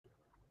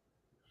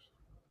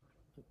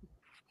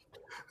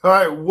All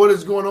right, what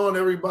is going on,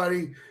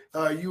 everybody?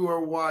 You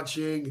are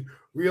watching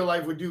Real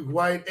Life with Duke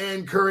White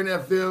and Current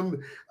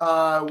FM.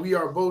 We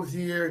are both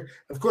here.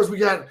 Of course, we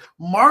got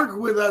Mark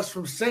with us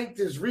from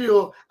Sanctus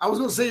Real. I was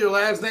going to say your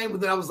last name,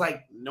 but then I was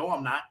like, no,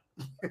 I'm not.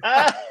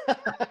 I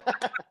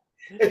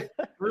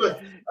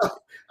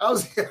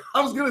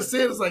was going to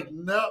say it. It's like,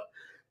 nope.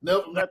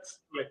 That's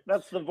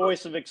the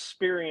voice of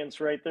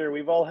experience right there.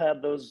 We've all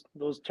had those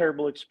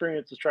terrible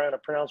experiences trying to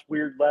pronounce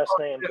weird last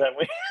names,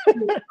 haven't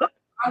we?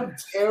 I'm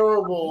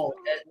terrible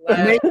at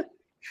that.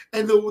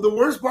 And the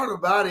worst part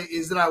about it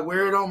is that I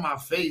wear it on my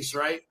face,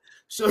 right?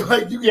 So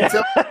like you can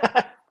tell,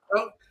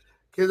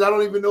 because I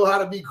don't even know how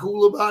to be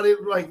cool about it.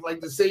 Like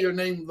to say your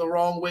name the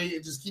wrong way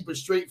and just keep a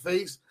straight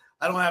face.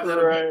 I don't have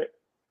that. Right.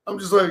 I'm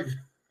just like.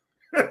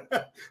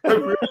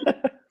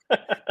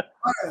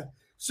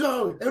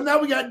 So and now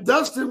we got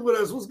Dustin with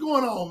us. What's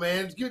going on,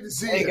 man? It's good to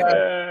see you.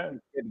 Guys.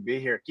 Good to be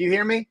here. Can you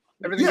hear me?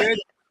 Everything good?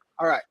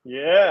 All right.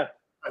 Yeah.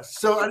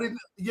 So I didn't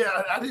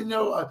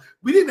know.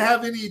 We didn't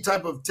have any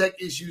type of tech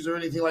issues or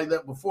anything like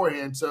that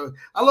beforehand. So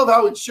I love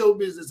how in show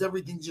business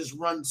everything just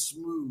runs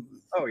smooth.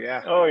 Oh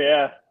yeah.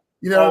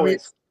 You know what I mean?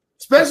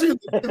 Especially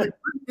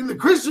in the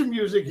Christian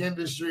music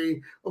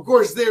industry. Of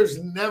course,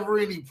 there's never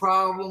any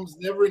problems,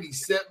 never any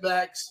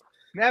setbacks.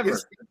 Never.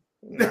 It's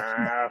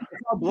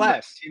all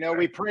blessed. You know,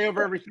 we pray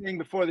over everything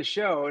before the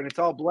show, and it's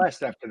all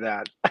blessed after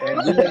that.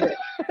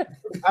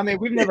 And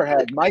we've never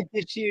had mic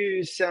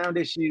issues, sound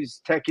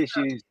issues, tech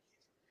issues.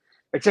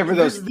 Except for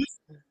those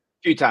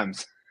few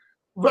times.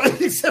 Right,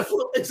 except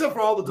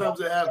for all the times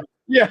it happened.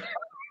 Yeah.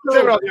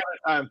 Except for all the other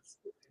times.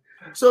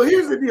 So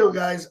here's the deal,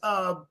 guys.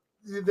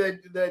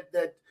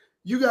 That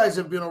you guys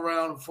have been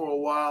around for a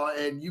while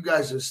and you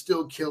guys are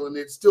still killing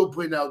it, still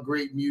putting out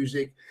great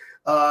music.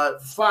 5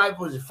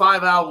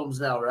 albums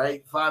now,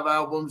 right? 5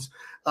 albums.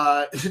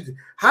 How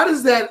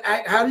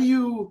do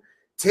you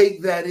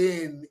take that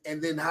in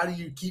and then how do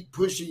you keep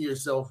pushing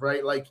yourself,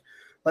 right? Like,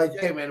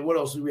 hey man, what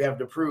else do we have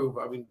to prove?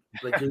 I mean,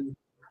 like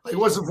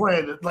what's the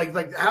plan?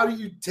 Like, how do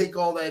you take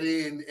all that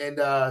in and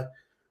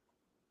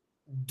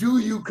do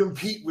you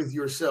compete with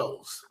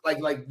yourselves? Like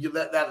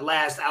that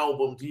last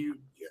album,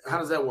 how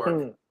does that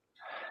work?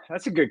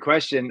 That's a good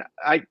question.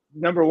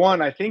 Number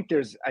one, I think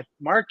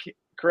Mark,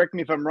 correct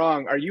me if I'm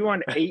wrong. Are you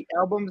on 8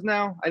 albums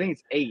now? I think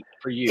it's 8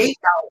 for you. 8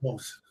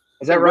 albums.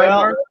 Is that right,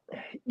 Mark?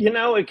 You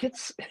know, it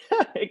gets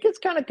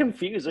kind of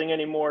confusing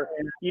anymore.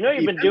 You know,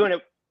 you've been doing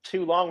it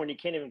too long when you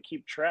can't even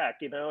keep track.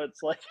 You know,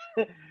 it's like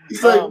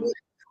he's like,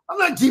 I'm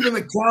not keeping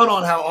the count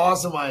on how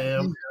awesome I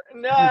am.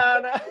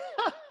 No.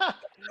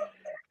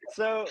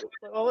 So,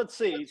 well, let's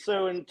see.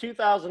 So in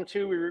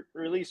 2002, we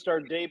released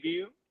our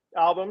debut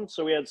album.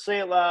 So we had Say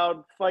It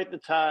Loud, Fight the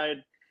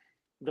Tide,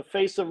 The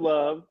Face of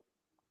Love,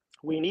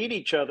 We Need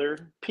Each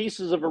Other,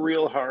 Pieces of a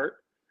Real Heart,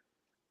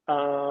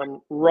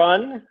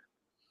 Run,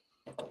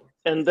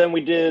 and then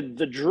we did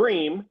The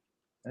Dream.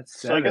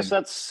 That's 7. So I guess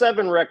that's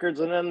 7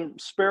 records. And then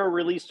Sparrow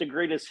released a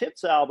Greatest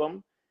Hits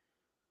album.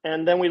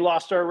 And then we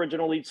lost our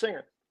original lead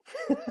singer.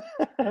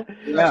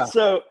 Yeah.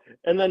 So,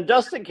 and then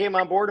Dustin came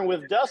on board. And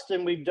with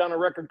Dustin, we've done a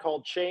record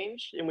called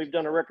Change. And we've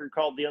done a record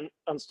called The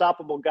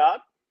Unstoppable God.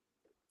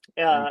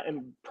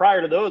 And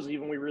prior to those,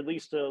 even we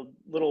released a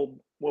little,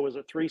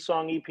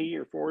 3-song EP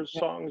or 4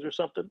 songs or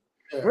something.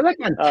 We're like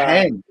on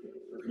 10.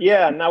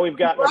 Yeah, now we've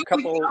gotten a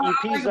couple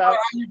EPs out.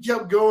 You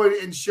kept going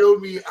and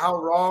showed me how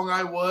wrong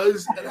I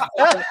was.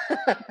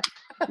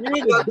 You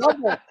need to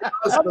double.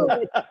 It's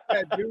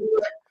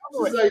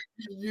like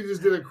you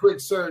just did a quick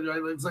search,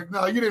 right? It's like,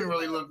 no, you didn't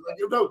really look like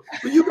it. No,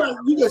 but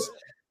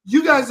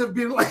you guys have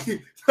been like,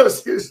 no,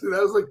 seriously. I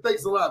was like,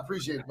 thanks a lot,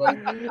 appreciate it, buddy.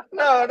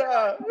 No, I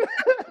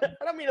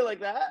don't mean it like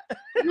that.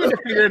 We have to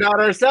figure it out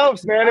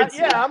ourselves, man.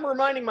 I'm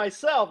reminding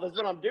myself. That's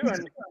what I'm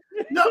doing.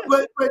 No,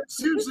 but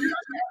seriously,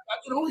 I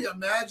can only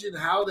imagine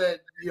how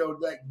that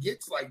that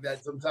gets like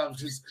that sometimes.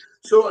 Just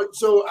so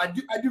I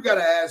do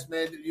gotta ask,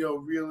 man.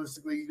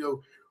 Realistically,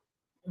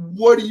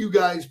 what do you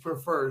guys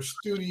prefer,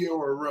 studio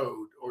or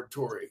road or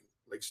touring?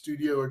 Like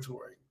studio or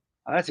touring?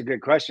 That's a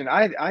good question.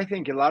 I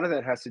think a lot of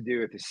that has to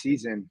do with the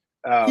season.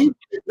 He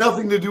had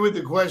nothing to do with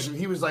the question.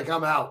 He was like,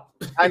 I'm out.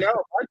 I know.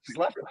 Mark just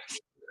left us.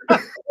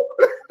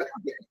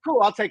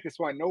 Cool. I'll take this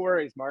one. No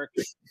worries, Mark.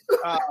 It's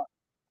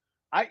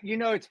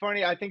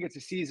funny. I think it's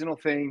a seasonal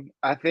thing.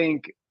 I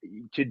think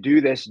to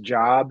do this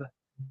job,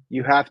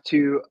 you have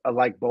to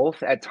like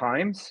both at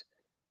times.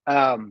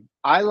 I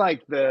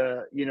like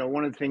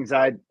one of the things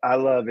I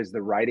love is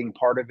the writing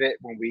part of it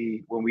when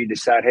we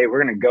decide, hey,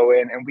 we're going to go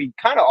in, and we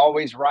kind of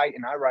always write,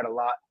 and I write a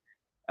lot.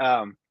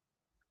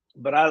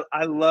 But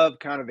I love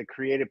kind of the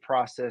creative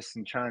process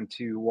and trying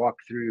to walk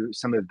through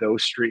some of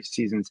those street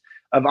seasons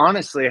of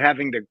honestly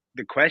having the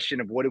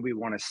question of what do we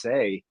want to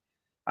say.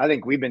 I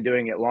think we've been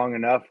doing it long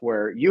enough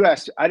where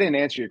I didn't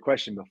answer your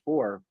question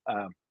before.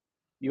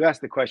 You asked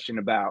the question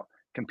about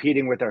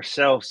competing with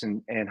ourselves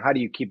and how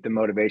do you keep the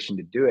motivation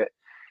to do it?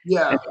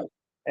 Yeah.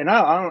 And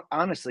I'll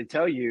honestly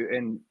tell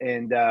you,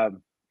 and I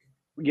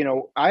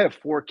have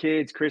 4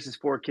 kids. Chris has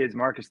 4 kids.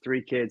 Mark has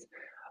 3 kids.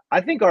 I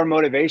think our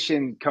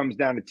motivation comes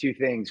down to 2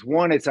 things.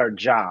 One, it's our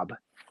job.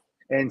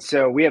 And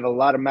so we have a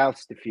lot of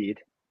mouths to feed.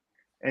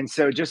 And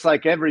so just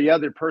like every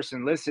other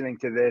person listening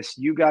to this,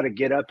 you got to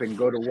get up and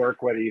go to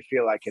work, whether you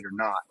feel like it or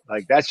not.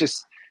 Like that's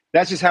just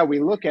how we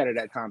look at it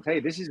at times. Hey,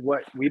 this is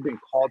what we've been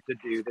called to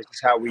do. This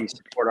is how we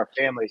support our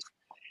families.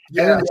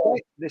 Yeah. And then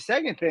the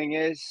second thing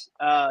is,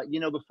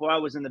 before I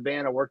was in the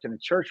band, I worked in a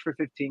church for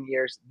 15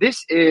 years.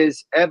 This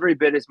is every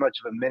bit as much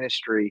of a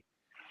ministry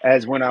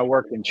as when I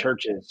worked in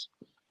churches.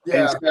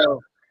 Yeah.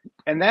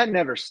 And that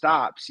never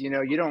stops.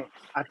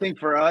 I think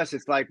for us,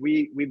 it's like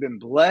we've been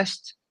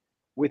blessed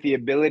with the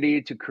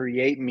ability to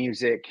create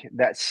music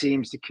that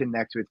seems to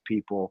connect with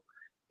people.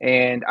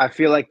 And I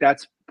feel like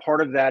that's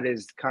part of that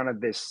is kind of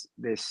this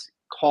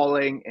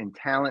calling and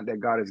talent that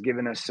God has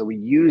given us. So we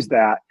use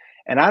that.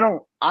 And I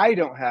don't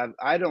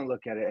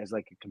look at it as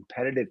like a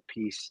competitive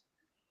piece.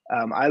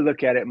 I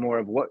look at it more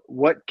of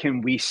what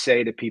can we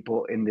say to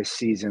people in this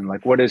season?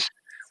 Like what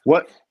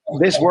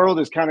this world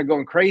is kind of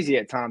going crazy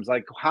at times.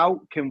 Like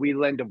how can we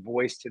lend a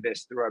voice to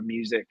this through our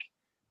music?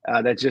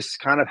 That just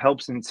kind of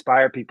helps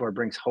inspire people or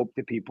brings hope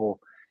to people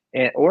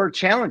or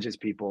challenges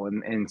people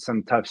in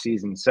some tough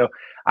seasons. So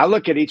I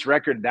look at each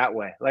record that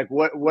way. Like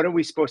what are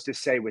we supposed to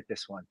say with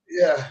this one?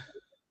 Yeah.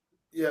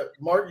 Yeah.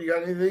 Mark, you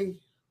got anything?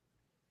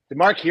 Did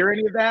Mark hear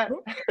any of that?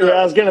 Yeah,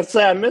 I was gonna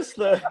say I missed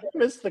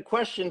the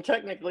question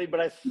technically,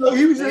 but he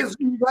was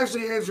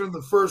actually answering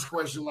the first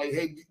question. Like,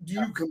 hey, do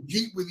you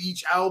compete with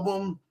each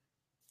album?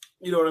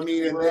 You know what I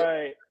mean? And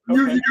right.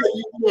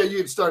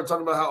 You'd start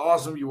talking about how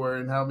awesome you were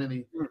and how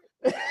many.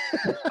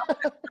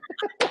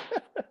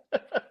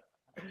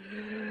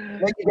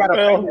 Like you got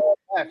a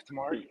left,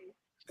 Mark.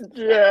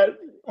 Yeah.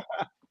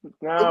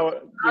 Now,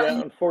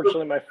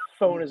 unfortunately, my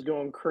phone is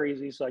going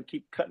crazy, so I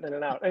keep cutting in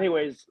and out.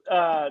 Anyways,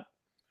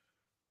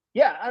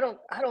 yeah, I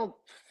don't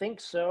think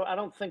so. I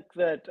don't think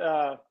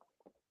that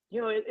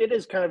it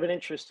is kind of an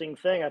interesting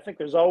thing. I think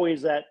there's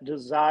always that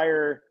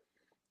desire.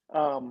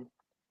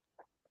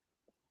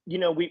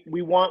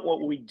 We want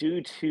what we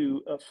do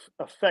to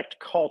affect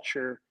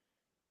culture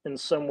in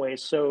some way,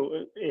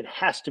 so it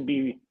has to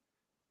be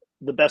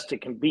the best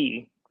it can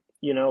be.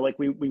 Like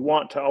we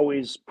want to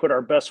always put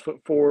our best foot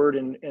forward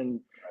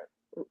and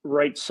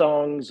write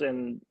songs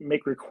and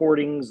make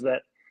recordings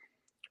that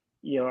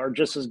are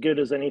just as good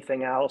as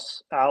anything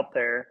else out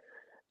there.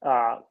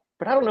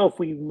 But I don't know if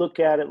we look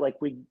at it like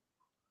we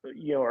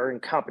are in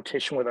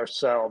competition with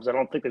ourselves. I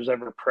don't think there's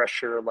ever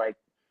pressure like,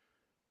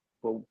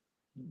 well,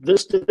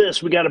 this to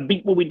this, we got to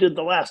beat what we did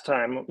the last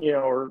time,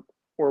 or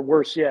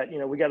worse yet,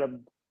 we got to,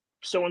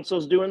 so and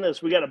so's doing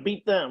this, we got to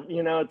beat them.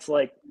 It's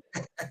like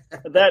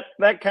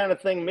that kind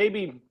of thing.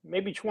 Maybe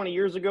 20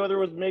 years ago there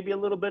was maybe a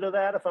little bit of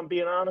that, if I'm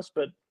being honest,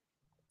 but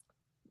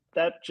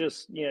that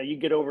just, you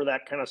get over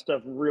that kind of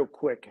stuff real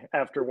quick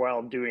after a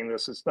while doing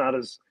this. It's not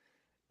as,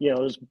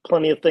 there's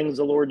plenty of things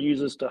the Lord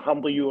uses to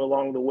humble you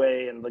along the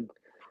way, and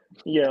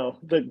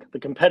the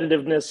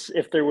competitiveness,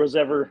 if there was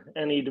ever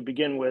any to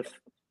begin with,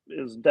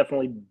 is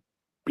definitely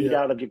beat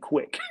out of you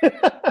quick.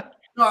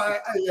 No,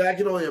 I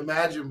can only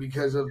imagine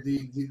because of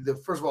the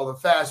first of all, the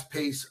fast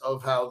pace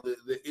of how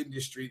the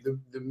industry,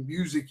 the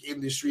music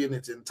industry in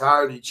its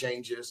entirety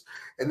changes.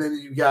 And then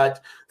you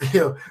got,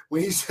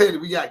 when he said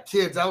we got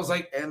kids, I was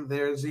like, and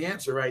there's the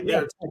answer right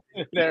there.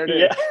 There it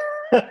is.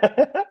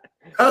 Yeah.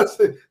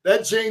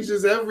 That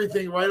changes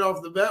everything right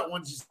off the bat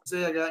once you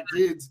say I got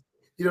kids.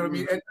 You know what I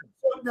mean? And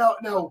now,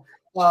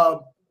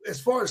 as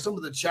far as some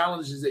of the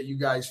challenges that you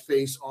guys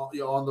face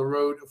on the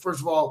road, first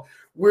of all,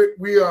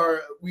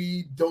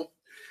 we don't.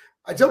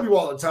 I tell people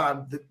all the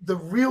time the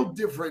real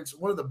difference,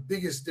 one of the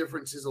biggest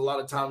differences a lot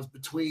of times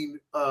between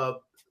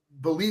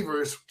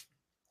believers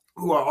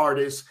who are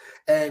artists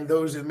and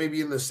those that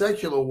maybe in the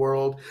secular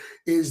world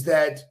is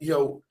that,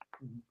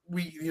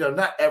 we,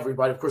 not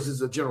everybody, of course, this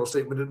is a general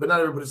statement, but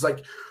not everybody. It's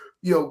like,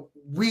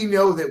 we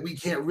know that we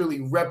can't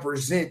really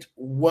represent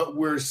what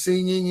we're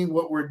singing and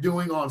what we're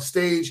doing on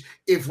stage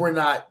if we're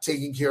not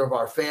taking care of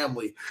our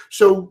family.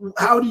 So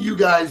how do you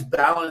guys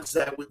balance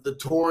that with the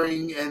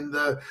touring and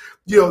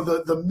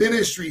the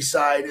ministry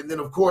side, and then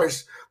of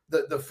course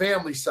the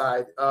family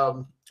side?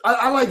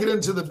 I like it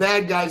into the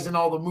bad guys in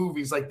all the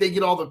movies, like they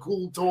get all the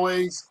cool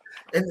toys,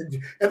 and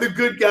the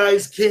good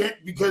guys can't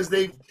because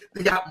they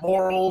got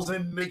morals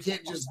and they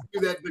can't just do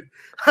that.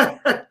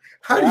 But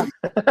how do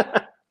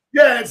you?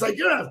 Yeah, it's like,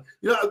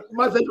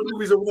 my favorite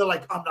movies are when they're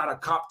like, I'm not a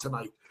cop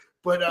tonight.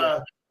 But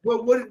how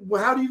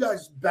do you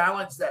guys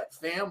balance that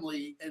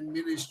family and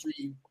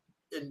ministry,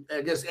 and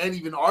I guess, and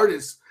even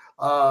artists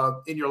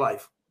in your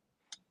life?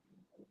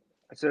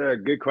 That's a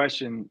good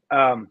question.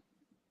 I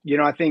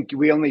think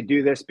we only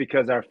do this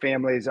because our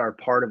families are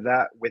part of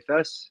that with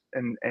us.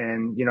 And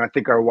I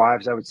think our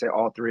wives, I would say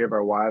all three of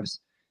our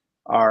wives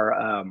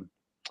are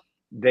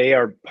they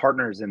are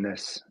partners in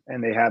this,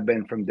 and they have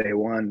been from day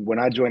one. When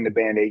I joined the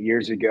band 8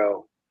 years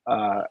ago,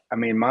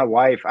 my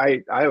wife,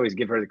 I always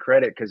give her the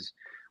credit because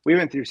we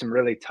went through some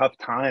really tough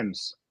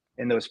times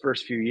in those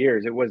first few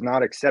years. It was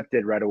not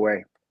accepted right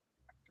away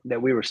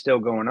that we were still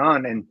going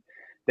on, and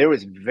there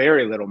was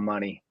very little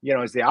money.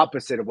 It's the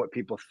opposite of what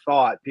people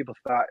thought. People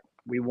thought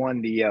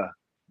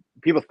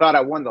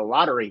I won the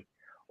lottery,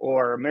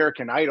 or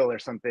American Idol or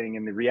something.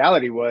 And the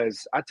reality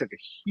was I took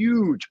a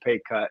huge pay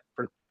cut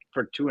for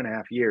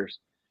 2.5 years.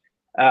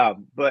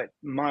 But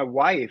my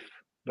wife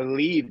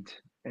believed,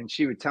 and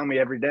she would tell me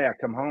every day I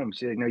come home,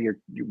 she said, no,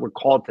 we're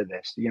called to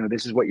this.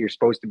 This is what you're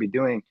supposed to be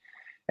doing.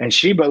 And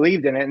she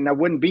believed in it, and I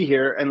wouldn't be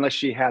here unless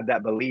she had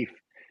that belief.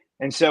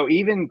 And so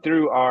even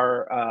through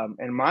our,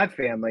 and my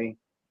family,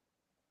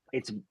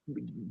 it's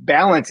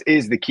balance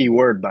is the key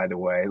word, by the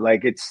way.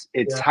 Like it's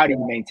how do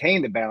you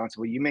maintain the balance?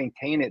 Well, you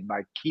maintain it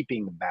by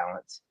keeping the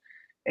balance.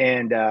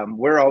 And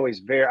we're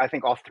always I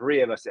think all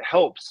three of us, it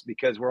helps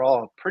because we're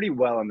all pretty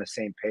well on the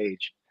same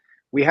page.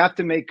 We have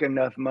to make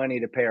enough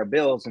money to pay our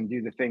bills and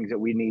do the things that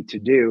we need to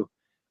do.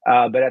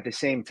 But at the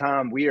same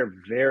time, we are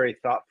very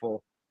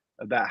thoughtful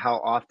about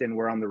how often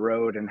we're on the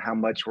road and how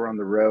much we're on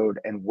the road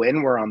and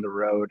when we're on the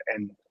road,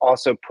 and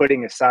also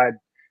putting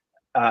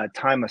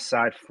time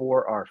aside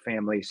for our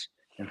families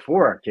and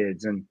for our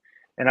kids. And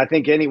I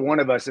think any one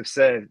of us have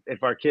said,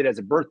 if our kid has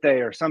a birthday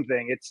or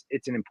something,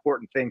 it's an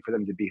important thing for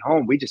them to be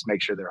home. We just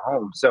make sure they're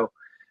home. So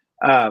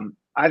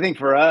I think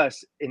for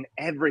us, in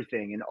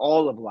everything, in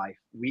all of life,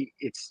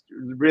 it's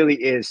really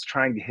is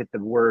trying to hit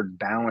the word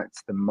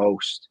balance the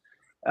most.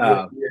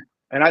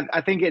 And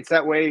I think it's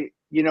that way,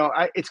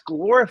 it's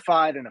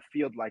glorified in a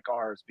field like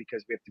ours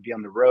because we have to be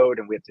on the road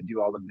and we have to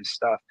do all of this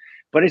stuff,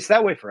 but it's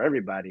that way for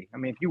everybody. I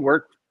mean, if you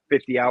work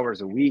 50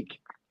 hours a week,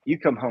 you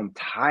come home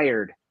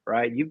tired,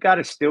 right? You've got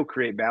to still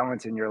create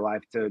balance in your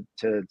life to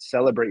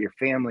celebrate your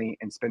family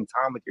and spend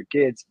time with your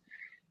kids.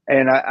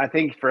 And I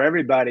think for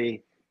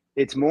everybody,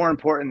 it's more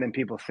important than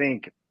people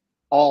think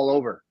all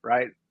over,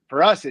 right?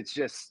 For us, it's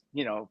just,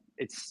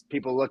 it's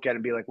people look at it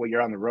and be like, well,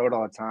 you're on the road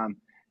all the time.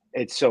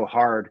 It's so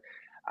hard.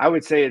 I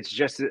would say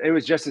it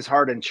was just as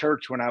hard in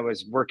church when I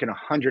was working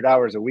 100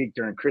 hours a week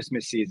during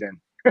Christmas season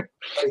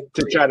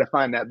to try to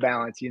find that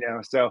balance,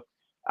 So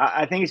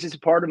I think it's just a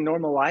part of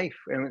normal life.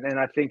 And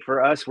I think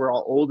for us, we're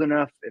all old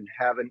enough and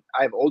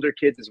I have older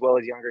kids as well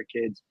as younger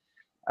kids,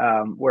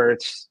 where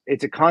it's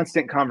a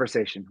constant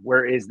conversation.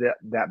 Where is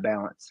that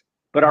balance?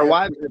 But our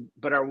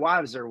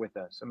wives are with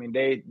us. I mean,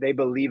 they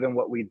believe in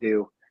what we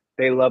do.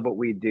 They love what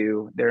we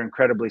do. They're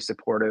incredibly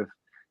supportive.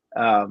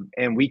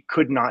 And we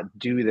could not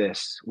do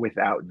this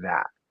without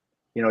that.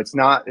 It's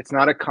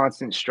not a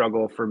constant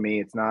struggle for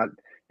me. It's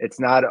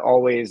not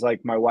always like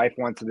my wife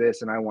wants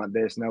this and I want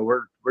this. No,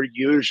 we're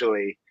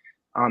usually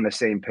on the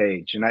same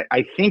page. And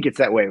I think it's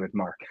that way with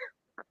Mark.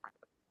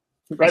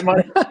 Right,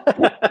 Mark?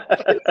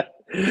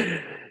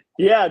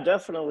 Yeah,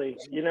 definitely.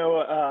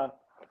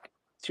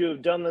 To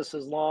have done this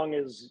as long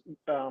as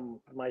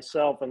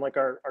myself and like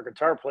our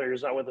guitar player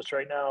is not with us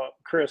right now,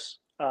 Chris,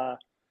 to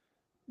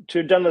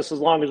have done this as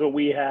long as what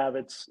we have,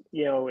 I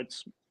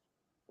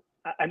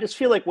just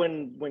feel like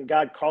when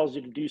God calls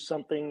you to do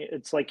something,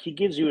 it's like he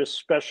gives you a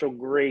special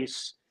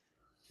grace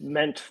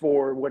meant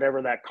for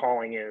whatever that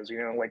calling is.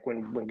 Like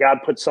when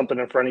God puts something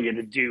in front of you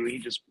to do,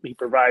 he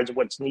provides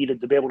what's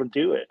needed to be able to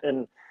do it.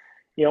 And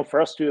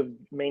for us to have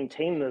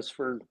maintained this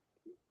for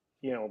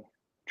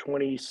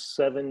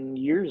 27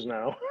 years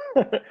now,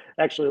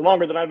 actually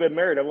longer than I've been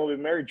married. I've only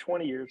been married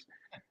 20 years.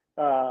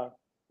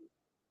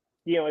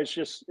 It's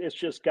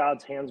just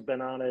God's hand's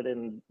been on it,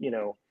 and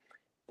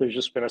there's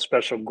just been a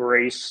special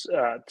grace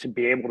to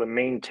be able to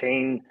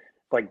maintain,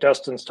 like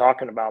Dustin's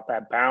talking about,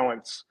 that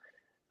balance,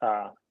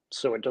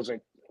 so it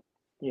doesn't,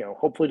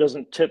 hopefully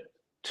doesn't tip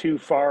too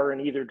far in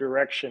either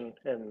direction,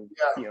 and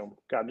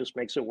God just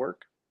makes it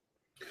work.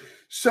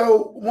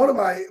 So one of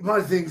my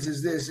things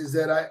is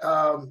that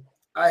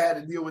I had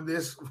to deal with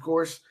this, of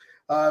course.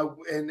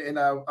 And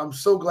I'm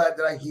so glad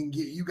that I can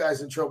get you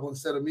guys in trouble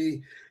instead of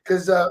me,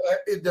 because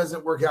it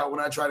doesn't work out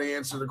when I try to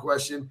answer the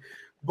question.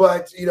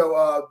 But, a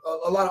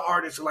lot of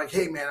artists are like,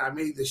 hey, man, I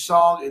made this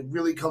song. It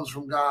really comes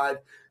from God.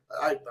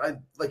 I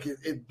like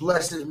it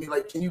blesses me.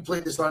 Like, can you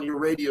play this on your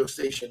radio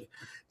station?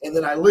 And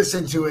then I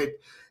listen to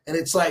it and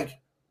it's like,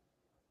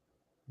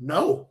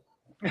 no,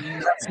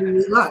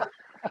 absolutely not.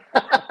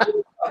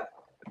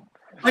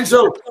 And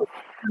so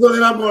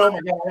then I'm going, oh my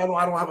God,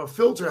 I don't have a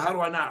filter. How do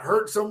I not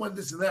hurt someone?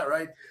 This and that,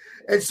 right?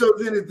 And so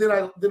then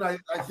I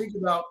think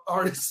about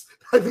artists.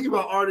 I think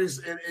about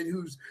artists and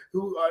and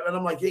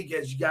I'm like, hey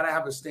guys, you got to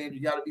have a stand.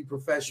 You got to be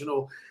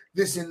professional.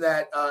 This and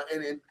that.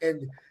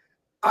 And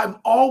I'm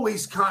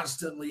always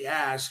constantly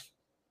asked,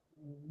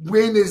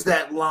 when is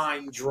that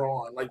line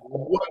drawn? Like,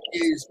 what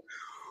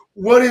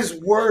is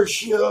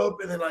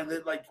worship? And then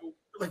like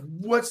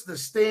what's the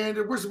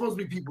standard? We're supposed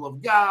to be people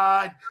of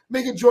God,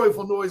 make a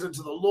joyful noise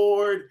unto the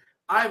Lord.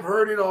 I've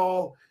heard it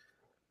all.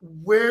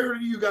 Where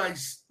do you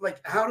guys,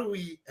 how do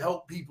we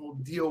help people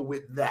deal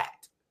with that?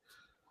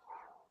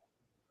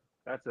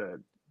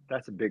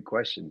 That's a big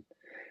question.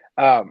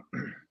 I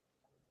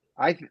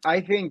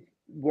think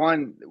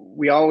one,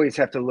 we always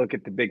have to look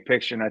at the big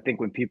picture. And I think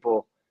when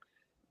people,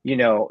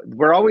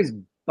 we're always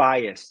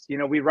biased.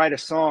 We write a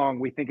song,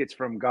 we think it's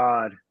from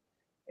God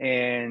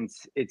and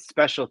it's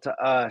special to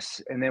us.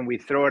 And then we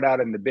throw it out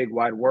in the big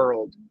wide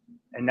world.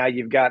 And now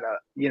you've got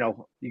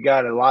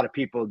a lot of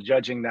people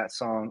judging that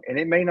song, and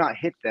it may not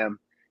hit them.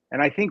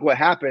 And I think what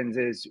happens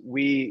is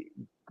we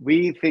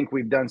we think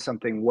we've done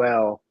something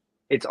well,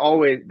 it's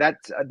always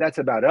that's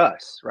about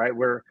us, right?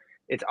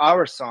 It's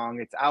our song,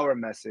 it's our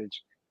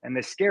message. And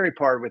the scary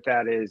part with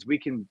that is we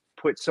can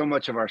put so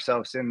much of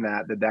ourselves in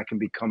that can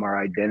become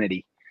our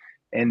identity.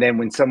 And then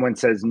when someone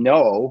says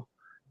no,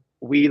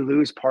 we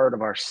lose part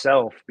of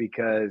ourself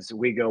because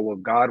we go, well,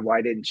 God,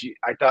 why didn't you?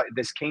 I thought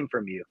this came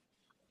from you.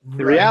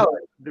 The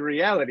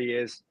reality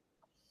is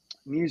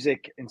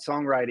music and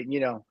songwriting,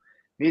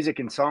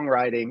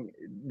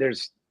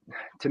 there's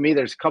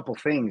a couple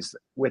things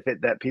with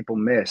it that people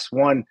miss.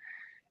 One,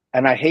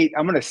 and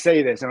I'm going to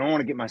say this, and I don't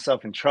want to get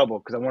myself in trouble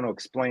because I want to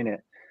explain it.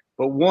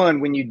 But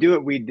one, when you do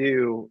what we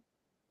do,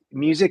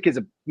 music is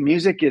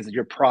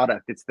your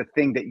product. It's the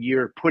thing that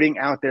you're putting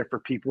out there for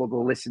people to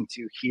listen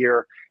to,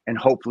 hear, and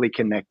hopefully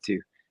connect to.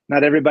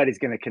 Not everybody's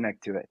going to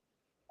connect to it.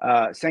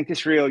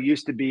 Sanctus Rio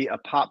used to be a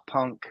pop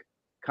punk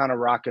kind of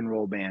rock and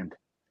roll band.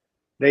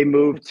 They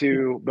moved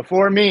to,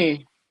 before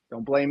me,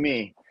 don't blame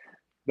me.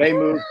 They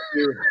moved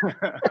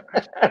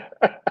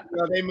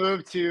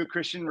to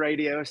Christian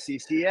radio,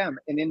 CCM.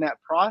 And in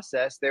that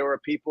process, there were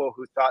people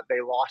who thought they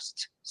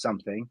lost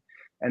something,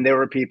 and there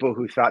were people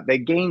who thought they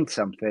gained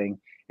something.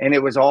 And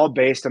it was all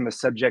based on the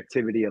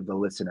subjectivity of the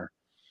listener.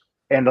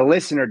 And the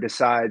listener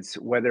decides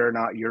whether or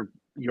not your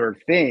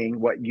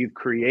thing, what you've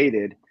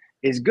created,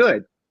 is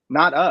good,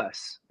 not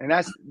us. And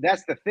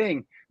that's the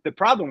thing. The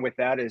problem with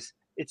that is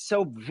it's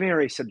so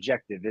very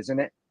subjective, isn't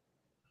it?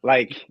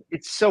 Like,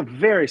 it's so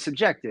very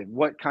subjective.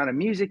 What kind of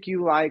music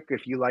you like,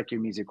 if you like your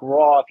music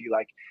raw, if you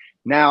like.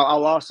 Now,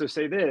 I'll also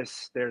say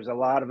this. There's a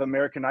lot of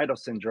American Idol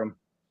syndrome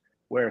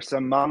where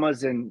some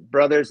mamas and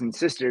brothers and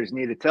sisters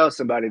need to tell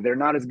somebody they're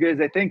not as good as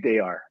they think they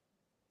are.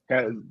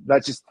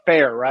 That's just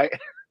fair, right?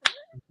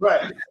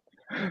 Right.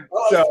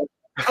 So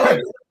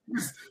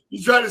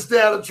you try to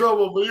stay out of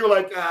trouble, but you're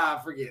like,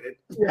 forget it.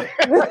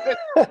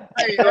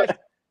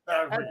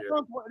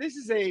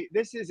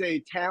 This is a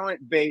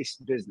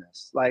talent-based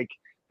business. Like,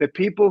 the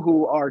people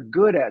who are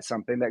good at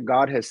something that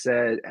God has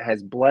said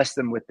has blessed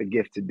them with the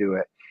gift to do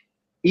it.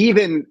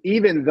 Even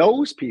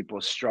those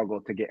people struggle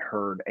to get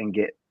heard and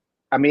get.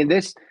 I mean,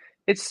 it's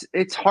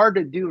hard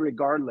to do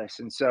regardless.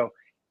 And so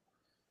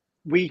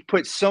we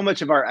put so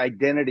much of our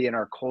identity and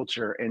our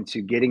culture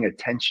into getting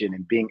attention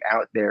and being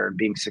out there and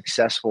being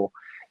successful.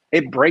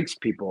 It breaks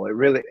people. It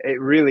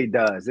really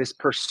does. This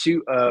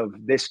pursuit of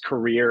this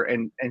career,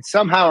 and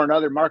somehow or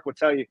another, Mark will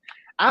tell you,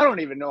 I don't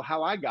even know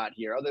how I got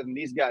here, other than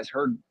these guys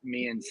heard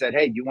me and said,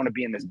 "Hey, do you want to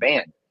be in this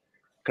band?"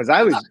 Because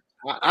I was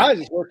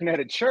just working at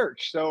a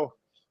church. So,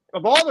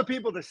 of all the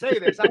people to say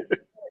this, I'm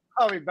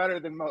probably better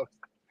than most.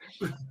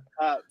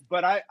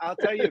 But I'll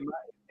tell you,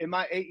 in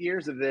my 8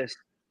 years of this,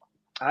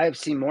 I have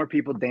seen more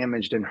people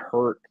damaged and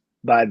hurt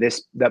by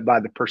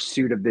the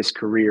pursuit of this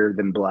career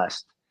than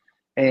blessed.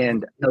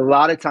 And a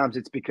lot of times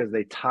it's because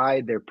they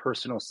tied their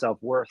personal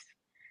self-worth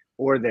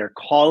or their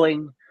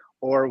calling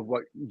or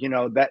what,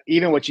 that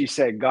even what you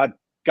said, God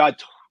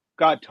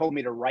told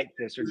me to write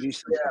this or do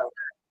something.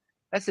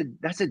 Yeah.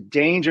 That's a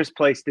dangerous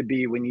place to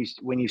be when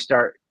you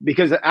start,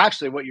 because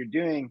actually what you're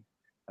doing,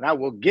 and I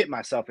will get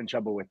myself in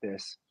trouble with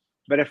this,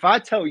 but if I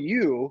tell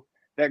you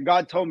that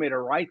God told me to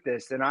write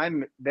this,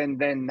 then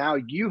now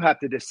you have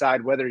to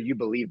decide whether you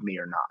believe me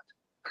or not.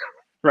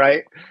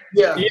 Right?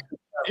 Yeah.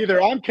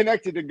 Either I'm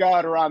connected to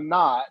God or I'm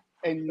not.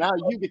 And now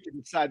you get to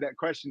decide that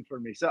question for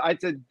me. So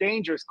it's a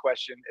dangerous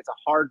question. It's a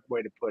hard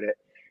way to put it.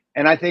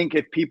 And I think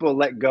if people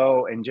let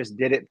go and just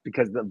did it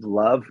because of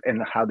love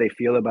and how they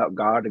feel about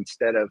God,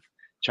 instead of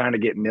trying to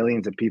get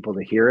millions of people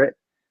to hear it,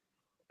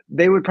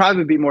 they would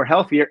probably be more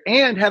healthier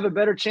and have a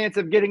better chance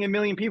of getting 1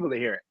 million people to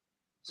hear it.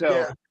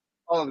 So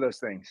all of those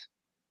things.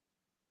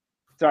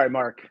 Sorry,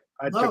 Mark.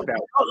 I took that.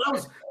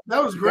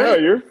 That was great. No,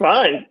 you're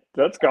fine.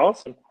 That's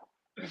awesome.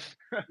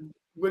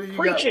 What do you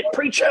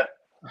Preach it.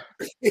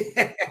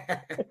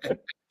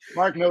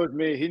 Mark knows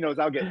me. He knows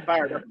I'll get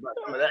fired up about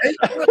some of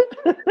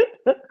that.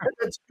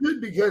 That's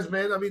good because,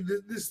 man, I mean,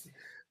 this,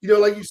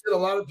 like you said, a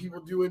lot of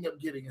people do end up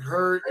getting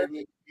hurt.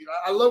 And,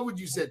 I love what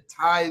you said,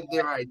 tie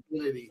their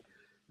identity.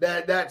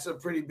 That's a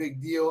pretty big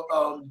deal.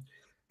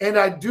 And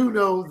I do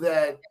know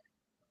that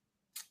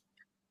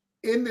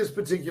in this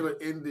particular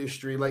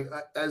industry, like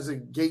as a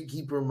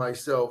gatekeeper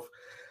myself,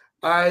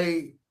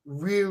 I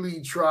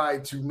really try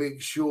to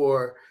make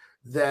sure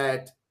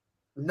that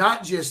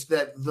not just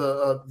that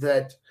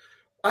that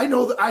I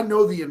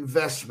know the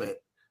investment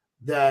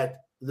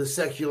that the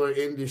secular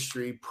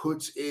industry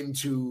puts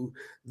into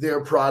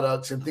their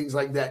products and things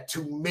like that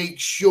to make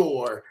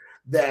sure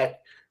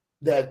that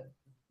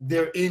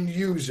their end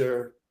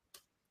user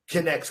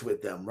connects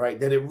with them, right?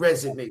 That it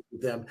resonates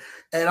with them.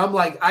 And I'm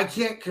like, I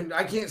can't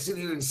sit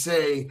here and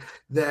say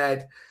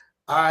that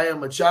I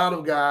am a child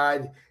of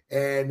God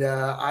and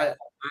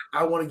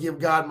I want to give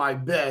God my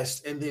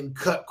best and then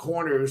cut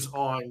corners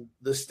on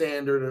the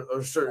standard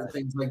or certain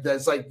things like that.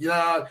 It's like,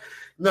 I'm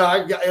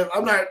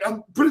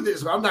putting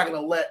this. I'm not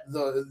going to let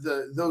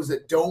those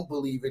that don't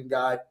believe in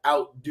God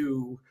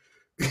outdo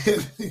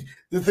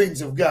the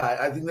things of God.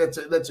 I think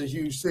that's a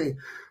huge thing.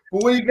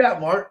 But what do you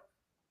got, Mark?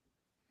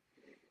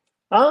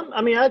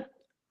 I mean,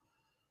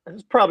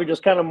 it's probably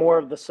just kind of more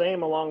of the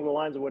same along the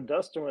lines of what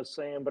Dustin was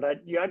saying. But I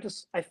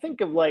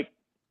think of like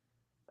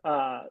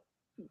the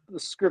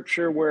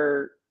scripture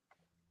where,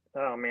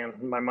 oh man,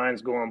 my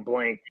mind's going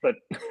blank. But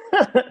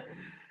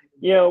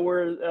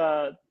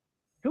where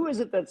who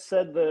is it that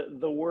said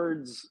the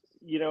words?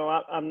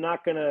 I'm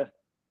not gonna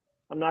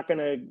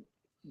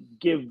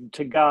give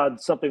to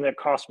God something that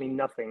cost me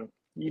nothing.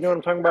 You know what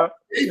I'm talking about?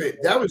 David.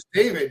 That was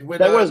David.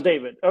 That was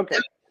David. Okay.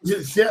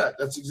 Yeah,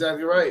 that's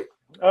exactly right.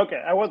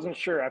 Okay, I wasn't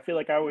sure. I feel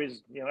like I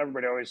always,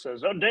 everybody always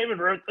says, "Oh, David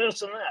wrote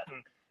this and that."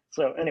 And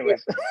so,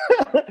 anyways, You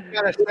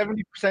got a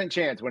 70%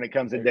 chance when it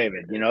comes to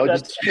David.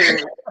 that's true.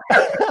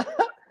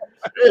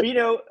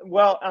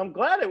 Well, I'm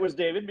glad it was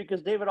David,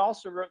 because David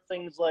also wrote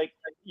things like,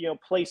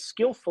 play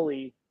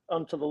skillfully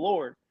unto the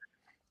Lord,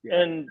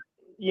 and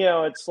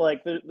it's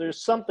like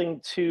there's something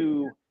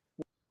to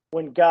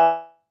when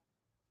God.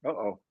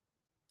 Uh-oh.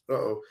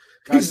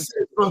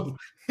 Come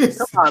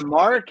on,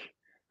 Mark.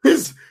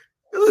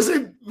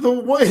 Listen, the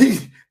way,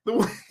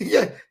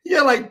 yeah,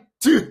 like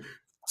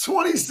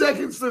 20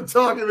 seconds to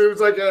talk, and it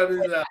was like,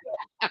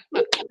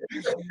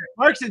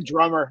 Mark's a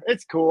drummer.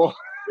 It's cool.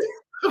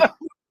 Oh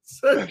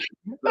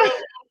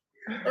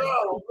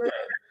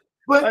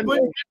man, but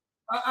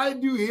I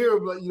do hear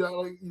about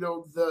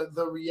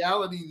the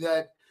reality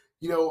that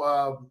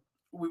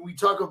when we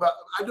talk about,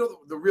 I know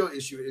the real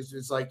issue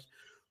is like,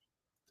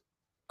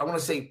 I want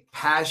to say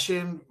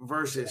passion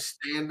versus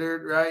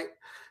standard, right?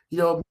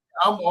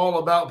 I'm all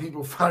about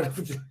people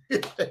finding.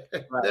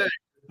 Right.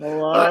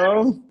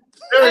 Hello.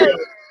 There you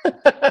go.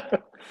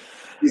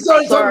 You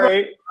started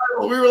Sorry. talking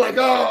about, we were like,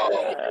 oh.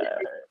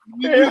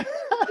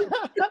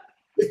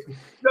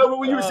 No, but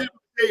when you were saying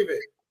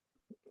David.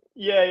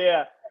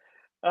 Yeah.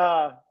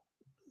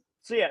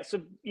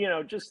 So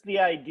just the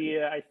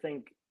idea, I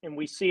think, and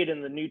we see it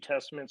in the New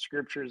Testament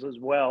scriptures as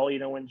well,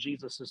 when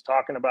Jesus is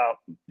talking about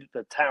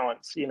the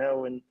talents,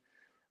 and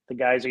the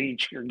guys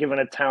are given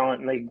a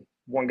talent, and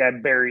one guy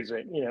buries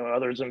it,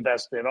 others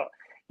invest it,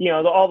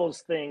 all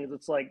those things.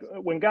 It's like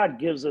when God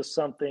gives us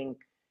something,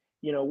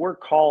 we're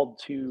called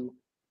to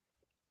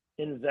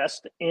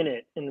invest in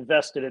it,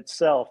 invest it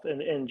itself,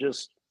 and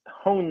just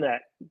hone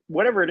that,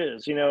 whatever it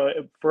is.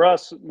 For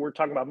us, we're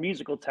talking about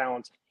musical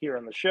talents here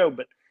on the show,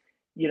 but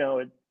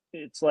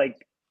it's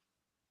like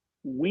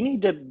we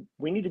need to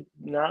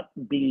not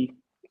be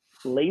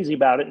lazy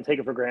about it and take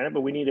it for granted, but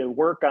we need to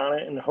work on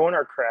it and hone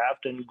our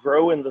craft and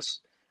grow in the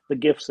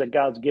gifts that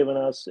God's given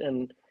us,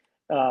 and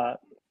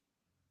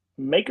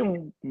make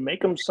them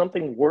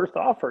something worth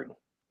offering,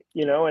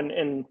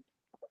 and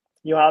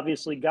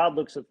obviously God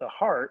looks at the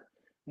heart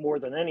more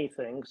than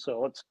anything.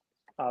 So let's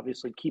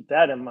obviously keep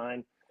that in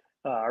mind.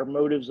 Our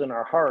motives and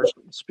our hearts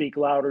speak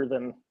louder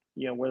than,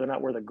 whether or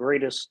not we're the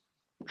greatest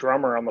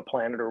drummer on the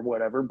planet or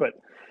whatever, but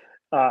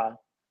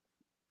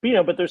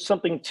there's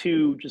something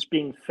to just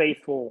being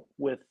faithful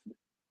with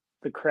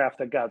the craft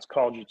that God's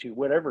called you to,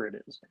 whatever it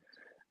is.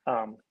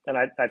 And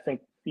I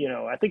think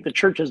the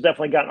church has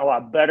definitely gotten a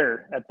lot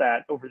better at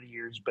that over the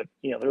years, but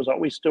there's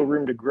always still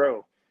room to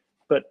grow.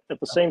 But at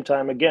the same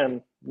time,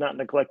 again, not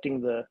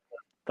neglecting the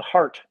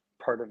heart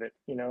part of it,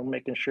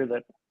 making sure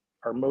that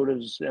our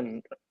motives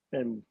and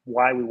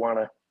why we want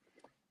to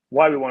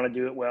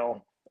do it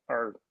well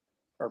are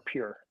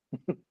pure.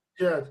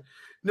 Yeah.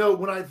 No,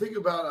 when I think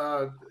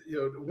about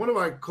one of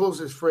my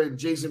closest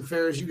friends, Jason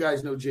Ferris, you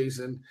guys know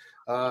Jason.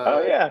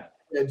 Oh yeah.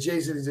 Yeah,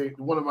 Jason is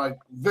one of my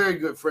very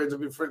good friends. I've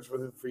been friends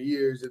with him for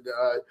years, and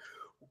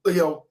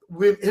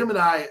with him and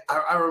I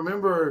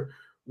remember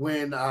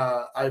when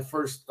I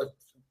first, I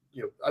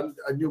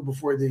knew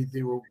before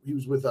he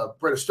was with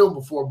Bretta Stone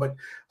before, but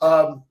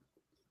I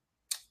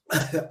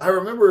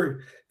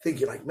remember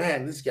thinking like,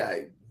 man, this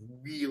guy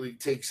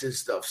takes his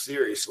stuff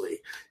seriously.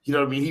 You know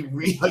what I mean? He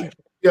really,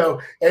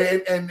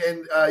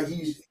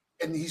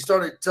 and he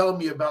started telling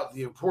me about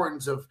the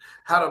importance of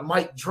how to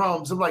mic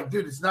drums. I'm like,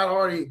 dude, isn't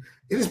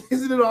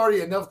it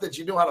already enough that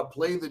you know how to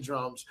play the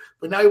drums?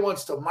 But now he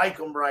wants to mic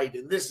them right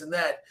and this and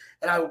that.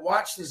 And I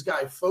watch this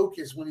guy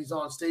focus when he's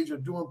on stage or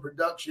doing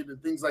production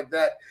and things like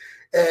that.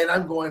 And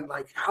I'm going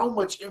like, how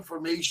much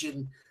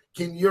information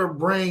can your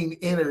brain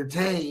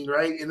entertain,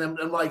 right? And I'm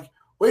like,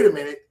 wait a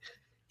minute.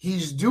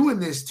 He's doing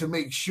this to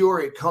make sure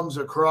it comes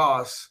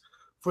across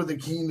for the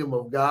kingdom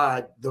of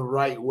God the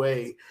right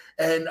way.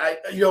 And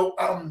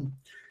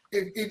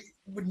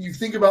when you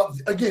think about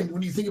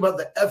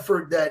the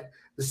effort that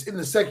in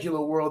the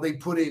secular world they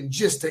put in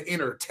just to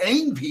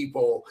entertain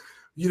people,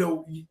 you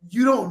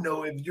don't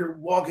know if you're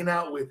walking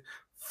out with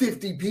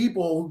 50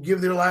 people who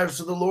give their lives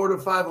to the Lord or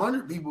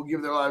 500 people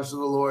give their lives to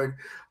the Lord.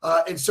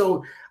 And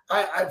so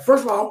I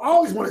first of all, I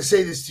always want to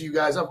say this to you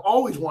guys. I've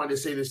always wanted to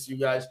say this to you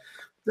guys.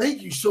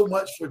 Thank you so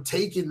much for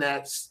taking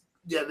that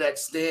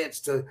stance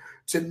to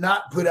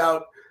not put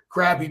out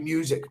crappy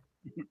music.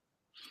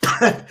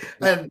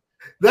 And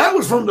that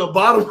was from the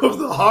bottom of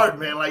the heart,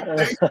 man. Like,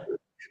 thank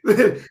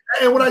you.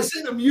 And when I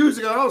say the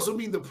music, I also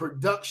mean the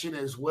production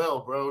as well,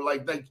 bro.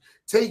 Like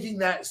taking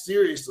that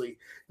seriously.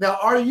 Now,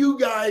 are you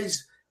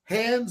guys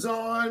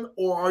hands-on,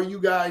 or are you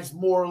guys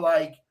more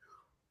like,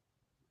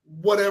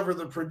 whatever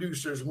the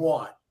producers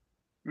want?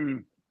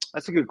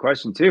 That's a good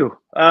question too.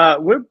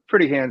 We're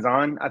pretty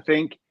hands-on. I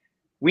think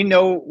we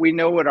know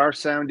what our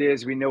sound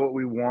is. We know what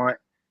we want.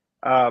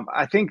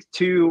 I think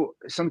too,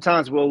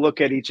 sometimes we'll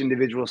look at each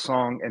individual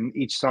song, and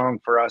each song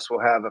for us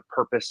will have a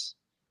purpose.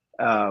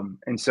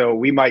 And so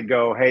we might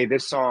go, hey,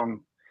 this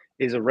song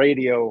is a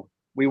radio.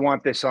 We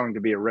want this song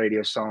to be a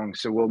radio song.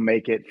 So we'll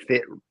make it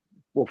fit.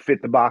 We'll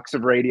fit the box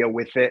of radio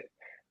with it.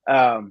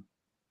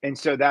 And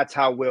so that's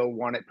how we'll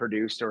want it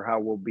produced, or how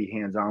we'll be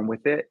hands-on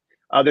with it.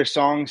 Other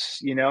songs,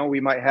 we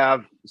might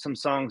have some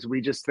songs we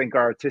just think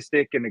are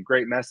artistic and a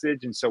great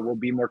message. And so we'll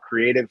be more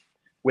creative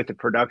with the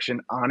production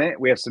on it.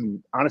 We have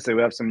some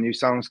new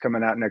songs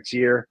coming out next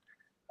year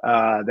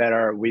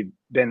we've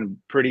been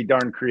pretty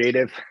darn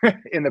creative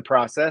in the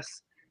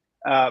process.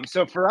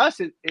 So for us,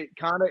 it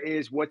kind of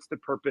is, what's the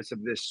purpose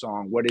of this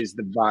song? What is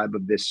the vibe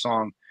of this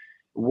song?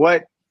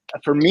 What,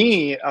 for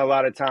me, a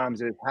lot of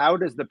times is, how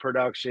does the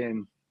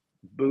production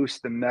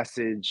boost the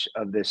message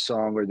of this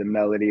song, or the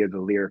melody or the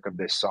lyric of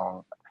this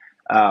song?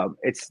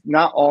 It's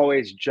not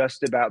always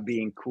just about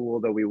being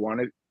cool, though we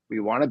want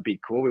to be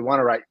cool. We want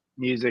to write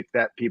music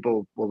that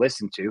people will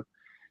listen to,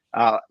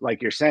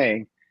 like you're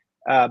saying.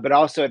 But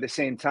also at the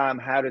same time,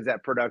 how does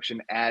that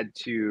production add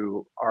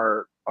to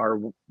our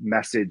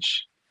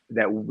message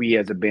that we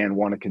as a band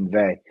want to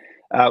convey?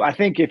 I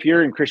think if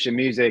you're in Christian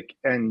music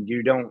and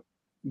you don't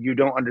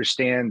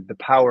understand the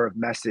power of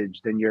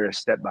message, then you're a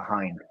step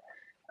behind.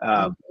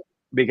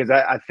 Because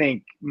I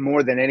think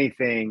more than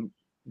anything,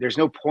 there's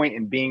no point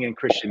in being in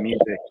Christian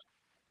music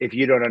if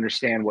you don't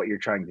understand what you're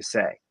trying to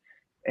say.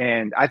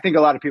 And I think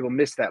a lot of people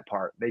miss that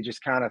part. They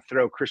just kind of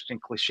throw Christian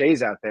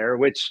cliches out there,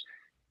 which,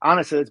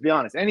 honestly, let's be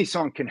honest, any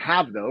song can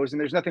have those, and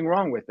there's nothing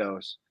wrong with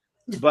those.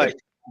 But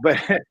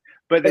the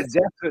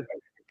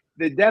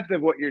depth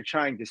of what you're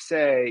trying to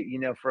say,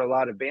 for a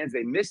lot of bands,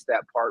 they miss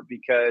that part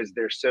because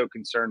they're so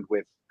concerned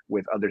with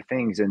other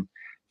things. And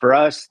for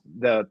us,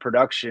 the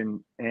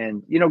production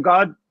and,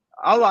 God,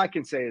 all I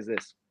can say is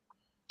this: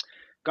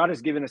 God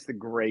has given us the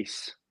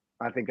grace.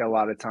 I think a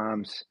lot of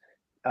times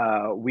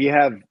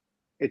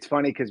it's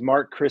funny because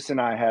Mark, Chris, and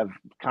I have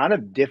kind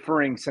of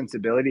differing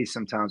sensibilities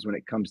sometimes when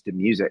it comes to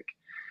music.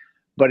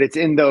 But it's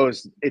in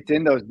those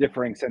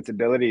differing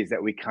sensibilities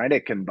that we kind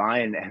of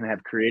combine and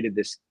have created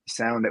this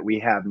sound that we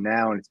have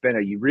now, and it's been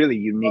a really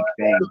unique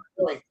thing.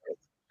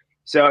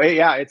 So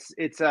yeah, it's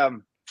I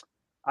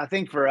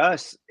think for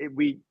us,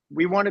 we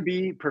want to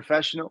be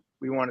professional.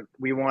 We want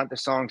the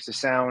songs to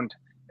sound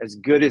as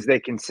good as they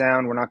can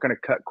sound. We're not going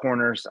to cut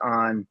corners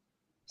on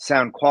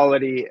sound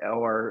quality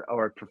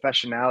or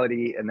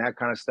professionality and that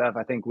kind of stuff.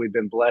 I think we've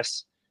been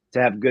blessed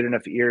to have good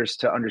enough ears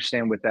to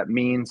understand what that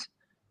means.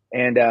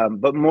 And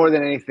but more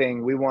than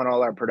anything, we want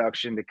all our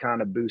production to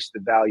kind of boost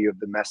the value of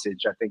the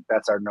message. I think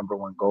that's our number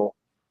one goal.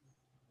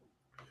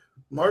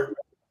 Mark?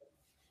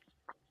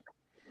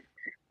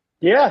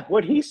 Yeah,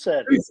 what he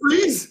said. Did he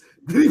freeze?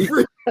 Did he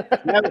freeze?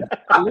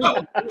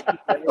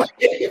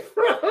 He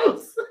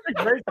froze.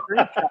 Great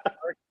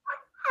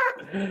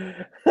Is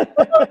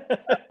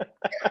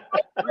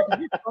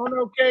your phone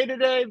okay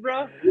today,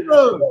 bro?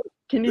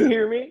 Can you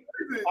hear me?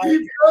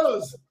 He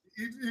froze.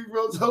 He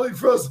totally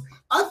froze.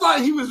 I thought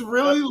he was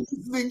really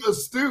listening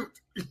astute.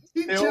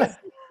 We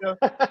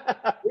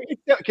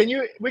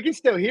can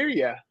still hear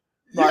you,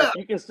 Mark. Yeah.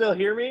 You can still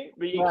hear me,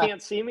 but you can't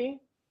see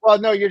me? Well,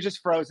 no, you're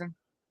just frozen.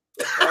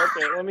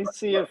 Okay, let me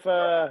see if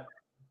no,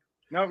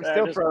 I'm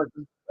still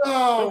frozen.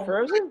 Oh, still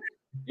frozen?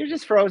 You're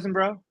just frozen,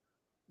 bro.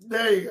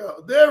 There you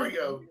go. There we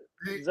go.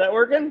 Is that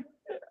working?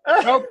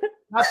 Nope,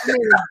 not for me.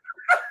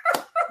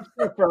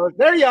 Still frozen.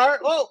 There you are.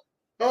 Oh,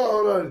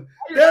 hold on.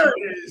 There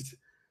it is.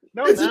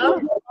 No, it's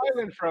not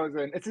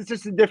frozen. It's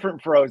just a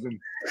different frozen.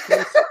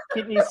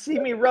 Can you see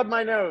me rub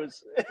my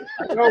nose?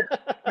 Nope.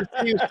 I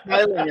see you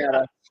smiling at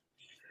us.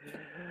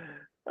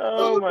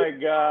 Oh my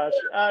gosh.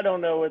 I don't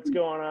know what's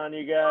going on,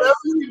 you guys. Whatever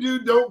you do,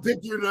 don't pick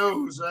your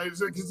nose, right?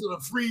 It's like it's in a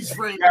freeze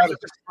frame.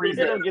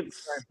 It'll get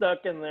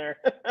stuck in there.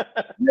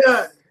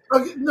 Yeah.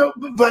 Okay, no,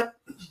 but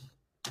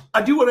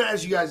I do want to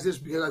ask you guys this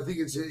because I think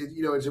it's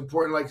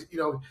important. Like,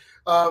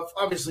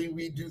 obviously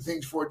we do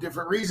things for a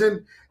different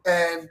reason.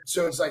 And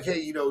so it's like,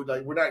 hey,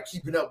 like we're not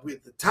keeping up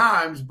with the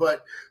times,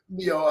 but,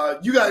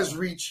 you guys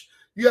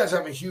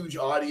have a huge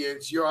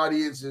audience. Your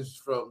audience is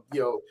from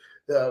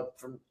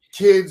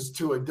kids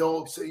to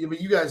adults.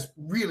 You guys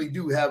really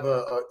do have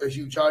a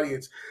huge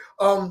audience.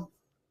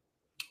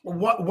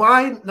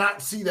 Why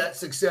not see that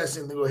success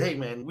and go, hey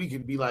man, we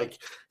could be like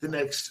the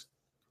next,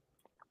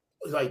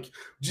 like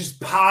just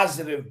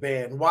positive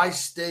band? Why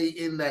stay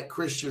in that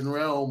Christian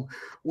realm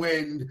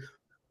when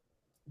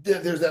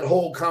there's that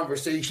whole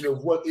conversation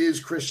of what is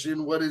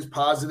Christian, what is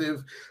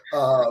positive?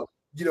 How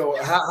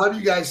do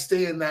you guys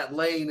stay in that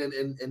lane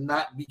and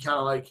not be kind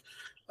of like,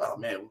 oh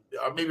man,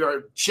 maybe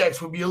our checks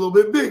would be a little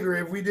bit bigger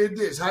if we did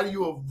this? How do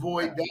you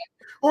avoid that?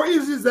 Or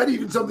is that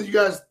even something you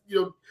guys,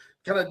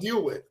 kind of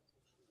deal with?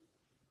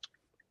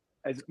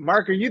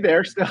 Mark, are you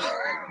there still?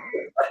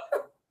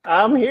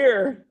 I'm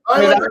here.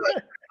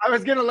 I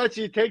was gonna let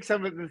you take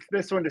some of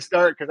this one to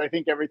start because I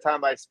think every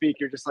time I speak,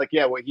 you're just like,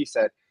 yeah, what he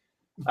said.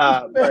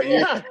 But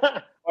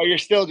you're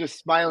still just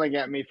smiling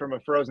at me from a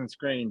frozen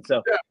screen.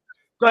 So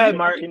go ahead,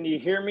 Mark. Can you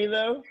hear me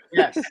though?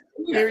 Yes.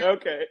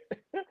 Okay.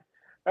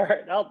 All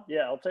right.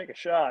 I'll take a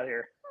shot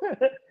here.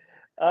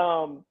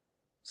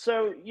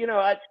 So,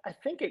 I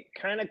think it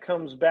kind of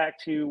comes back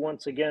to,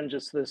 once again,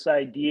 just this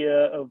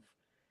idea of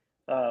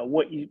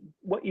what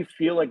you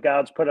feel like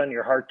God's put on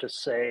your heart to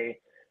say.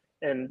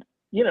 And,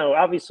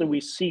 obviously we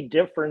see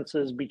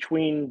differences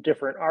between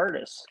different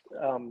artists.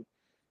 I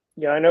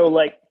know,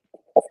 like,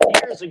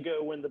 years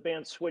ago when the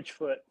band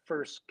Switchfoot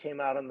first came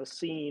out on the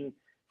scene,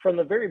 from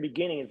the very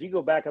beginning, if you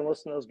go back and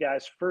listen to those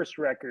guys' first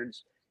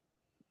records,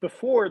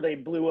 before they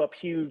blew up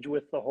huge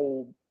with the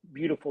whole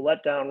Beautiful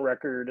Letdown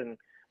record and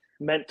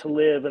Meant to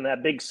Live and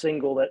that big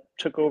single that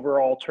took over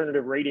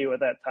alternative radio at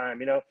that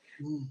time,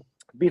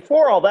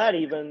 before all that,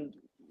 even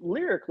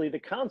lyrically, the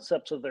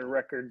concepts of their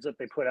records that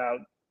they put out,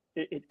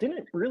 it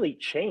didn't really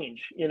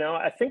change.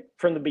 I think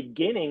from the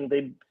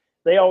beginning,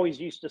 they always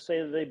used to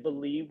say that they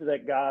believed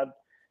that God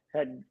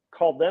had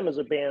called them as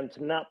a band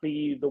to not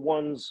be the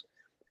ones,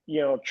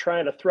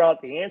 trying to throw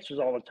out the answers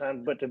all the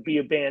time, but to be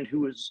a band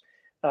who was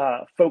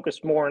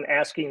focused more on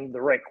asking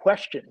the right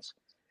questions,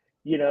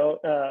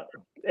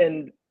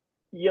 and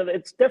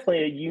it's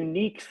definitely a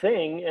unique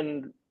thing.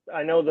 And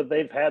I know that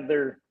they've had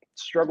their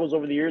struggles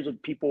over the years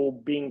of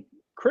people being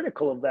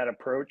critical of that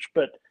approach,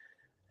 but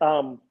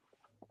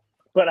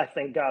I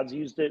think God's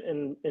used it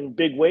in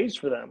big ways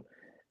for them,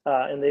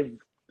 and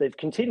they've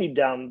continued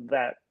down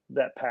that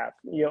path.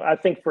 I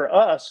think for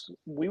us,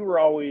 we were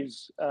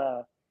always,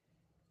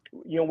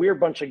 we were a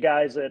bunch of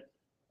guys that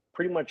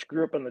pretty much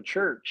grew up in the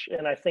church,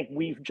 and I think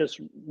we've just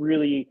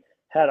really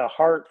had a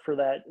heart for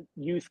that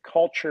youth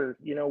culture.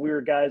 We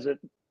were guys that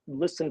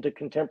listened to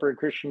contemporary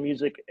Christian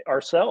music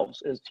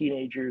ourselves as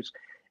teenagers,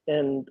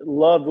 and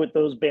loved what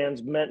those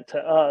bands meant to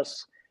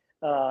us,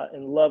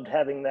 and loved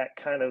having that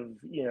kind of,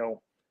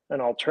 an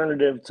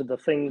alternative to the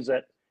things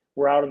that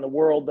were out in the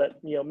world that,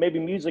 maybe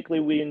musically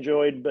we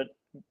enjoyed, but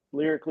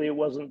lyrically it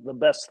wasn't the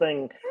best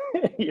thing,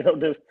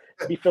 to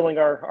be filling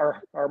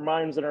our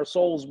minds and our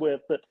souls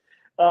with. But,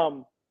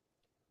 I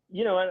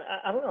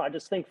don't know. I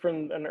just think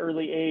from an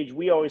early age,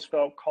 we always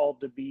felt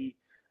called to be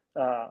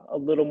a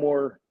little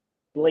more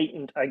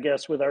blatant, I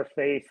guess, with our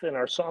faith and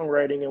our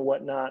songwriting and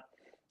whatnot.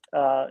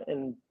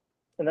 And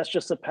that's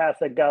just the path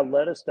that God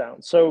led us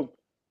down. So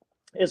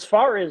as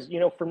far as,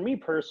 for me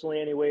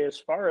personally, anyway, as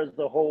far as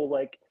the whole,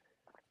 like,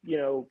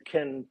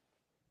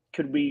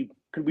 could we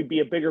be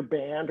a bigger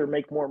band or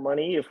make more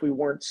money if we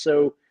weren't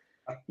so,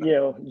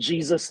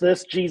 Jesus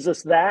this,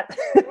 Jesus that,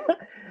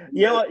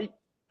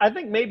 I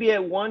think maybe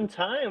at one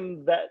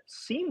time that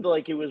seemed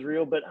like it was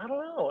real, but I don't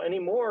know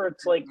anymore.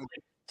 It's like,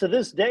 to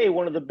this day,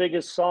 one of the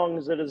biggest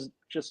songs that has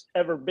just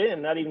ever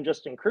been, not even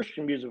just in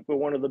Christian music, but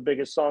one of the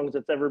biggest songs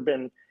that's ever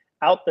been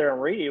out there on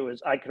radio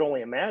is I Could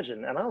Only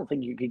Imagine. And I don't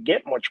think you could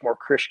get much more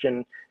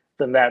Christian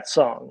than that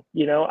song.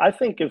 I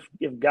think if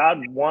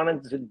God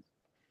wanted to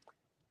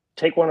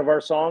take one of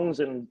our songs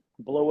and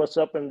blow us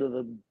up into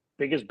the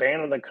biggest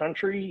band in the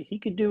country, he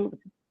could do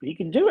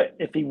it.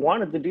 If he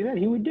wanted to do that,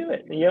 he would do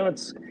it.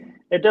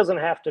 It doesn't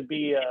have to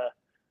be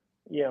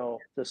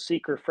the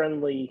seeker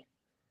friendly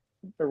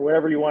or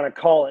whatever you want to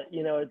call it.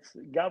 It's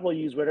God will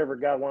use whatever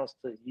God wants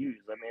to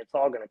use. I mean, it's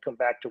all going to come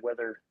back to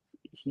whether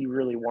he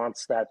really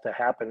wants that to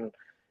happen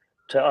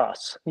to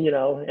us, and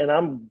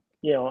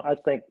I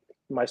think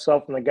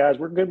myself and the guys,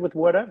 we're good with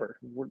whatever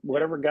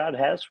God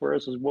has for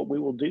us is what we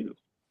will do.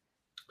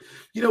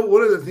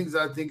 One of the things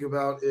I think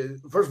about is,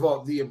 first of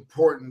all, the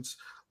importance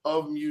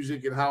of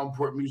music and how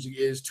important music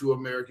is to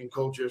American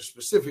culture,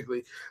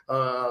 specifically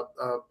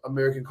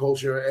American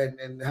culture,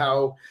 and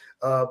how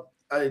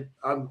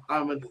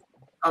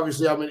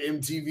obviously I'm an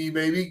MTV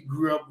baby,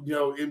 grew up,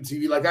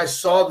 MTV. Like, I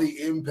saw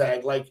the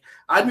impact. Like,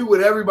 I knew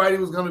what everybody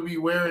was going to be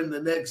wearing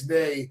the next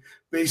day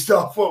based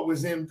off what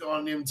was on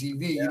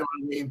MTV. You know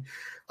what I mean?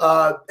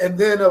 And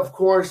then, of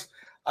course,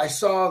 I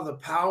saw the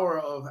power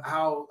of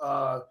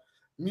how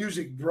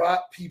music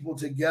brought people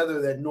together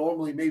that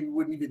normally maybe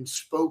wouldn't even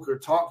spoke or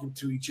talking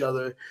to each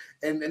other.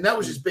 And that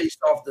was just based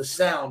off the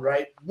sound,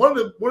 right? I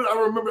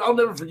remember, I'll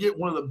never forget,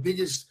 one of the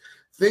biggest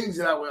things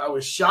that I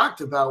was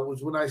shocked about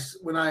was when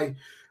I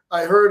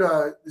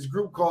heard this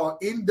group called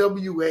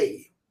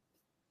NWA.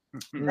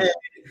 And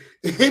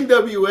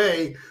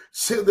NWA,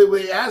 so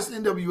they asked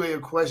NWA a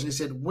question. They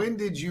said, "When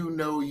did you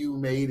know you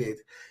made it?"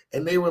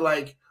 And they were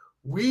like,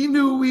 "We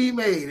knew we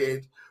made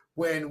it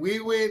when we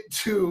went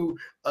to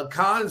a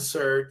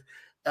concert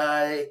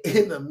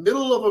in the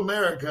middle of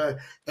America,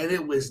 and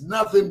it was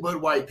nothing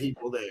but white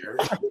people there."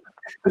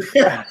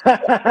 They're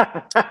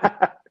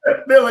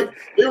like,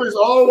 it was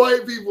all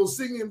white people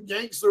singing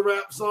gangster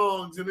rap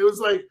songs, and it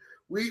was like,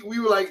 we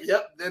were like,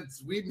 "Yep,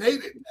 we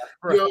made it."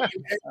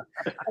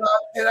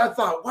 And I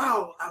thought,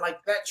 wow, I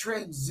like that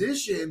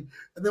transition.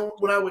 And then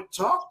when I would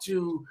talk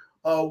to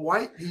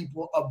white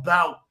people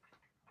about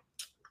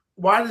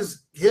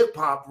hip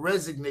hop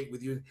resonate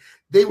with you?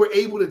 They were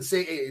able to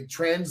say it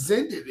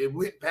transcended. It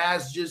went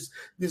past just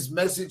this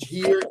message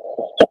here,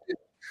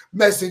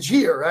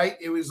 right?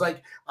 It was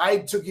like I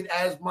took it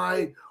as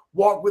my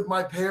walk with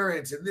my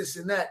parents and this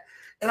and that.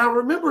 And I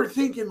remember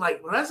thinking,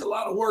 like, well, that's a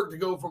lot of work to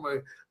go from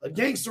a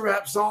gangster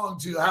rap song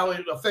to how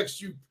it affects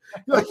you,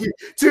 like,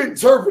 to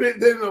interpret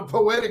it in a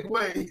poetic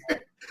way.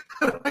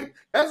 Like,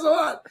 that's a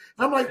lot.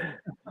 And I'm like,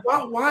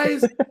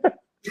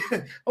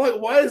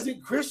 why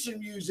isn't Christian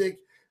music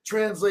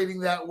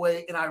translating that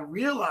way? And I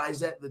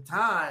realized at the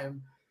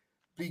time,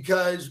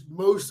 because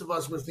most of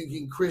us were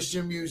thinking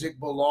Christian music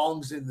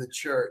belongs in the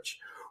church.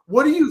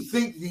 What do you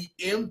think the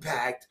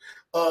impact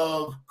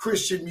of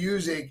Christian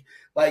music,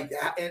 like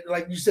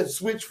you said,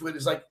 Switchfoot,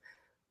 is like,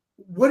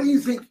 what do you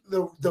think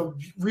the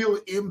real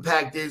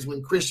impact is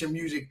when Christian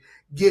music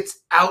gets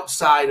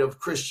outside of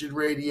Christian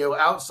radio,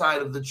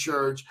 outside of the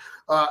church?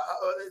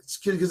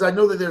 Because I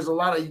know that there's a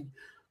lot of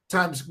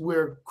times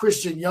where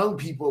Christian young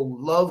people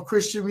love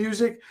Christian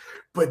music,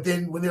 but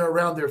then when they're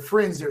around their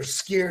friends, they're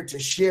scared to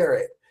share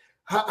it.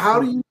 How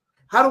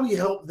do we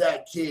help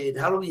that kid?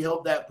 How do we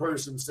help that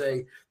person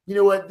say, you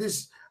know what,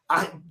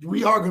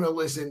 we are going to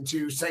listen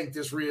to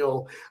Sanctus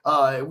Real.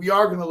 We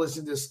are going to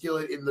listen to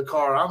Skillet in the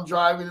car. I'm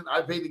driving it.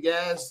 I pay the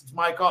gas. It's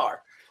my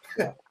car.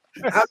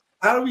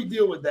 How do we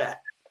deal with that?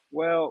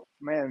 Well,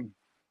 man,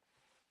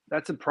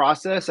 that's a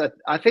process.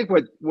 I think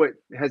what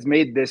has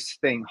made this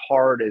thing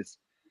hard is,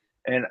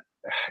 and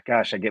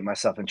gosh, I get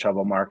myself in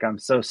trouble, Mark. I'm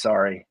so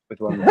sorry with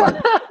what I'm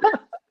about.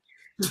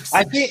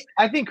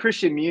 I think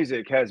Christian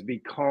music has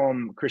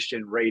become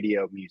Christian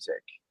radio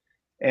music.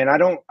 And I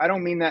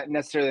don't mean that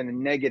necessarily in a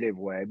negative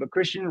way, but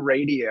Christian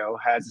radio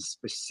has a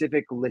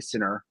specific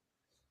listener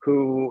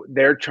who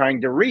they're trying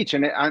to reach.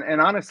 And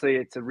honestly,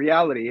 it's a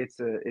reality. It's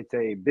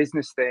a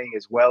business thing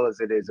as well as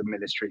it is a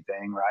ministry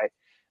thing, right?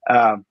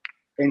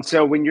 And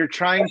so when you're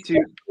trying to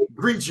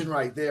preaching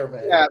right there,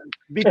 man. Yeah,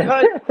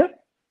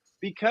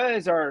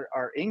 because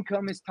our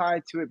income is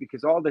tied to it,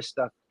 because all this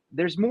stuff,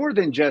 there's more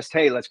than just,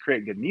 hey, let's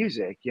create good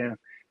music. You know,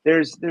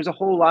 there's a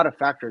whole lot of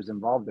factors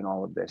involved in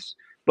all of this.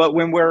 But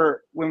when we're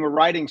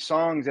writing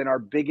songs and our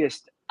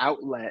biggest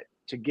outlet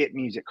to get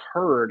music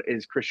heard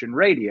is Christian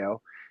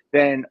radio,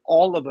 then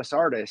all of us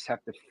artists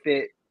have to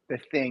fit the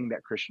thing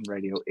that Christian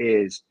radio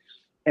is.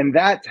 And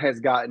that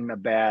has gotten a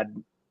bad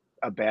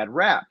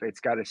rap. It's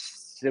got a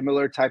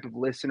similar type of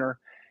listener,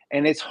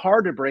 and it's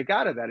hard to break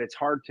out of that. It's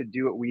hard to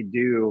do what we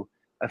do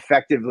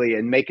effectively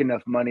and make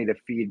enough money to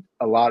feed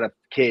a lot of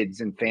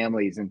kids and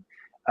families and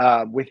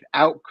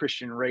without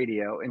Christian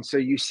radio. And so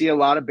you see a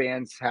lot of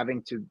bands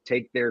having to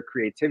take their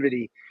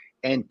creativity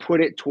and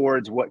put it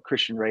towards what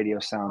Christian radio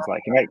sounds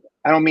like. And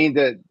I don't mean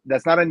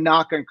that's not a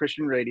knock on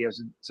Christian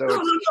radios. So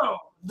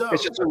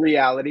it's just a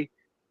reality.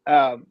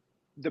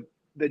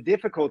 The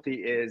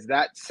difficulty is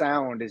that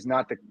sound is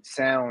not the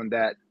sound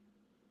that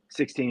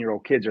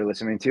 16-year-old kids are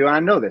listening to. And I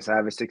know this, I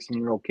have a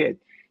 16-year-old kid.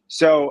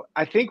 So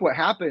I think what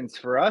happens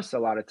for us a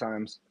lot of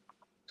times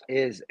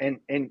is, and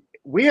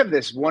we have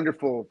this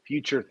wonderful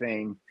future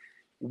thing.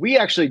 We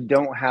actually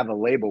don't have a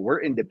label.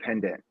 We're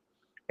independent.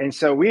 And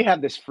so we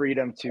have this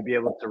freedom to be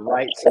able to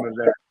write some of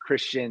the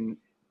Christian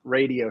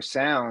radio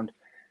sound,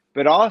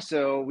 but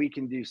also we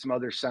can do some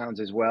other sounds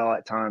as well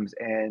at times.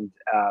 And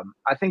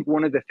I think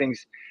one of the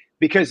things,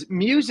 because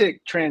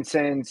music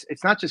transcends,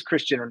 it's not just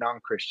Christian or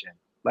non-Christian.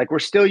 Like, we're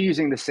still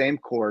using the same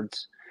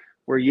chords.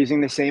 We're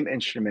using the same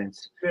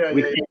instruments.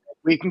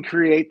 We can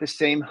create the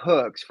same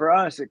hooks. For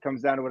us, it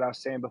comes down to what I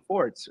was saying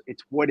before.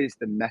 It's what is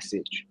the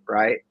message,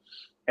 right?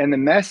 And the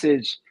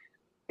message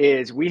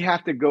is we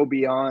have to go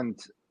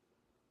beyond,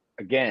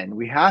 again,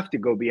 we have to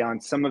go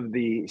beyond some of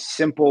the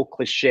simple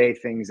cliche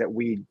things that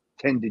we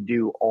tend to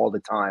do all the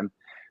time.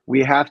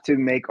 We have to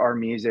make our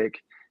music,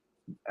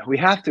 we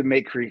have to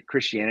make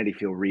Christianity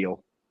feel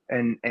real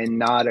and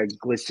not a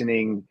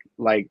glistening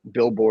like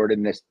billboard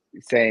in this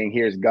saying,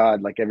 here's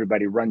God, like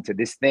everybody run to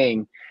this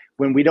thing.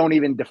 When we don't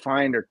even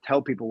define or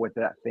tell people what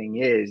that thing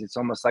is, it's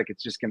almost like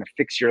it's just going to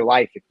fix your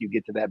life if you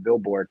get to that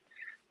billboard,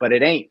 but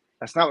it ain't.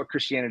 That's not what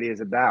Christianity is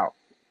about.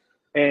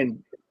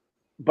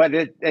 But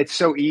it's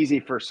so easy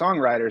for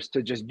songwriters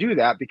to just do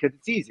that because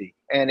it's easy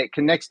and it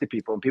connects to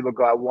people and people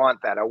go, I want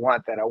that. I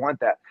want that. I want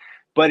that.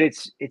 But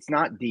it's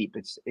not deep.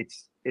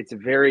 It's a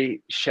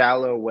very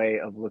shallow way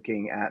of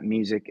looking at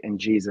music and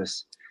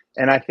Jesus.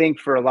 And I think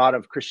for a lot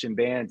of Christian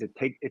bands,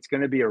 it's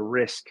going to be a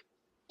risk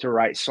to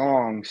write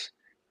songs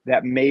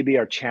that maybe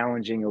are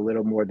challenging a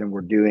little more than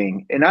we're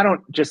doing. And I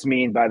don't just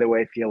mean, by the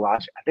way,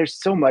 theological.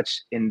 There's so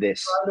much in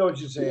this. I know what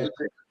you're saying.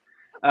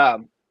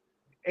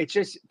 It's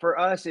just, for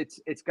us,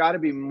 it's got to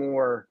be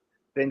more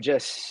than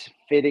just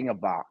fitting a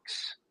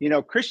box. You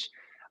know,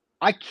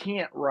 I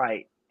can't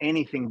write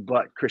anything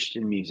but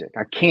Christian music.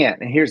 I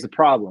can't. And here's the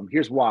problem.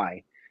 Here's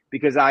why.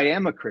 Because I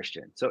am a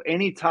Christian. So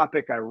any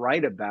topic I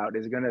write about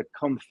is going to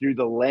come through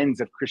the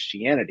lens of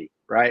Christianity,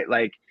 right?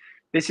 Like,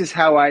 this is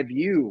how I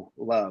view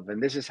love.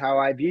 And this is how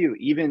I view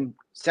even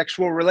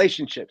sexual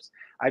relationships.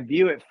 I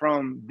view it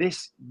from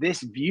this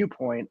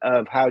viewpoint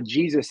of how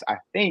I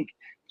think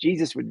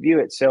Jesus would view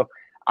it. So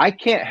I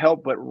can't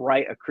help but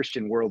write a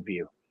Christian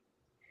worldview,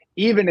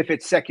 even if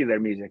it's secular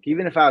music.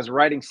 Even if I was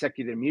writing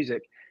secular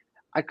music,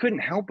 I couldn't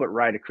help but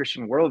write a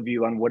Christian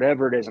worldview on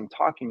whatever it is I'm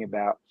talking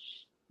about.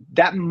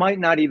 That might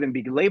not even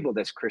be labeled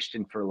as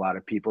Christian for a lot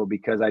of people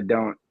because I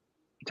don't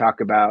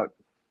talk about,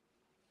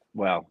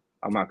 well,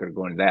 I'm not going to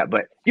go into that,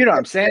 but you know what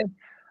I'm saying?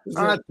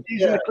 Using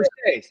the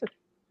cliches.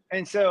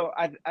 And so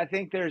I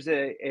think there's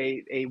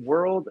a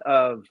world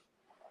of,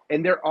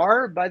 and there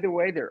are, by the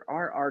way, there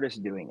are artists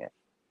doing it.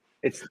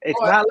 It's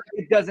not like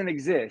it doesn't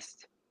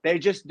exist. They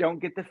just don't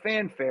get the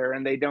fanfare,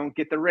 and they don't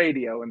get the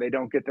radio, and they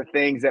don't get the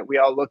things that we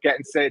all look at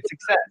and say it's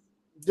success.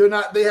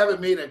 They haven't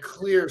made a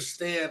clear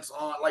stance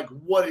on like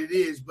what it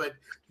is, but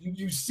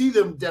you see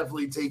them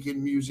definitely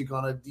taking music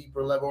on a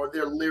deeper level, or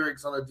their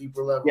lyrics on a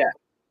deeper level. Yeah.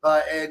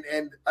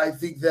 And I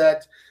think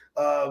that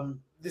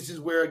this is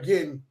where,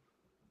 again,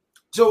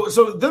 so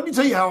let me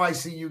tell you how I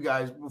see you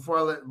guys before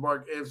I let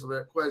Mark answer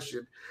that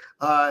question.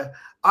 I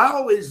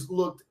always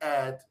looked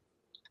at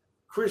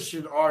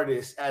Christian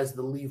artists as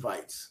the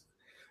Levites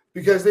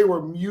because they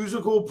were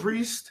musical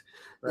priests,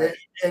 right?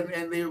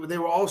 And they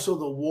were also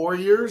the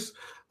warriors.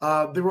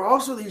 There were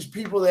also these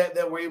people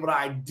that were able to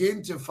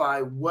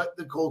identify what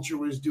the culture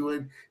was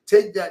doing,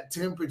 take that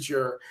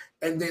temperature,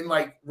 and then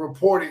like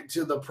report it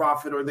to the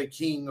prophet or the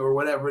king or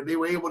whatever. They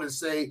were able to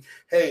say,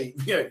 "Hey,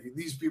 yeah,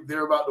 these people,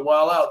 they're about to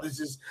wild out.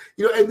 This is,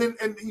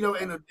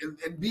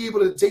 and be able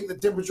to take the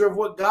temperature of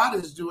what God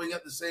is doing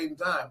at the same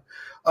time."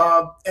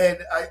 And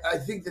I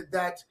think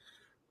that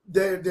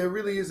there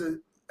really is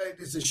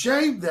it's a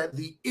shame that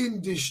the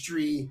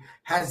industry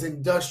has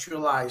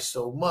industrialized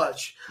so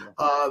much,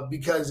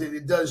 because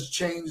it does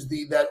change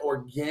that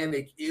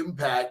organic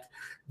impact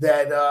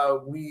that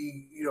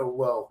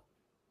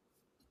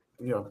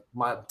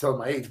telling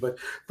my age, but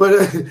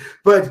in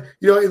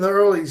the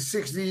early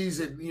 60s,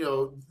 and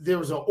there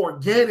was an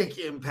organic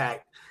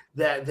impact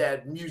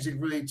that music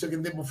really took,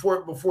 and then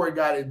before it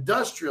got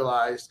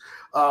industrialized.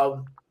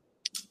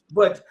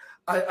 But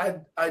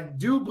I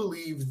do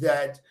believe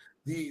that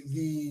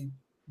the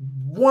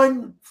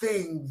one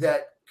thing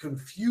that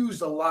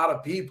confused a lot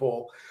of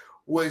people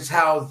was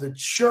how the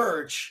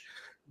church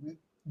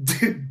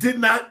did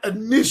not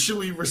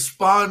initially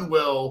respond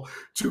well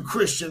to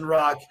Christian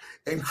rock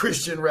and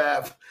Christian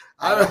rap.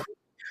 I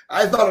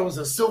thought it was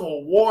a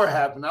civil war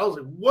happening. I was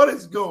like, what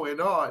is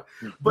going on?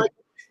 But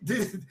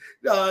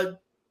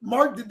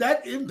Mark, did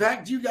that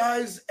impact you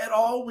guys at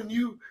all when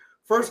you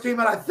first came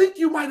out? I think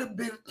you might have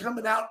been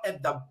coming out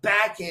at the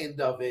back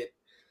end of it.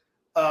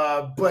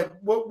 But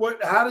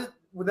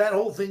when that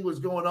whole thing was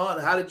going on,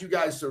 how did you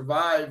guys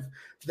survive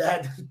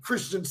that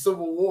Christian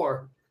civil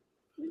war?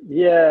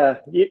 Yeah,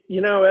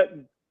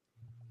 I'm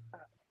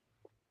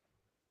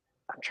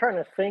trying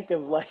to think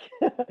of like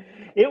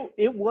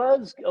it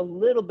was a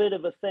little bit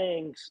of a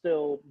thing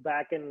still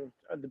back in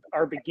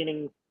our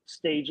beginning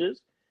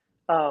stages.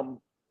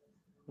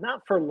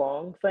 Not for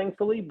long,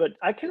 thankfully, but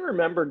I can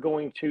remember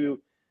going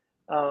to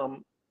a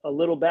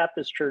little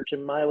Baptist church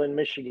in Milan,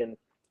 Michigan,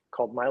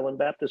 called Milan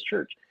Baptist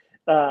Church.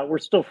 We're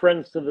still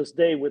friends to this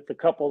day with the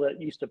couple that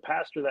used to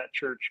pastor that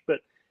church, but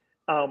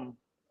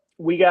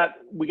we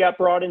got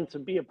brought in to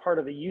be a part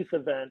of a youth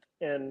event,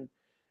 and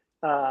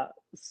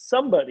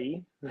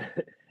somebody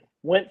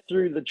went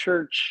through the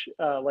church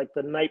like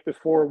the night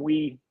before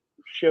we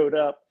showed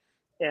up,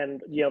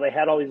 and they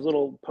had all these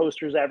little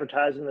posters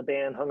advertising the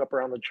band hung up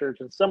around the church,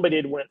 and somebody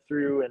had went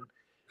through and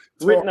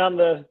written on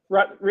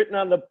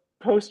the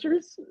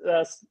posters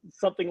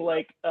something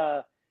like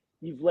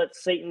 "You've let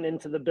Satan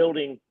into the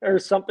building" or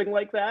something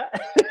like that.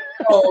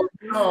 Oh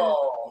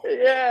no!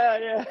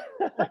 Yeah.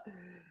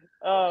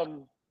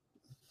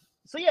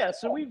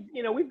 So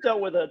we've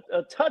dealt with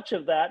a touch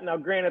of that. Now,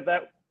 granted,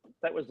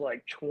 that was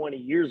like 20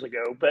 years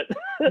ago, but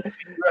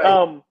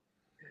right.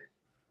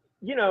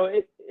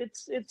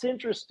 It's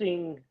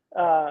interesting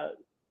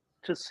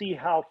to see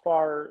how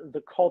far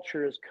the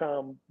culture has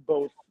come,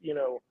 both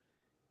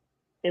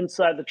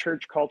inside the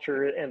church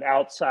culture and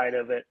outside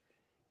of it,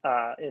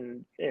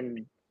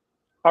 in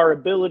our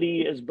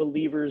ability as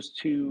believers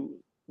to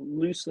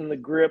loosen the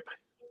grip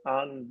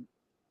on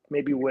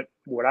maybe what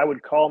I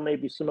would call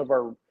maybe some of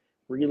our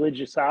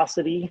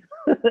religiosity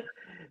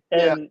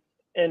and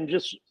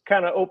just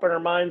kind of open our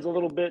minds a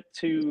little bit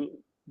to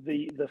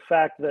the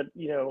fact that,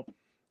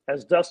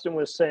 as Dustin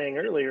was saying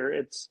earlier,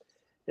 it's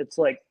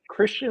like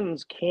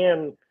Christians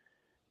can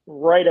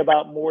write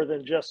about more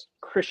than just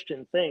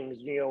Christian things.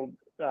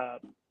 I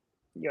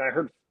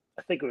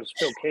think it was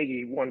Phil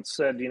Keaggy once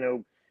said,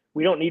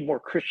 we don't need more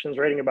Christians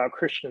writing about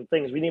Christian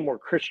things. We need more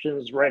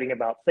Christians writing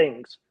about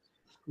things.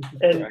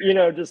 And,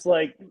 just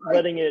like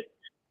letting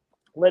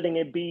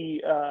it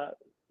be,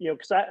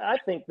 because I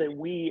think that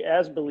we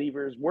as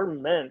believers, we're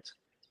meant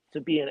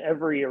to be in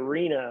every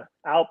arena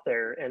out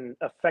there and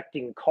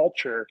affecting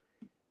culture.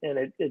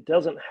 And it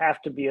doesn't have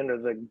to be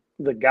under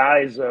the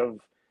guise of,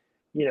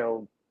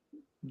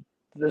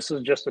 this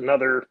is just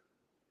another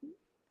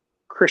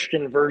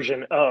Christian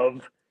version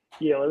of,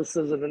 this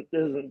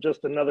isn't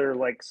just another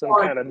like some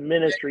kind of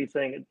ministry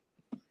thing.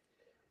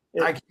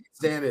 I can't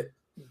stand it.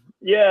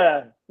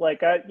 Yeah,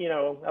 like I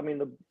mean,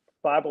 the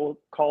Bible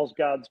calls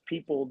God's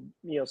people,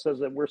 says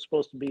that we're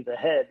supposed to be the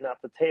head,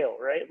 not the tail,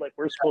 right? Like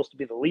we're supposed to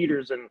be the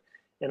leaders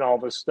in all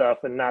this stuff,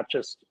 and not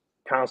just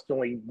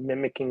constantly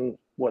mimicking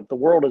what the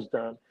world has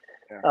done.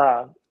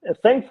 And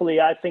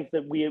thankfully, I think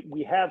that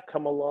we have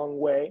come a long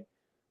way,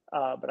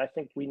 but I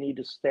think we need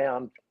to stay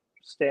on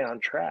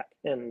track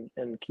and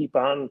keep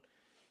on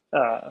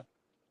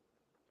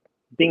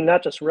being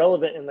not just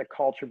relevant in the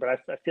culture, but I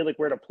feel like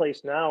we're at a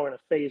place now, in a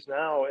phase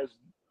now, as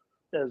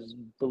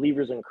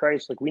believers in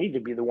Christ, like we need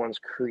to be the ones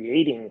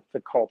creating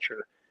the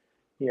culture.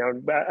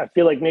 I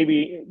feel like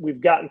maybe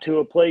we've gotten to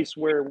a place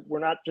where we're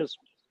not just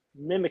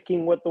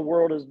mimicking what the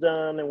world has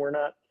done, and we're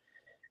not,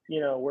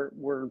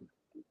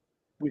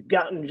 we've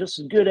gotten just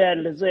as good at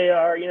it as they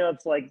are.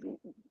 It's like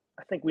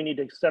I think we need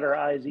to set our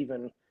eyes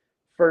even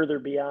further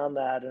beyond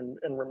that,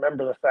 and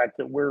remember the fact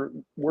that we're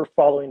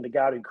following the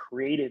God who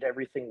created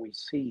everything we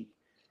see,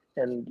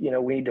 and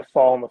we need to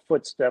follow in the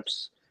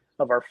footsteps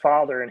of our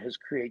Father and his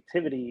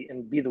creativity,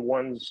 and be the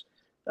ones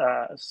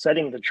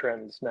setting the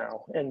trends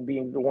now, and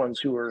being the ones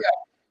who are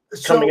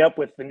coming up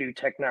with the new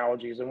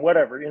technologies and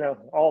whatever,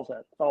 all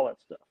that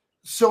stuff.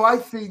 So I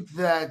think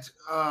that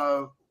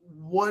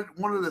one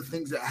of the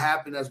things that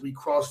happened as we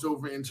crossed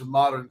over into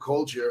modern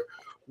culture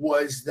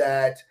was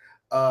that,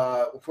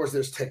 of course,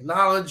 there's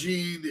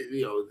technology,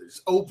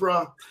 there's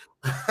Oprah,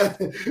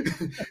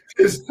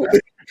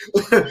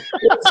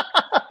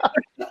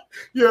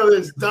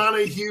 there's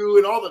Donahue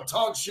and all the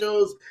talk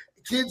shows.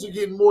 Kids are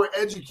getting more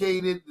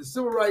educated. The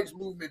civil rights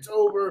movement's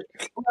over.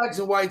 Blacks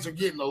and whites are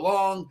getting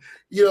along.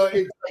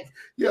 It's like,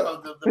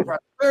 the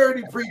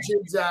prosperity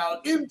preaching's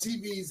out.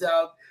 MTV's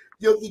out.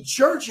 The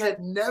church had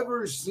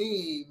never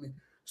seen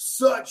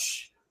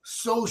such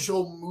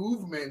social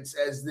movements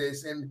as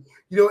this. And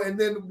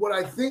then one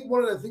of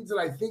the things that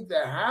I think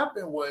that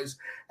happened was,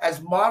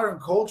 as modern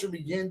culture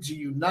began to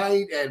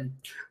unite, and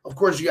of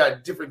course you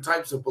got different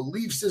types of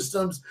belief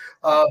systems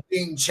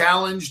being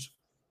challenged,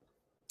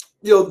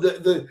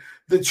 the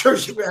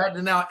church had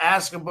to now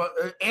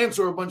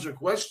answer a bunch of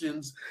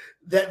questions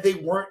that they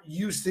weren't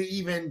used to,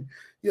 even,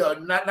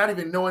 not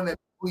even knowing that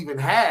people even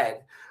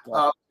had.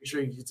 Make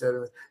sure you get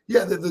that.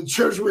 Yeah, the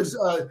church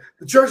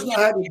now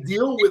had to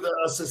deal with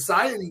a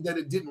society that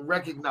it didn't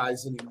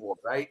recognize anymore,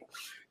 right?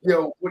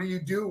 What do you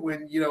do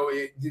when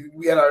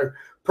we had our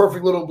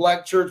perfect little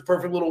black church,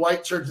 perfect little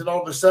white church, and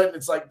all of a sudden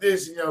it's like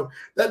this?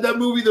 That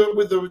movie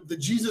with the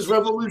Jesus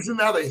Revolution.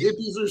 Now the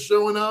hippies are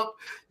showing up.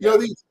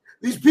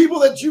 These people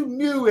that you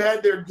knew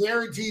had their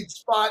guaranteed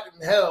spot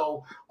in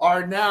hell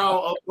are now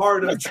a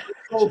part of church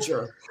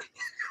culture.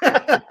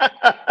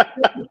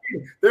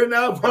 They're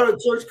now part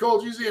of church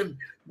culture. You're seeing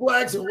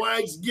blacks and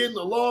whites getting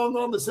along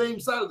on the same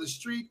side of the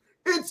street.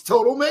 It's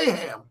total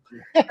mayhem.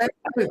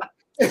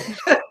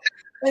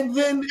 And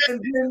then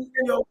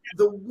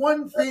the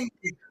one thing,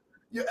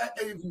 if you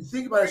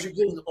think about it, as you're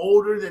getting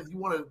older, that you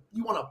want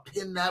to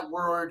pin that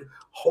word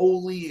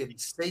holy and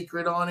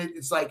sacred on it.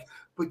 It's like,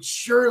 but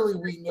surely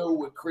we know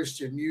what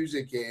Christian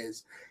music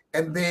is.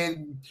 And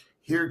then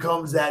here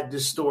comes that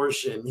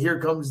distortion. Here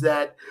comes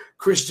that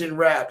Christian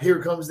rap.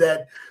 Here comes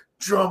that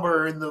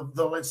drummer and the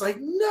it's like,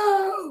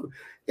 no.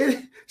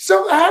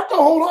 So I have to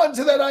hold on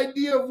to that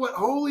idea of what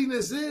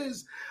holiness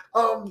is.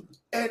 And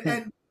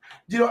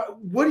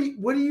what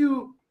do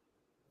you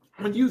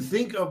when you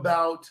think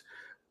about,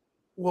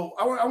 well,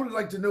 I would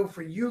like to know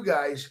for you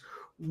guys,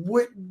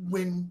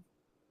 when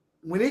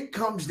it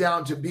comes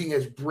down to being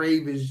as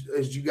brave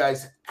as you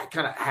guys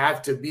kind of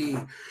have to be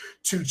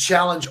to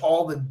challenge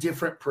all the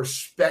different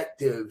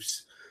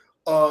perspectives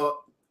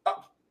and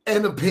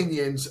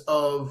opinions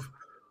of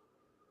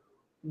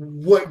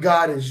what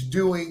God is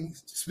doing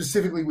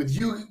specifically with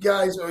you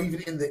guys, or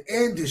even in the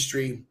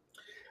industry,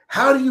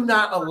 how do you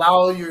not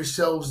allow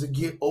yourselves to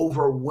get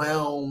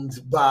overwhelmed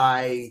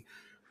by,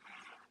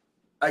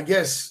 I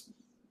guess,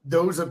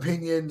 those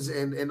opinions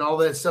and all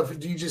that stuff?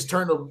 Do you just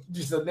turn to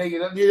just a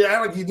negative? Do you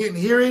act like you didn't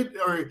hear it,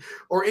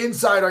 or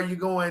inside are you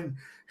going,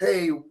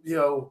 hey,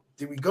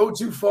 did we go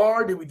too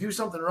far? Did we do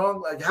something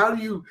wrong? Like, how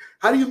do you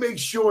make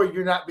sure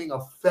you're not being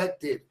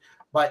affected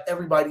by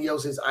everybody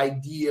else's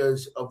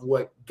ideas of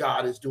what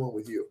God is doing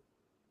with you?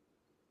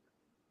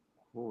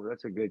 Oh,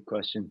 that's a good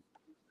question.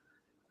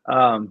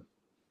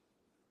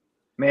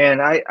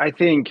 Man, I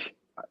think,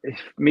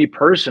 me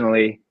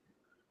personally,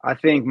 I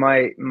think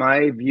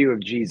my view of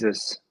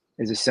Jesus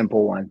is a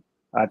simple one.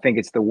 I think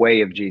it's the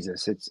way of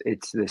Jesus.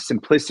 It's the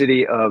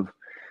simplicity of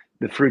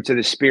the fruits of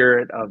the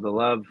Spirit, of the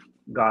love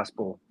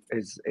gospel.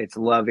 It's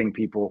loving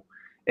people,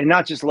 and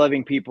not just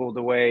loving people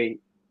the way,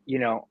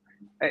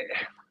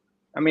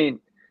 I mean,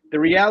 the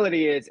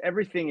reality is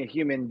everything a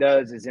human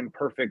does is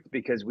imperfect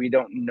because we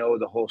don't know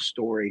the whole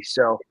story.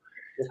 So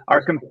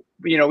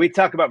we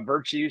talk about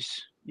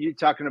virtues. You're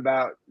talking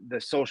about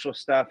the social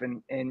stuff,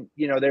 and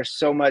there's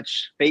so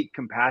much fake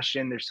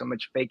compassion. There's so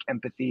much fake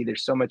empathy.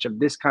 There's so much of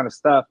this kind of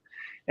stuff.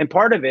 And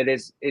part of it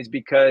is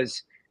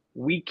because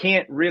we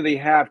can't really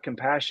have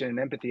compassion and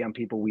empathy on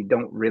people we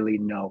don't really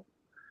know.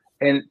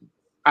 And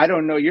I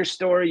don't know your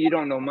story. You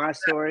don't know my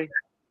story.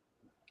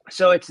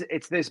 So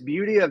it's this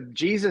beauty of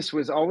Jesus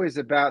was always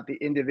about the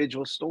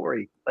individual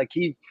story. Like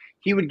he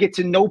would get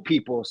to know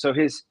people. So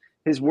his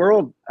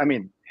world, I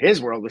mean,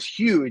 his world was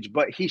huge,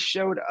 but he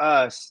showed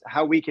us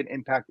how we can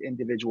impact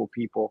individual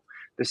people.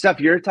 The stuff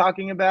you're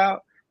talking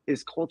about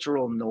is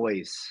cultural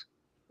noise.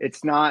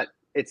 It's not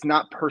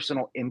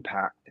personal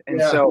impact. And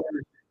Yeah. so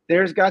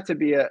there's got to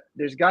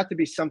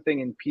be something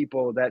in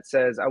people that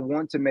says, I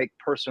want to make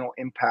personal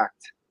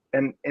impact.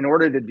 And in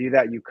order to do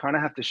that, you kind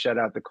of have to shut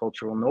out the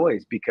cultural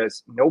noise,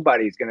 because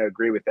nobody's going to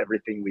agree with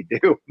everything we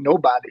do.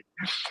 Nobody.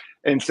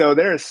 And so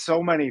there are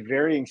so many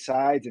varying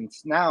sides. And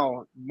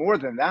now more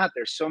than that,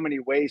 there's so many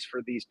ways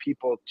for these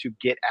people to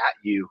get at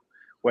you,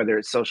 whether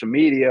it's social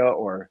media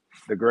or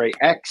the great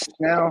X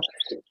now,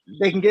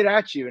 they can get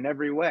at you in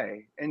every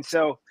way. And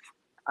so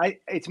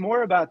it's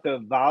more about the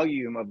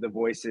volume of the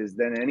voices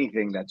than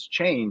anything that's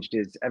changed.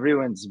 Is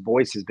everyone's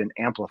voice has been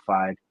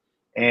amplified.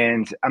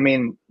 And I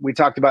mean, we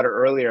talked about it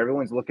earlier.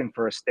 Everyone's looking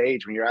for a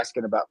stage. When you're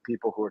asking about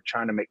people who are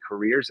trying to make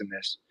careers in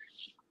this,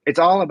 it's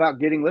all about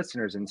getting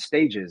listeners and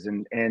stages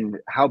and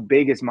how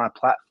big is my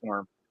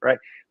platform, right?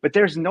 But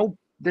there's not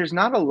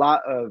a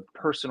lot of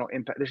personal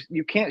impact.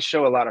 You can't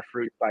show a lot of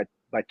fruit by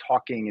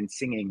talking and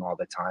singing all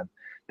the time.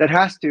 That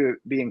has to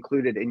be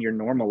included in your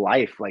normal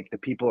life. Like the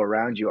people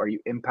around you, are you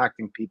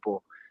impacting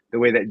people the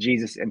way that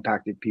Jesus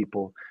impacted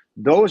people?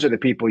 Those are the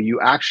people you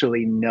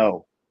actually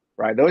know,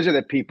 right? Those are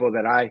the people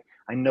that I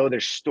know their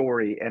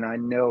story, and I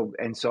know,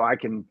 and so I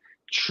can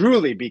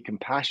truly be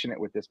compassionate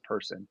with this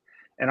person,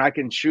 and I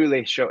can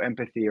truly show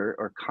empathy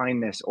or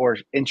kindness, or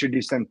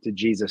introduce them to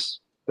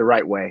Jesus the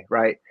right way,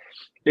 right?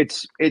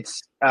 It's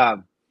just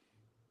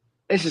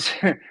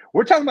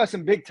we're talking about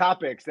some big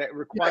topics that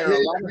require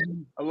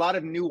a lot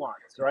of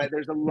nuance, right?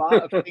 There's a lot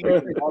of things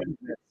involved in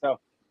this. So,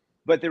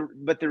 but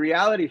the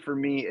reality for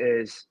me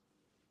is,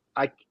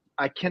 I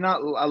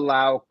cannot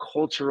allow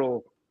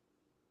cultural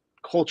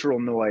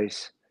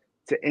noise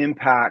to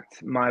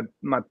impact my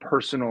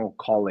personal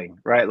calling,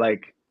 right?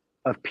 Like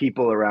of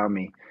people around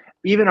me.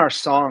 Even our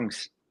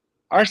songs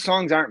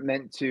aren't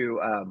meant to.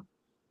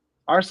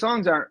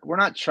 We're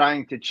not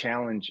trying to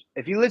challenge.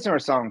 If you listen to our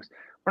songs,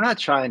 we're not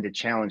trying to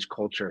challenge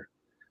culture.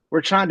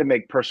 We're trying to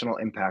make personal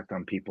impact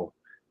on people.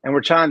 And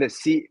we're trying to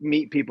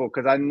meet people,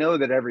 because I know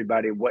that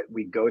everybody, what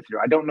we go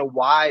through, I don't know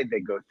why they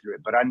go through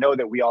it, but I know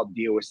that we all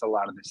deal with a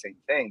lot of the same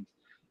things.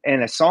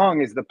 And a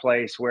song is the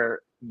place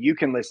where you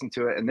can listen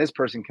to it and this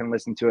person can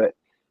listen to it.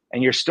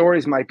 And your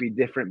stories might be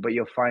different, but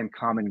you'll find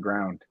common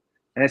ground.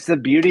 And it's the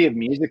beauty of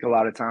music a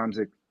lot of times.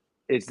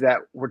 It's that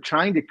we're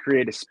trying to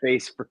create a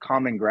space for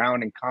common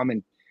ground and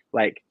common,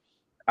 like,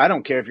 I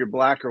don't care if you're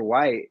black or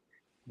white.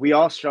 We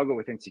all struggle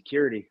with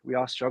insecurity. We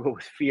all struggle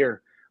with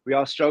fear. We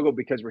all struggle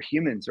because we're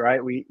humans,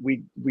 right? We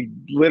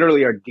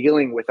literally are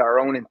dealing with our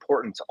own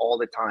importance all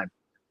the time.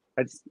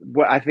 That's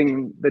what I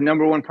think the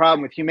number one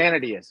problem with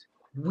humanity is.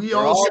 We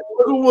all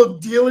struggle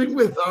with dealing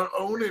with our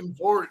own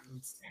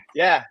importance.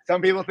 Yeah.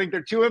 Some people think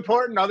they're too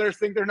important. Others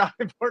think they're not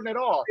important at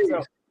all.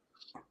 So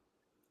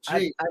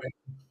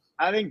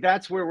I think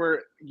that's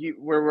where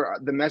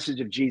the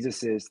message of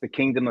Jesus is the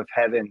kingdom of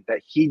heaven,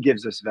 that he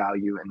gives us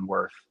value and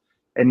worth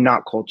and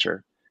not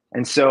culture.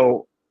 And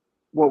so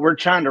what we're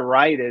trying to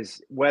write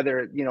is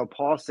whether,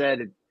 Paul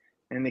said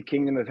in the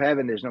kingdom of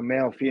heaven, there's no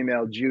male,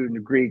 female, Jew,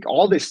 Greek,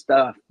 all this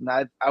stuff.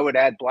 And I would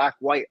add black,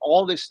 white,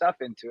 all this stuff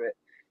into it,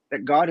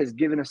 that God has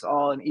given us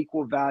all an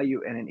equal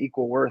value and an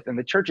equal worth. And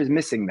the church is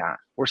missing that.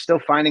 We're still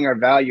finding our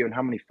value in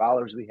how many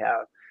followers we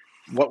have,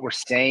 what we're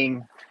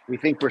saying. We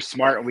think we're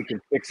smart and we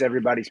can fix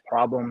everybody's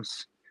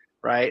problems,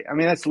 right? I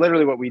mean, that's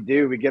literally what we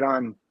do. We get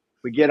on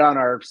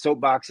our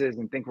soapboxes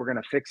and think we're going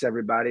to fix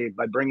everybody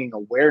by bringing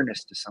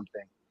awareness to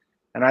something.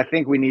 And I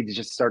think we need to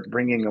just start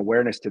bringing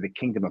awareness to the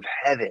kingdom of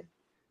heaven,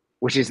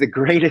 which is the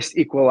greatest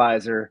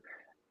equalizer.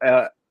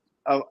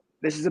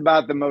 This is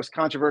about the most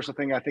controversial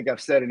thing I think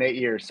I've said in 8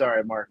 years.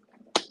 Sorry, Mark.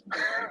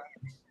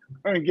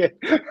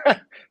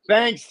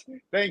 Thanks,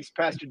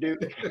 Pastor Duke.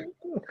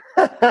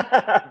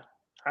 I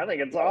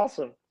think it's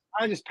awesome.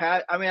 I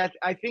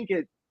think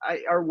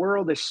our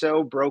world is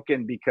so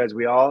broken because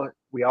we all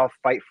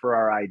fight for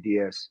our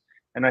ideas.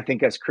 And I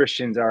think as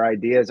Christians, our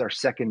ideas are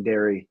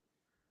secondary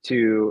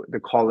to the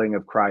calling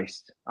of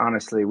Christ,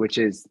 honestly, which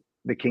is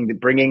the kingdom,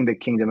 bringing the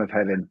kingdom of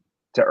heaven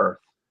to earth.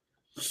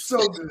 So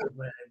good,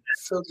 man.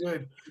 So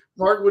good.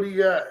 Mark, what do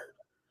you got?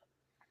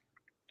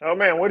 Oh,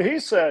 man, what he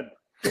said.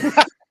 Here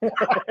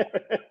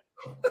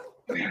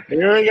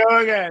we go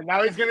again.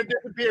 Now he's going to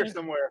disappear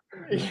somewhere.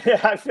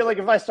 Yeah, I feel like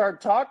if I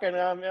start talking,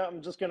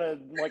 I'm just going to,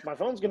 like, my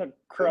phone's going to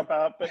crop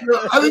out. But...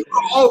 I think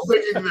we're all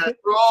thinking that.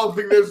 We're all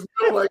thinking there's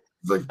no, like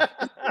that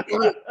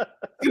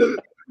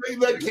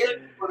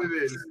can't be what it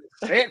is.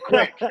 Say it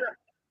quick.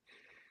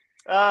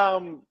 I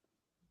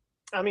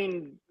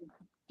mean,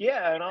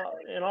 yeah, in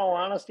all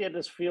honesty, I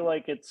just feel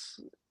like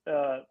it's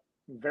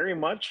very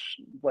much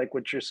like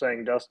what you're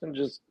saying, Dustin.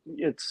 Just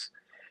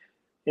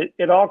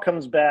it all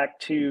comes back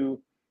to,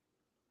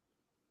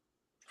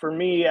 for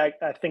me, I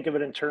think of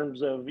it in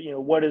terms of,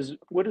 what has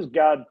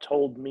God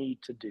told me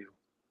to do?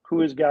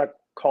 Who has God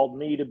called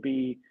me to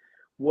be?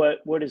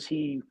 What has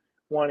he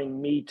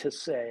wanting me to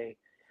say.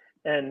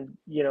 And,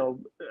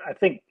 I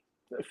think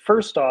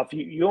first off,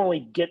 you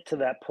only get to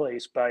that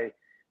place by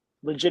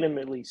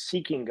legitimately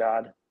seeking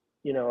God.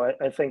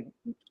 I think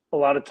a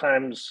lot of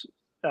times,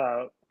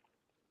 as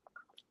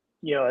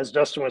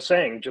Dustin was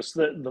saying, just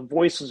the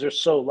voices are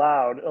so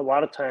loud. A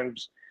lot of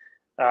times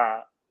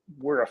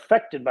we're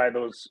affected by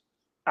those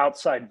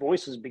outside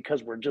voices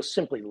because we're just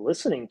simply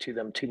listening to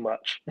them too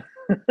much.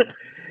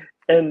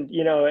 And,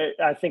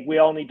 I think we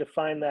all need to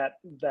find that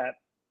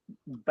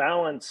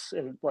balance.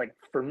 And like,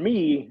 for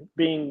me,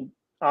 being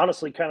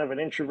honestly kind of an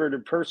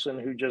introverted person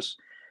who just,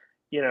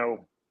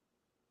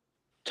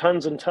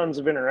 tons and tons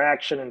of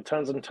interaction and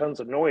tons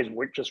of noise,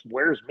 which just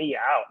wears me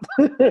out.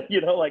 I'm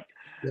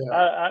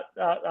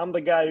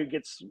the guy who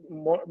gets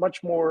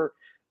much more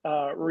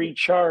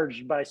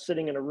recharged by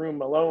sitting in a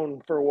room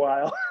alone for a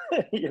while.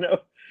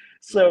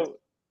 So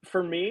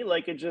for me,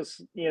 like, it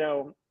just,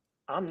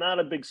 I'm not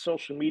a big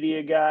social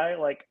media guy.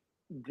 Like,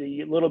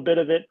 the little bit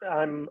of it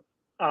I'm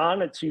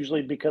on, it's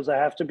usually because I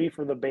have to be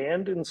for the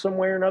band in some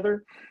way or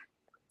another.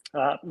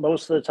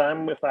 Most of the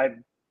time, if I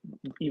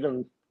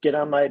even get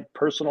on my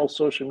personal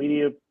social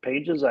media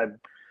pages, I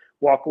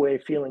walk away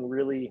feeling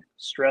really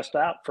stressed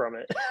out from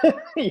it.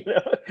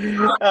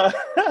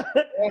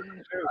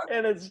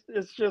 And it's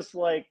just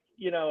like,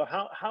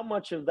 how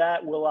much of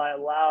that will I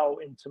allow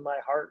into my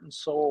heart and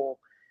soul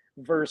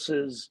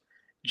versus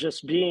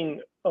just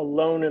being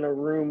alone in a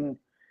room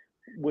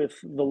with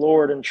the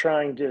Lord and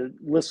trying to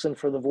listen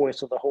for the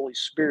voice of the Holy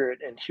Spirit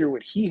and hear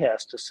what he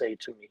has to say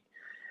to me.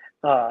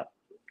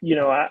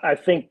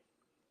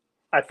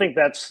 I think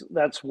that's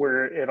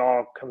where it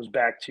all comes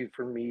back to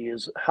for me,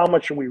 is how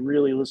much are we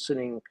really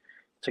listening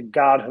to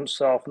God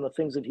himself and the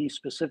things that he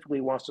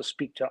specifically wants to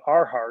speak to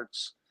our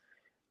hearts,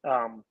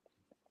 and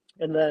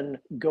then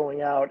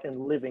going out and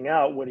living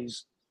out what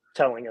he's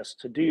telling us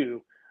to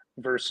do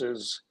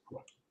versus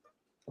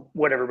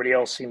what everybody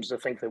else seems to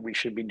think that we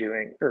should be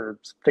doing or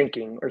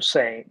thinking or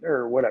saying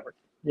or whatever.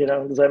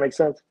 Does that make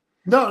sense?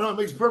 No, it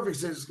makes perfect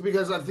sense,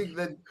 because I think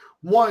that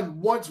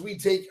once we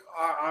take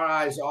our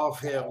eyes off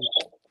him,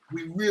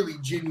 we really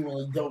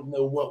genuinely don't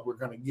know what we're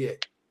going to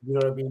get. You know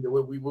what I mean?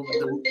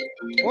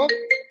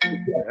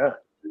 Yeah.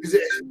 Because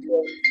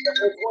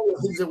one of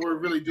the things that we're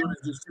really doing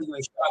is just shooting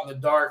a shot in the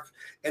dark,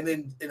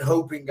 and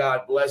hoping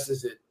God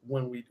blesses it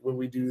when we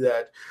do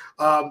that.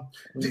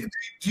 Do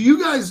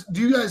you guys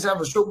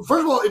have a show?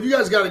 First of all, if you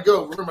guys got to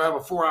go, remember I have a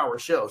 4-hour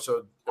show,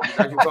 so I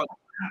can talk.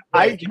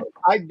 I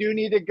do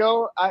need to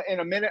go in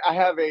a minute.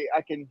 I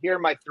can hear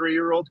my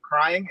 3-year-old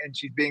crying, and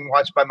she's being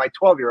watched by my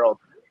 12-year-old.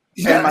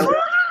 Yeah.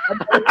 And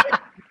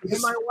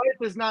my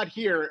wife is not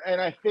here,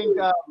 and I think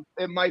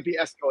it might be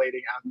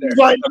escalating out there.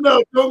 Right?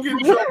 No, don't get in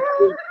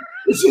trouble.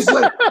 It's just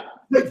like,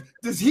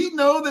 does he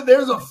know that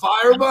there's a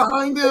fire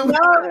behind him?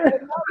 No,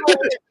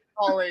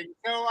 calling.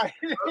 No,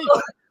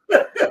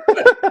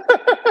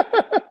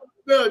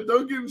 No,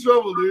 don't get in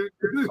trouble, dude.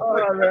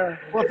 Oh,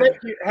 well,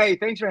 thank you. Hey,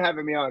 thanks for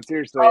having me on.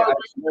 Seriously, you guys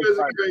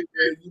are great,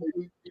 man.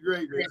 You're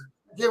great, man.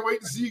 I can't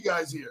wait to see you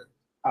guys here.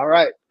 All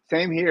right,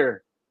 same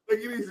here. Take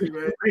it easy,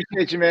 man.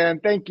 Appreciate you, man.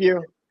 Thank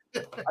you.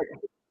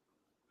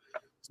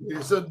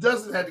 So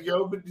Dustin had to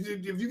go, but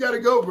if you got to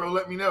go, bro,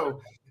 let me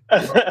know.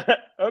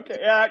 Okay,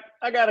 yeah,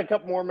 I got a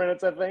couple more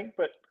minutes, I think,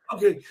 but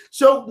okay.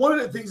 So one of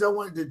the things I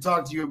wanted to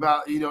talk to you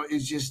about,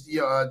 is just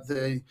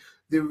the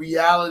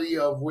reality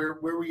of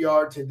where we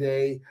are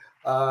today,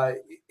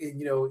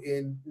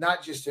 in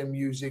not just in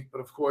music, but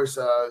of course,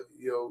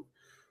 no,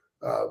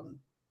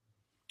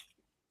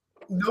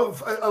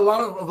 a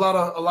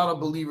lot of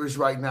believers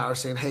right now are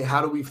saying, "Hey,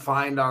 how do we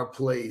find our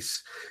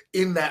place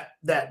in that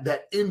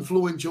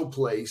influential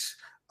place?"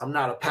 I'm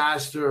not a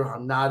pastor.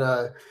 I'm not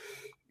a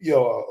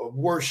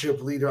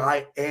worship leader.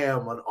 I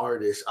am an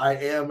artist. I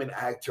am an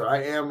actor.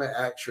 I am an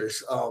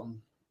actress.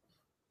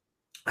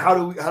 How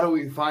do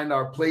we find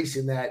our place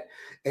in that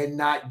and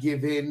not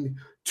give in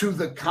to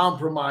the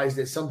compromise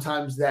that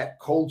sometimes that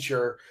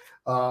culture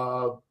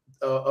of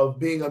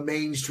being a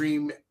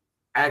mainstream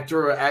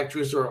actor or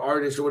actress or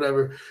artist or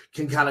whatever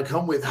can kind of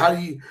come with? How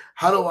do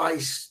I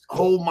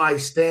hold my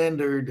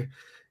standard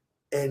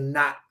and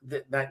not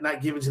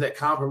give into that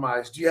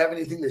compromise? Do you have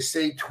anything to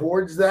say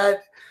towards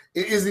that?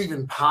 Is it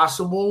even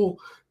possible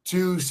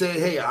to say,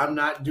 hey, I'm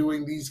not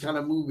doing these kind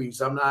of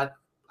movies. I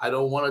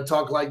don't want to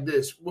talk like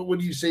this. What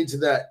do you say to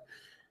that?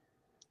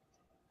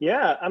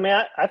 Yeah, I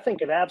mean, I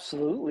think it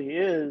absolutely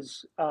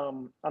is. I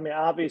mean,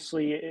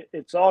 obviously,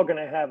 it's all going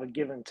to have a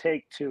give and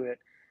take to it.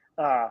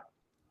 I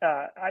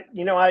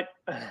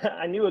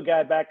knew a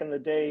guy back in the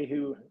day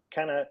who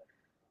kind of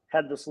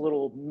had this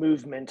little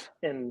movement,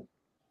 and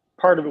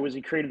part of it was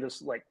he created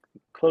this like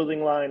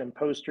clothing line and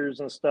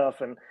posters and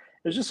stuff, and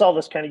there's just all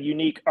this kind of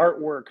unique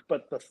artwork.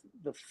 But the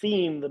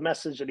theme, the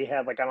message that he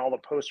had, like on all the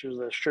posters,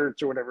 the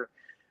shirts or whatever,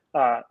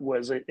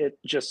 was it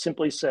just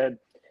simply said,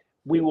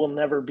 "We will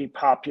never be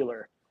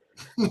popular."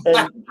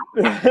 And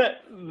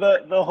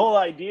the whole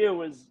idea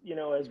was,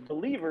 as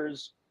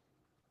believers,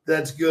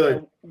 that's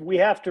good. We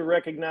have to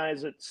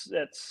recognize at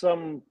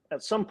some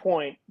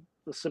point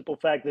the simple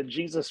fact that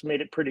Jesus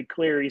made it pretty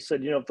clear. He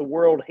said, if the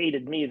world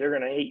hated me, they're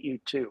going to hate you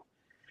too.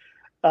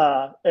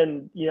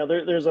 And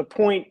there's a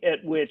point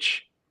at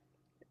which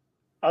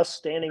us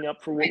standing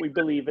up for what we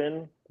believe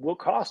in will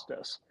cost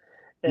us,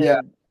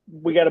 and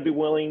we got to be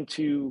willing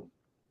to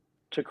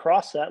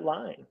cross that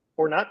line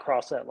or not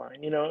cross that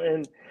line,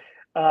 and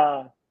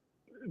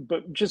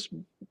but just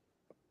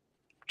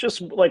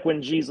like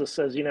when Jesus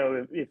says,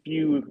 if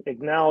you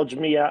acknowledge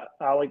me,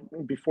 I'll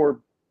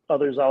before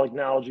others, I'll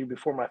acknowledge you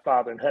before my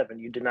Father in heaven.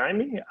 You deny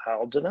me,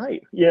 I'll deny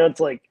you. It's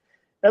like,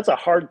 that's a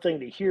hard thing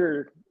to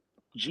hear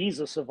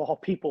Jesus of all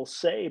people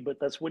say, but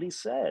that's what he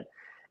said.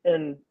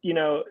 And,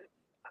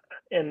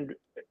 and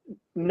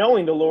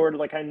knowing the Lord,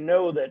 like, I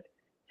know that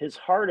his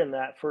heart in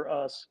that for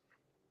us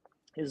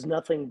is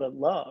nothing but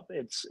love.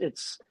 It's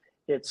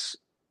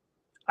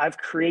I've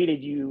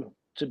created you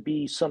to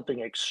be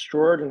something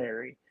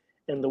extraordinary.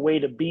 And the way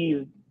to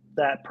be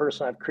that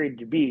person I've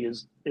created you to be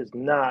is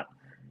not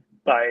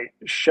by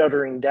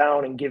shuddering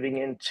down and giving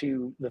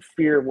into the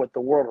fear of what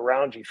the world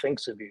around you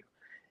thinks of you.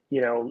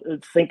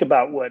 Think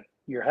about what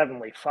your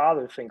heavenly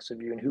Father thinks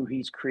of you and who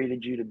he's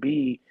created you to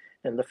be,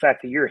 and the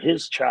fact that you're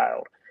his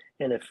child.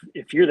 And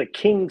if you're the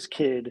king's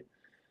kid,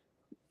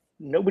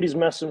 nobody's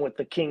messing with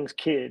the king's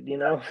kid,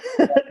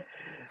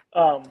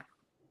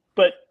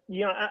 But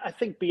I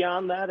think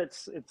beyond that,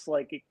 it's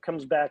like it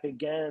comes back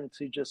again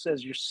to just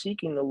as you're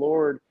seeking the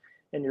Lord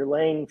and you're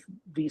laying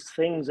these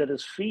things at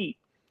his feet,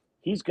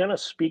 he's going to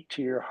speak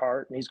to your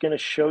heart, and he's going to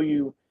show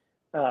you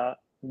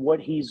what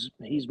he's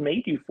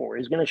made you for.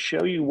 He's going to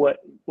show you what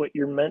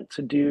you're meant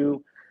to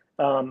do,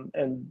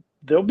 and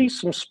there'll be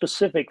some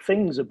specific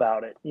things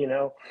about it,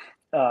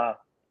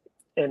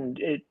 and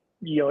it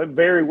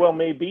very well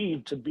may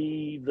be to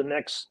be the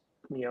next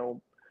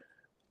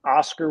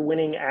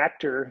Oscar-winning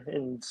actor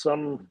in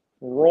some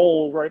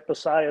role right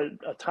beside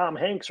a Tom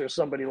Hanks or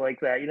somebody like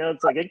that.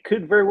 It's like it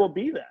could very well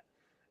be that.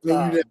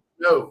 Yeah, you never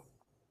know.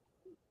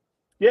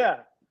 Yeah.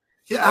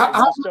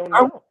 Yeah.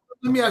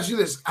 Let me ask you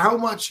this: how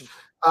much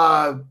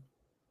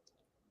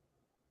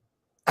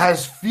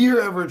has fear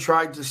ever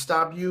tried to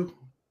stop you?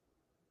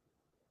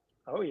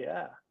 Oh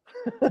yeah.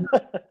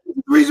 The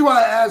reason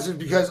why I ask is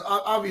because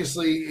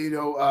obviously,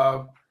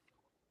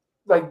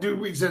 like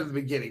we said at the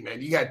beginning,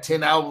 man, you got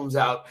 10 albums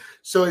out.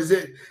 So is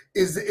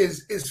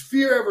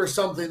fear ever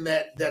something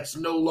that's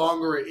no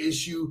longer an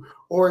issue,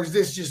 or is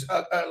this just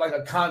like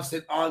a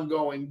constant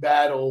ongoing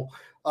battle?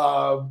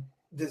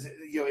 Is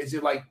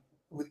it like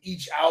with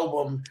each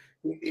album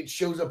it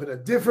shows up in a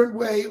different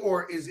way,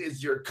 or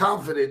is your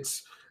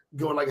confidence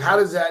going, like, how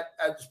does that,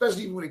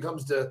 especially when it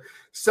comes to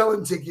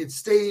selling tickets,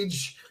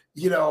 stage,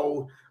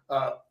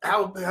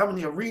 how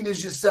many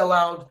arenas you sell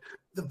out,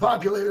 the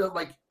popularity,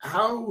 like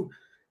how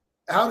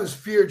does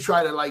fear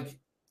try to like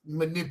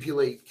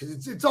manipulate?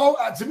 Because it's all,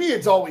 to me,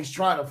 it's always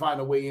trying to find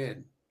a way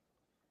in.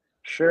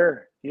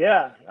 Sure.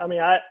 Yeah. I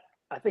mean, I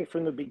think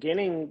from the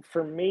beginning,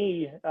 for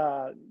me,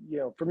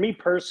 for me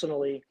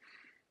personally,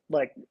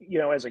 like,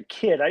 as a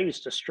kid, I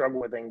used to struggle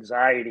with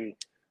anxiety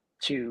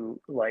to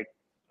like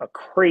a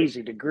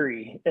crazy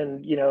degree.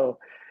 And,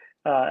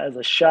 as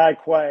a shy,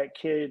 quiet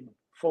kid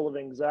full of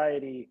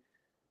anxiety,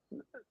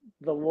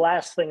 the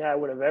last thing I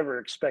would have ever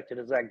expected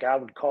is that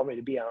God would call me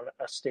to be on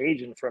a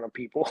stage in front of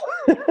people.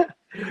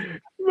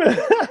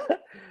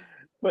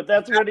 But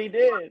that's what he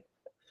did.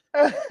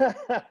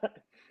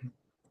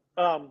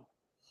 But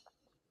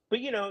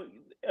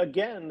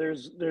again,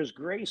 there's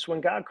grace. When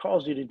God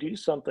calls you to do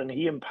something,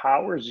 he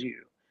empowers you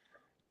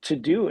to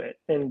do it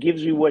and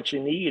gives you what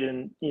you need.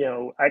 And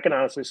I can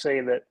honestly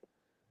say that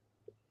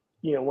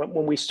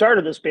when we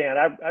started this band,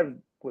 I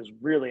was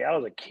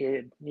a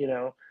kid.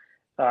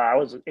 I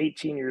was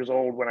 18 years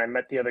old when I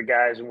met the other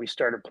guys and we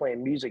started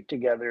playing music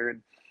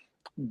together.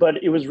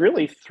 But it was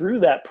really through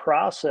that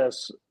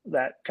process,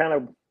 that kind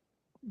of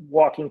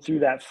walking through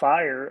that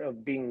fire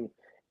of being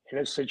in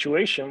a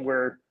situation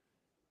where,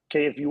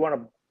 okay, if you want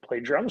to play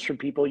drums for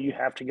people, you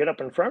have to get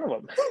up in front of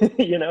them,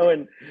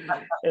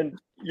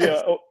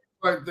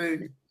 Right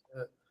thing.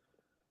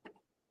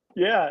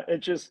 Yeah,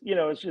 it's just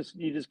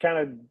you just kind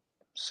of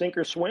sink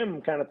or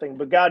swim kind of thing.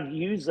 But God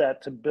used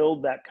that to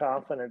build that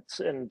confidence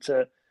and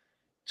to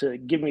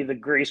give me the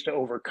grace to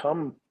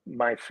overcome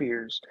my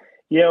fears.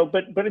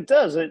 But it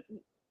does,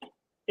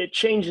 it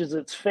changes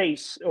its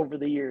face over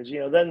the years.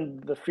 Then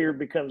the fear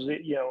becomes,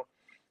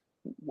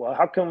 well,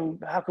 how come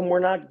we're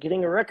not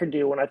getting a record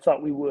deal when I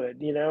thought we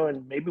would,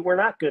 and maybe we're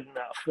not good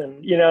enough.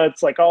 And,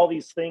 it's like all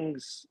these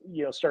things,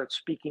 start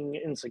speaking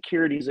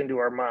insecurities into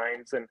our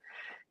minds, and,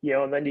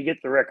 and then you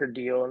get the record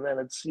deal, and then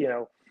it's,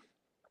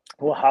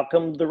 well, how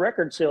come the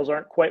record sales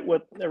aren't quite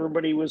what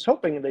everybody was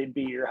hoping they'd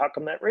be? Or how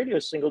come that radio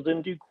single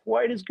didn't do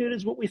quite as good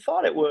as what we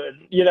thought it would?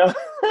 It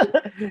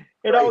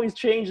Right. always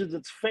changes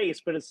its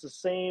face, but it's the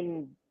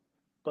same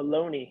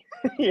baloney.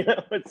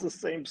 It's the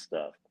same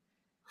stuff.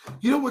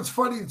 What's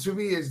funny to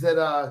me is that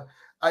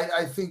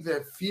I think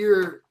that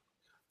fear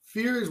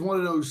is one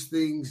of those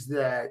things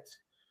that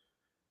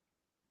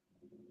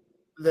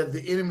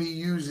the enemy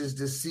uses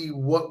to see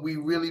what we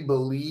really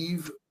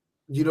believe.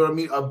 You know what I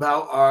mean?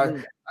 About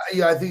our,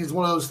 Yeah, I think it's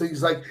one of those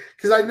things like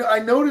because I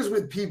notice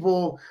with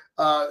people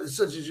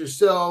such as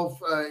yourself,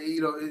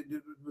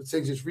 with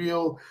Sanctus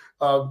Real,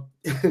 whether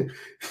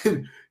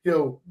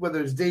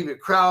it's David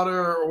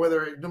Crowder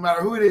or no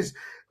matter who it is,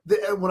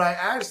 when I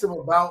ask them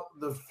about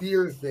the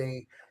fear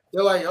thing,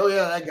 they're like, "Oh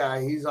yeah, that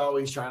guy. He's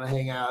always trying to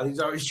hang out. He's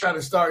always trying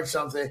to start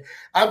something."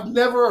 I've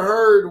never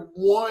heard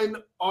one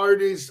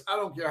artist. I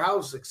don't care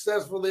how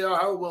successful they are,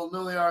 how well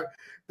known they are.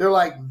 They're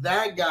like,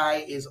 that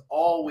guy is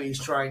always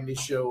trying to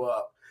show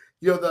up.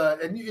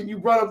 And you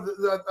brought up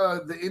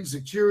the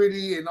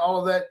insecurity and all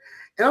of that,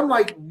 and I'm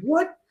like,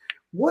 what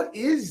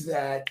is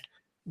that?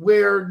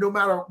 Where no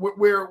matter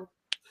where,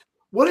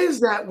 what is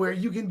that where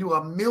you can do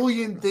a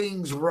million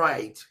things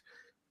right,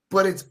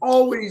 but it's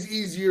always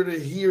easier to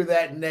hear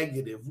that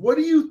negative? What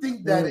do you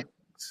think that is?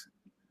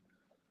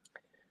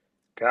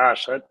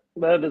 Gosh,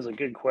 that is a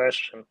good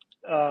question.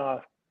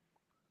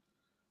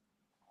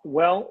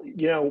 Well,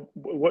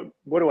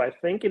 what do I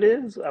think it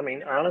is? I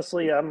mean,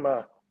 honestly, I'm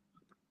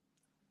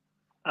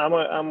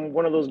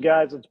one of those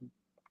guys that's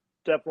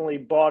definitely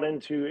bought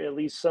into at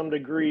least some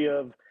degree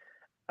of,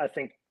 I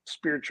think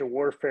spiritual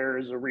warfare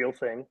is a real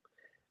thing.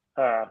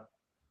 I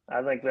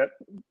think that,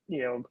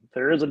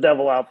 there is a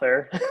devil out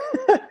there.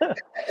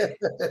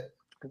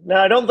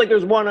 Now, I don't think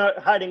there's one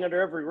hiding under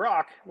every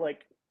rock.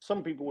 Like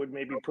some people would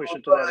maybe push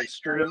it to that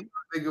extreme. I'm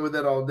thinking with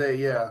that all day.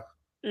 Yeah.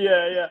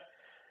 Yeah.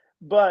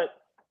 But,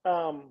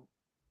 I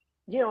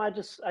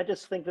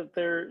just think that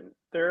there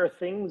are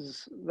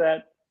things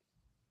that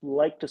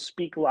like to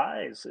speak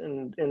lies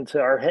into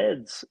our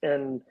heads.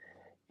 And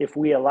if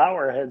we allow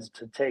our heads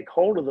to take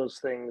hold of those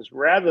things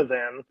rather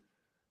than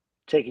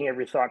taking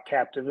every thought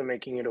captive and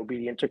making it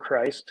obedient to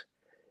Christ,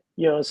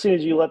 as soon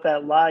as you let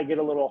that lie get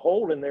a little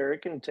hold in there,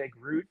 it can take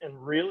root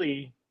and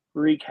really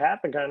wreak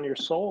havoc on your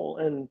soul.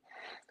 And,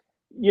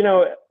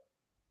 I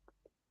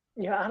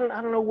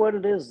don't know what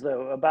it is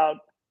though about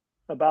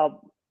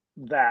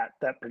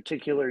that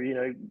particular,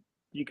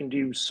 you can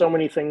do so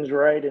many things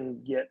right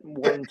and yet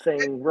one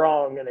thing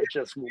wrong and it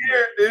just will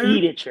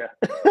eat at you.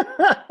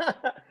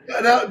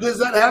 Now, does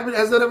that happen?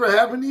 Has that ever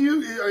happened to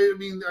you? I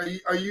mean,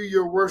 are you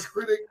your worst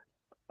critic?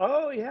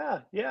 Oh yeah.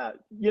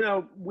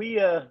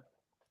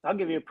 I'll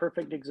give you a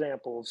perfect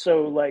example.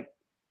 So like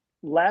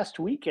last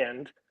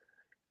weekend,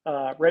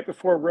 right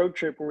before a road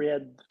trip where we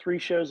had 3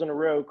 shows in a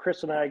row,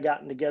 Chris and I had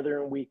gotten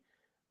together and we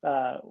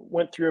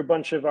went through a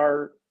bunch of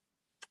our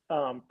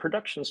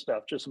production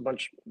stuff, just a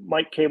bunch of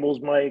mic cables,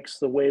 mics,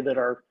 the way that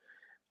our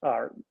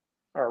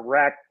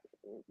rack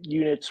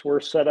units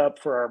were set up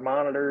for our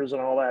monitors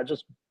and all that,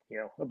 just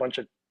a bunch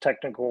of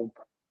technical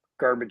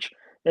garbage.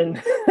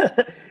 And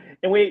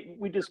and we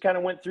just kind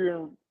of went through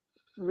and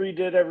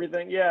redid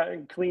everything,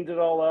 and cleaned it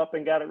all up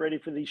and got it ready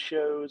for these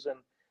shows. And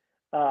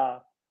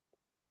I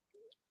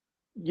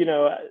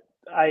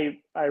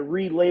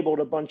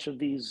relabeled a bunch of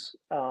these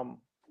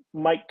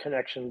mic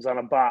connections on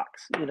a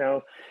box,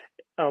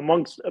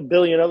 amongst a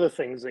billion other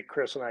things that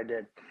Chris and I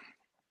did.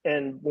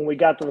 And when we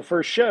got to the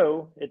first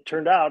show, it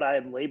turned out I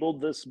had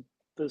labeled this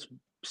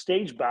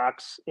stage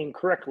box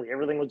incorrectly.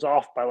 Everything was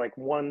off by like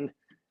one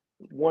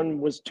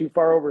was too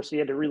far over, so you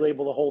had to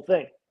relabel the whole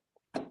thing.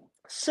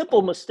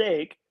 Simple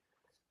mistake,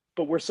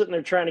 but we're sitting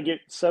there trying to get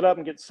set up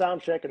and get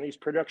sound check, and these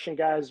production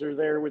guys are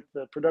there with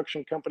the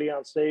production company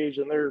on stage,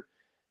 and they're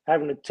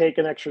having to take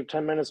an extra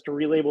 10 minutes to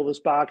relabel this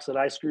box that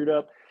I screwed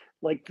up.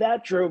 Like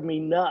that drove me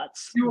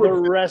nuts.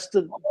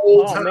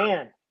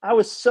 Man, I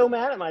was so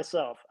mad at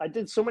myself. I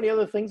did so many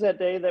other things that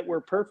day that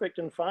were perfect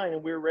and fine,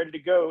 and we were ready to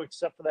go,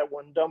 except for that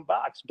one dumb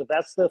box. But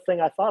that's the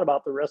thing I thought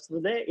about the rest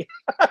of the day.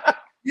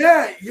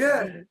 Yeah.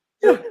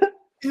 And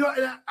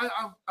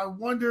I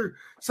wonder.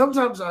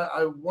 Sometimes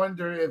I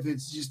wonder if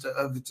it's just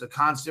a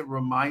constant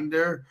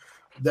reminder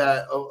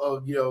that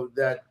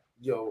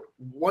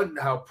one,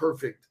 how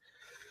perfect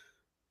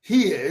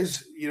he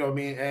is. I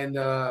mean,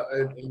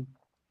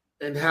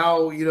 and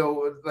how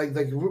like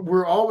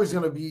we're always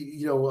going to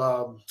be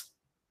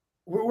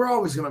we're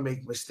always going to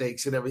make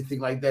mistakes and everything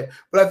like that,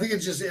 but I think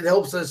it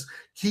helps us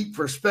keep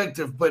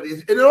perspective, but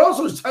it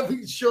also, I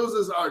think, it shows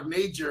us our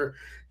nature,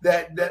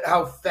 that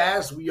how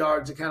fast we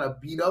are to kind of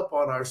beat up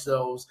on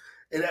ourselves.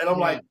 And I'm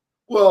like,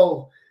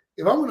 well,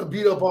 if I'm going to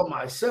beat up on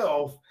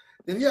myself,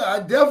 then I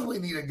definitely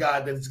need a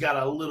God that's got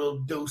a little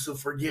dose of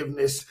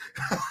forgiveness.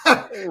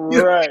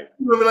 Right.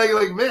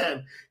 Like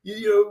man,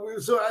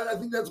 so I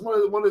think that's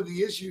one of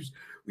the issues.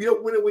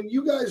 When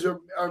you guys are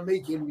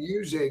making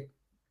music,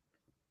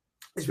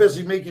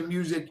 especially making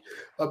music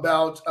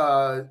about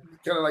kind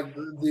of like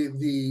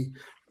the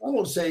I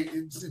won't say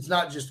it's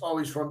not just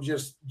always from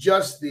just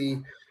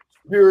the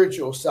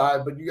spiritual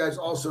side, but you guys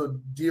also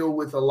deal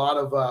with a lot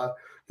of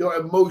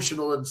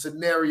emotional and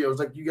scenarios.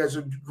 Like you guys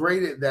are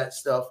great at that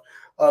stuff.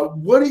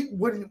 What do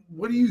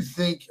you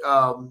think?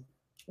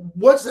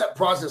 What's that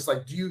process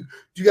like? Do you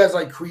guys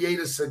like create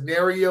a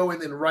scenario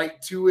and then write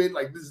to it?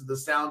 Like this is the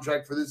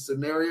soundtrack for this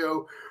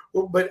scenario,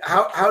 but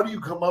how do you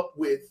come up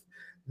with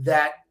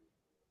that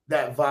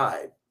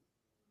vibe?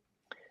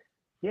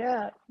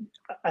 Yeah,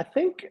 I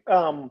think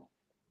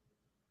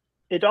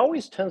it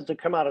always tends to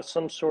come out of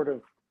some sort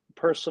of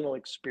personal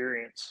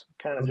experience,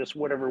 kind of just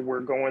whatever we're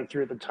going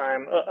through at the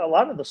time. A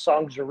lot of the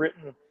songs are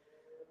written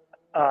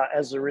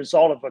as a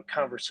result of a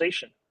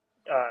conversation,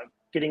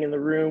 getting in the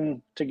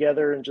room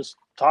together and just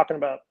talking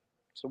about,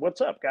 so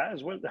what's up,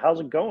 guys? How's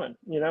it going?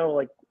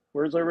 Like,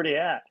 where's everybody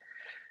at?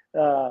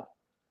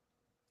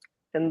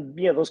 And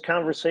those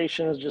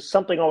conversations, just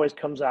something always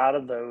comes out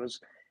of those.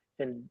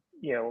 And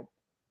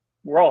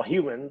we're all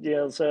human,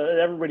 so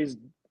everybody's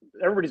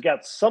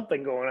got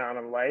something going on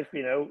in life,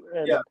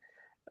 and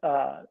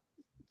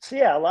so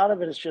a lot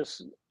of it is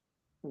just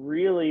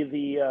really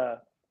the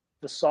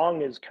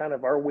song is kind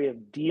of our way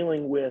of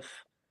dealing with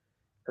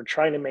or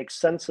trying to make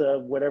sense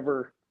of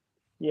whatever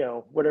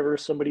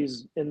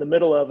somebody's in the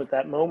middle of at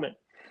that moment.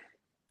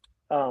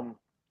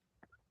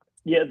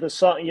 The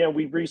song,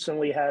 we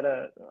recently had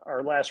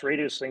our last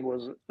radio single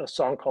was a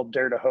song called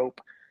Dare to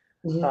Hope.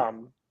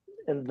 Mm-hmm.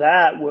 And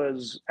that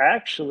was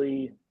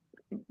actually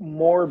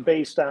more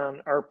based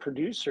on our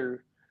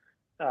producer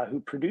who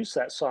produced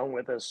that song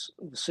with us,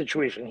 the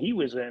situation he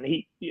was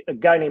in. A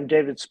guy named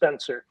David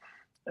Spencer,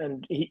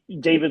 and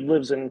David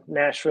lives in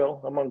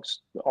Nashville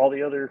amongst all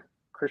the other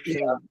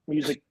Christian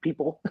music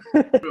people.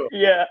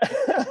 Yeah.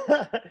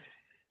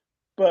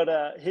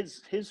 But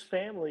his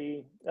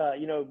family,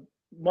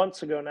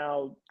 months ago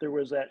now, there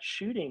was that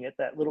shooting at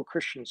that little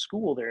Christian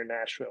school there in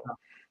Nashville.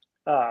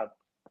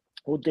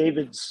 Well,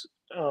 David's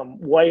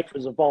wife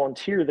was a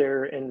volunteer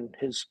there, and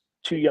his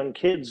two young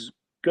kids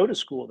go to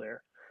school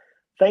there.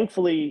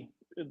 Thankfully,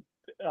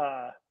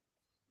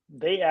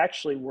 they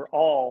actually were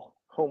all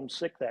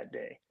homesick that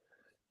day.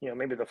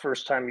 Maybe the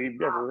first time you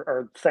ever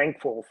are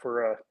thankful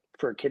for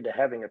a kid to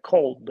having a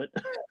cold, but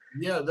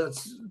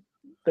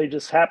they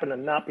just happened to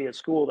not be at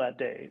school that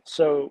day.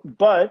 So,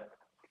 but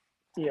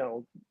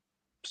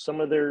some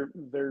of their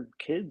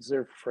kids,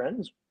 their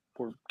friends,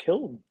 were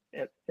killed,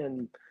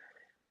 and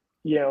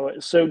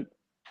so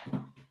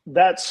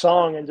that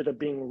song ended up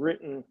being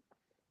written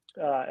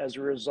as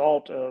a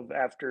result of,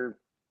 after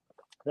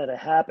that had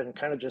happened,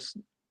 kind of just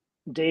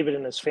David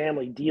and his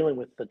family dealing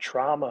with the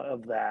trauma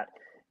of that,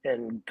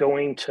 and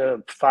going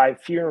to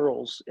 5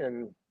 funerals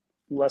in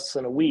less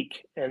than a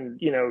week, and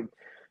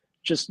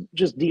just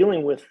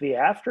dealing with the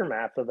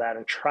aftermath of that,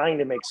 and trying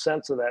to make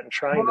sense of that, and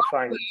trying to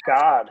find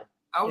God.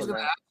 I was going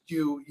to ask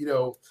you,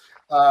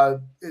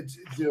 it's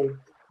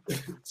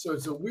so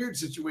it's a weird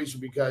situation,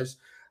 because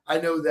I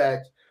know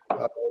that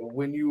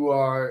when you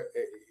are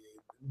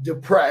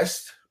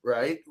depressed,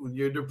 right? When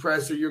you're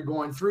depressed or you're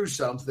going through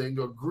something,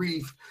 or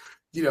grief,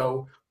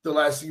 the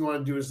last thing you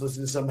want to do is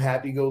listen to some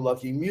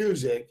happy-go-lucky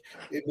music.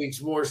 It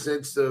makes more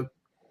sense to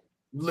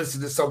listen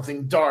to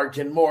something dark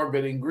and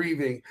morbid and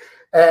grieving.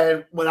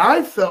 And when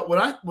I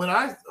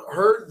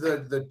heard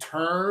the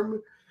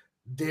term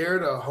 "Dare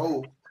to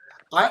Hope,"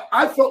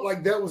 I felt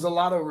like that was a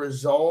lot of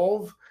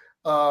resolve,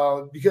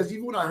 because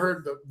even when I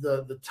heard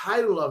the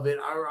title of it,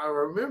 I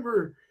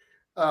remember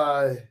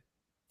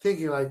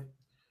thinking, like,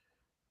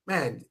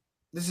 man,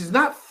 this is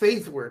not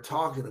faith we're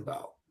talking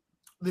about.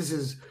 This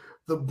is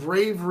the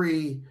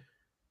bravery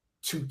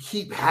to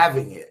keep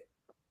having it.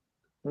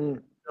 You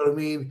know what I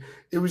mean?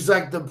 It was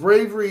like the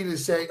bravery to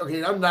say,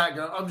 okay, I'm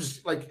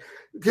just like,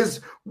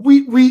 because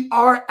we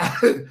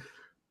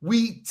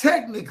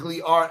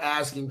technically are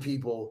asking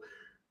people,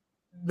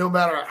 no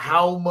matter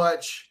how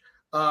much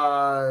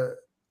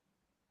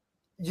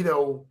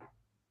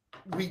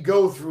we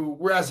go through,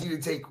 we're asking you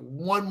to take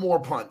one more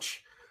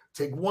punch,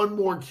 take one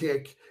more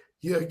kick,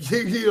 you know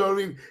what I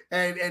mean,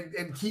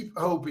 and keep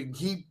hoping,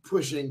 keep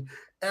pushing,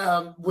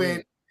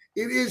 when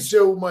it is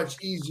so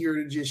much easier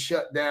to just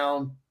shut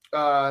down.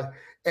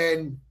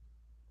 And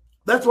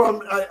that's why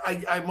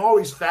I'm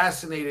always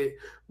fascinated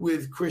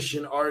with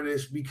Christian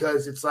artists,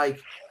 because it's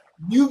like,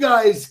 you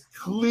guys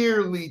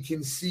clearly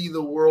can see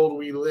the world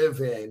we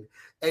live in,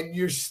 and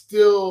you're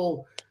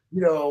still,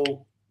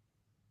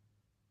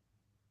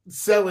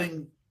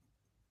 selling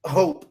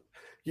hope.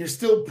 You're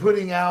still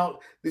putting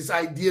out this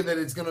idea that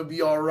it's going to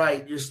be all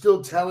right. You're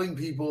still telling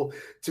people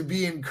to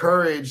be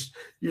encouraged.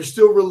 You're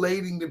still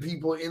relating to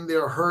people in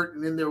their hurt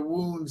and in their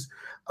wounds.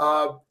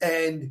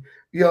 And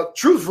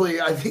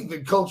truthfully, I think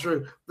the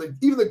culture,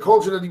 even the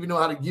culture doesn't even know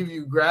how to give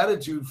you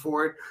gratitude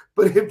for it,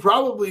 but it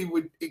probably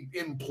would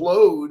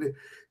implode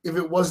if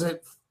it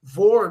wasn't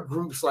for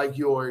groups like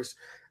yours.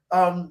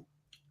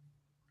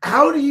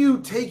 How do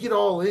you take it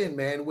all in,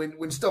 man,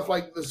 when stuff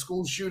like the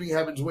school shooting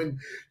happens, when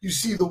you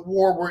see the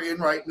war we're in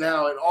right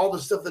now and all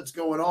the stuff that's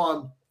going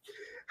on?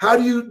 How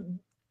do you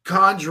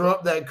conjure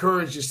up that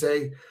courage to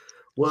say,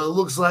 well, it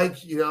looks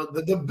like,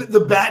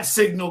 the bat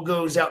signal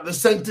goes out, the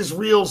Sanctus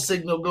real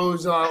signal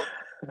goes out.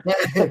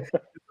 We're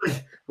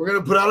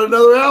going to put out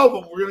another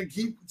album. We're going to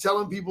keep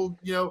telling people,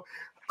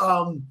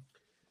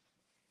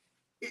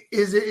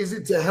 is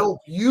it to help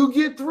you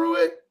get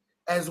through it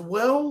as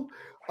well?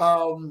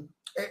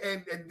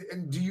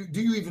 And do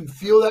you even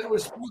feel that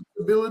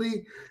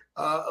responsibility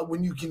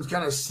when you can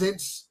kind of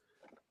sense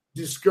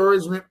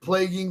discouragement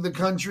plaguing the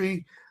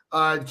country?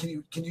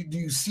 Do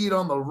you see it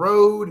on the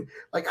road?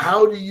 Like,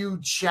 how do you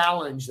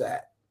challenge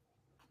that?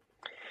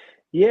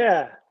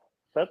 Yeah,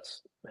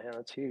 that's Man,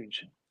 that's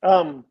huge.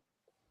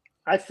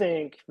 I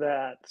think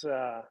that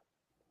as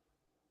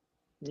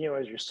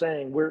you're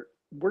saying,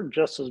 we're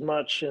just as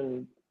much,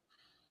 and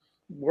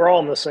we're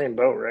all in the same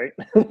boat, right?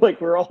 Like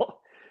we're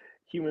all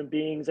human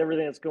beings.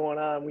 Everything that's going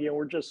on,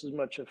 we're just as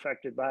much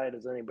affected by it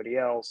as anybody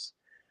else.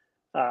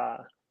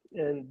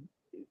 And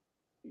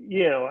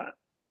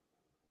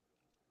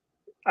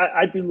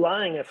I'd be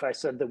lying if I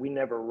said that we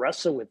never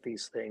wrestle with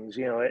these things.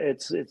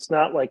 It's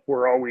not like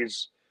we're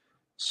always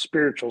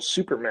spiritual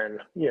supermen.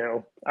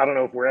 I don't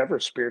know if we're ever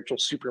spiritual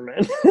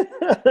supermen,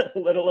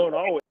 let alone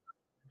always.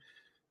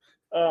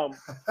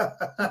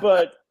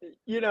 But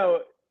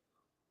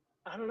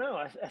I don't know.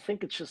 I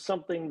think it's just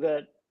something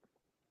that,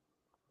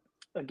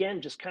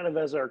 again, just kind of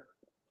as our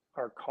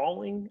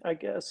calling, I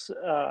guess.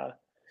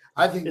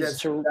 I think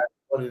that's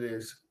what it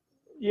is.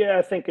 Yeah,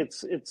 I think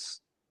it's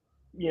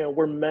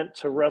we're meant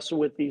to wrestle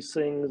with these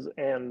things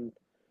and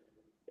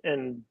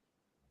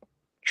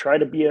try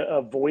to be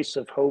a voice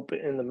of hope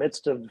in the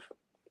midst of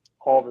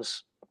all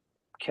this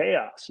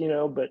chaos,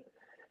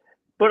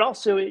 but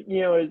also,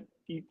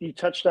 you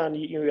touched on,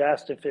 you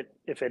asked if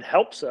it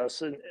helps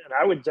us, and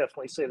I would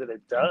definitely say that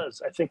it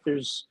does. I think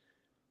there's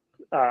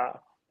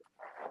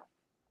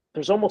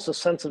almost a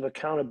sense of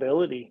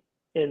accountability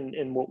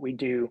in what we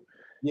do.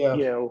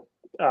 Yeah.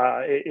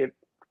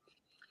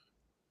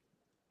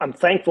 I'm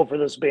thankful for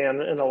this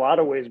band in a lot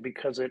of ways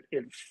because it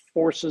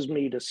forces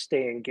me to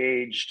stay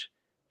engaged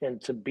and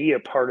to be a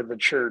part of the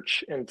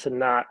church and to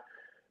not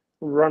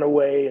run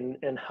away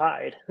and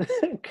hide.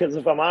 Because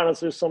if I'm honest,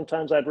 there's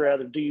sometimes I'd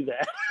rather do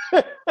that.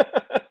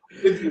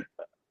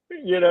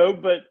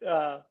 But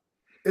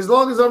as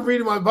long as I'm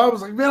reading my Bible,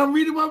 it's like, man, I'm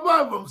reading my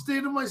Bible. I'm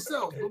staying to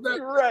myself.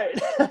 Right.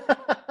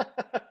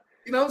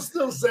 I'm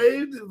still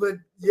saved, but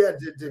yeah,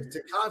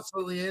 to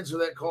constantly answer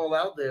that call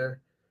out there,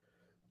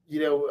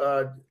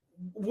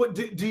 what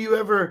do you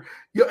ever,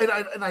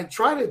 and I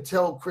try to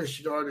tell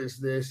Christian artists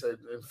this and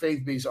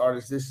faith-based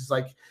artists this, is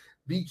like,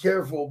 be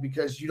careful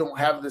because you don't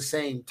have the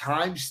same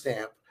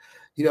timestamp,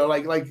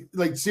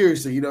 like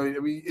seriously,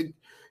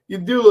 you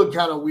do look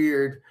kind of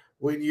weird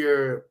when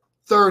you're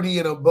 30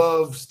 and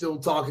above still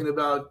talking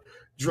about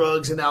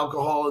drugs and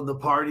alcohol and the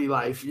party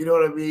life, you know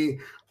what I mean?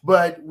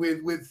 But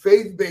with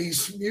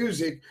faith-based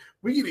music,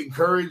 we can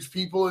encourage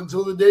people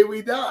until the day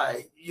we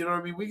die. You know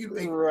what I mean? We can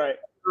make right.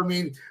 I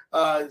mean,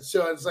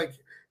 so it's like,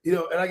 and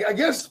I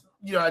guess,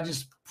 I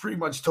just pretty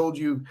much told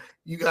you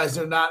guys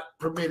are not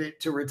permitted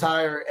to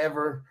retire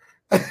ever.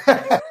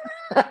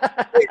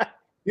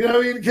 You know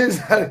what I mean? Because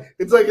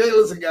it's like, hey,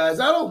 listen, guys,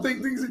 I don't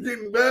think things are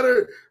getting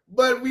better,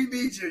 but we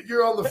need you.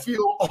 You're on the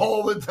field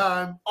all the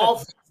time,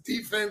 offense,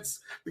 defense,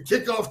 the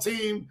kickoff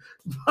team,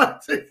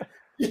 but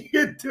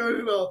you're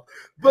doing it all.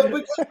 But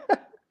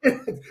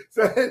and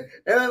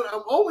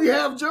I'm only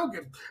half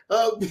joking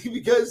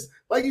because,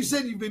 like you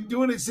said, you've been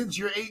doing it since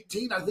you're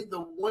 18. I think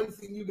the one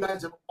thing you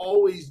guys have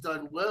always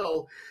done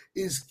well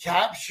is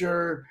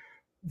capture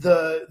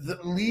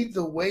lead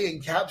the way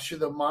and capture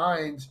the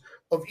minds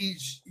of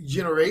each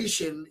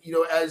generation.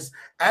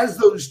 As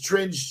those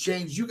trends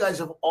change, you guys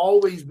have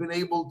always been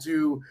able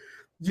to,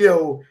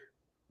 to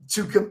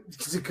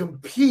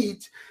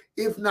compete,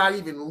 if not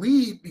even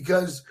lead,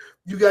 because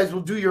you guys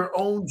will do your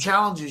own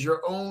challenges,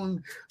 your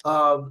own,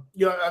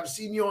 I've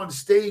seen you on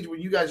stage when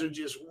you guys are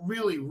just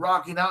really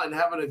rocking out and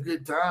having a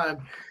good time.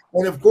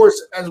 And of course,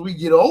 as we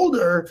get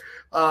older,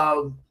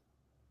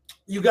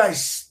 you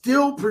guys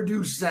still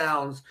produce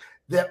sounds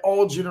that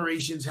all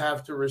generations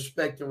have to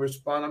respect and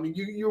respond. I mean,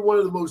 you're one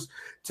of the most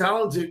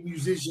talented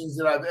musicians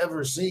that I've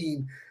ever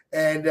seen.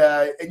 And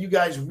you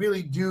guys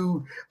really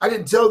do. I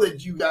can tell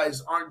that you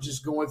guys aren't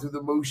just going through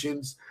the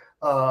motions,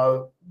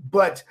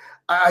 but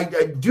I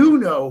do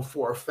know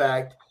for a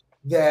fact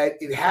that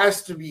it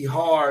has to be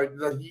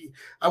hard.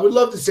 I would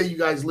love to say you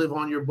guys live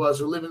on your bus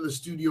or live in the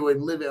studio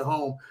and live at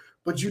home,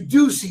 but you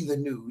do see the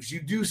news.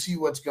 You do see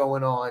what's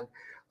going on,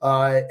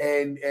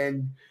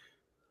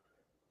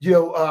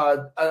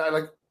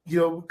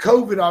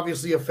 COVID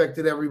obviously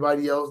affected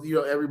everybody else.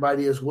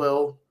 Everybody as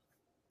well.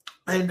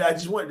 And I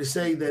just wanted to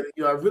say that,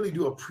 I really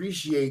do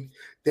appreciate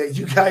that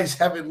you guys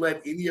haven't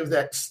let any of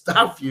that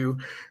stop you.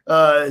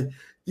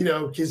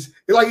 Because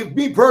like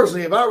me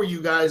personally, if I were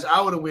you guys,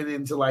 I would have went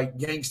into like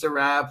gangster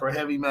rap or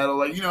heavy metal,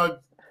 like,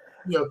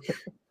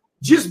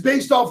 just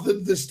based off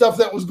the stuff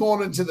that was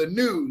going into the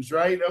news,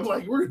 right? I'm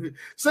like, we're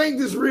saying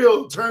this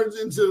real turns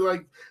into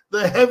like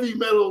the heavy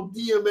metal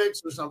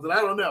DMX or something. I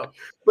don't know.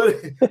 But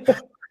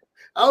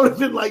I would have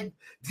been like,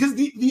 because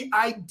the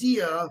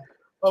idea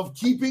of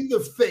keeping the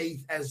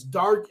faith as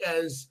dark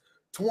as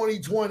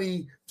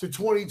 2020 to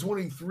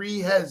 2023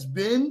 has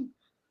been,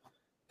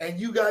 and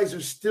you guys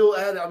are still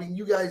at it. I mean,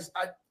 you guys,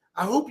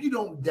 I hope you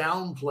don't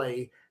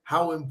downplay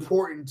how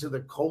important to the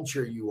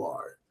culture you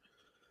are.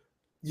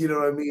 You know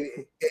what I mean?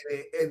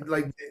 And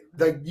like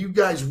you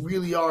guys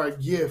really are a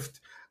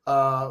gift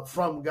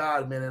from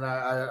God, man. And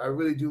I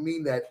really do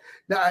mean that.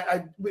 Now,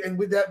 and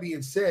with that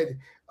being said,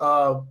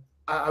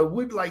 I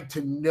would like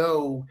to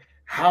know,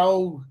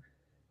 how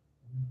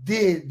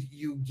did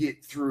you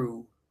get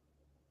through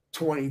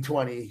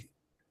 2020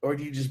 or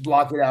do you just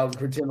block it out and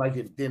pretend like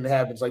it didn't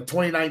happen? It's like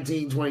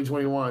 2019,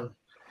 2021.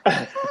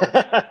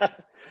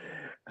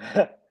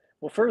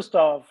 Well, first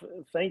off,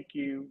 thank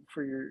you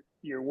for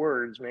your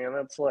words, man.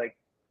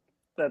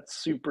 That's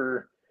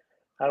super.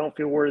 I don't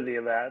feel worthy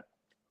of that.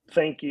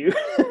 Thank you.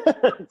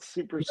 It's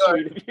super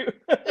sweet of you.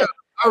 Yeah,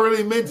 I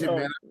really meant it,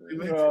 man. I really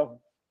meant it.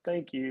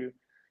 Thank you.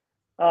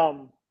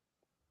 But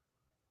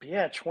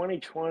yeah,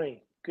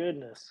 2020.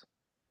 Goodness,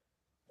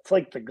 it's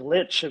like the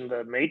glitch in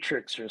the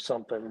Matrix or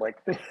something. Like,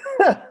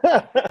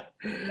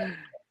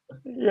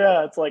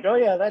 yeah, it's like, oh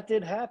yeah, that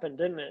did happen,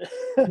 didn't it?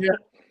 Yeah.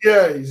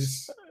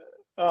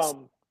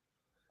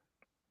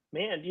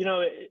 Man,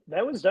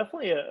 that was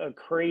definitely a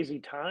crazy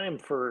time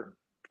for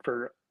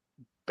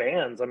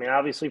bands. I mean,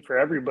 obviously for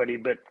everybody,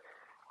 but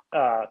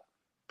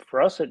for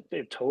us,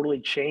 it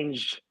totally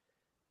changed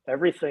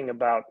everything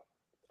about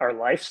our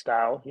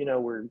lifestyle.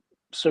 We're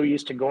so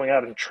used to going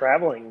out and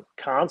traveling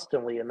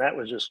constantly, and that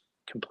was just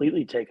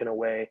completely taken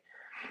away.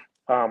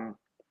 So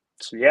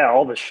yeah,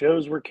 all the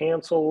shows were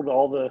canceled,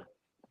 all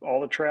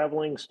the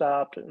traveling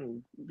stopped,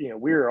 and we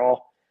were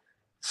all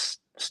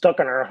stuck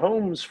in our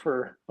homes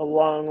for a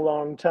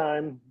long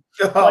time,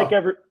 like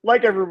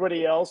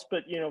everybody else.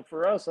 But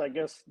for us, I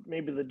guess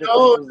maybe the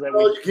difference is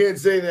that you can't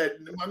say that.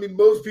 I mean,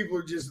 most people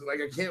are just like,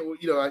 I can't.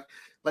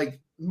 Like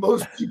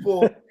most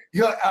people,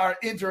 are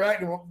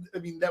interacting. I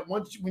mean, that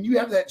when you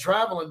have that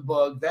traveling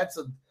bug, that's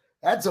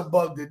a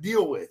bug to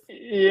deal with.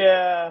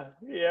 Yeah.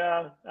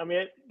 I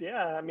mean,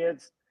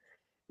 it's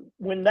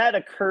when that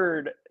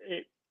occurred,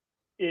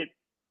 it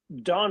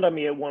dawned on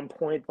me at one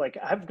point, like,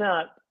 I've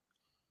not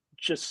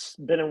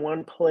just been in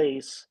one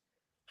place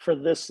for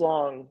this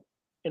long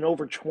in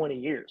over 20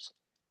 years.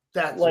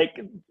 That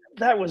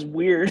was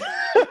weird.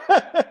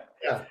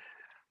 Yeah.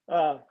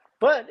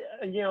 But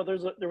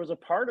there was a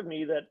part of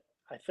me that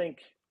I think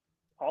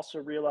also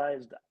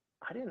realized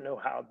I didn't know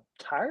how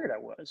tired I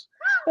was.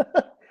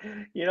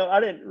 I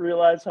didn't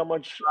realize how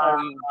much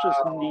I just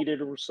needed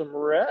some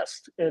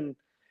rest. And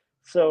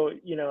so,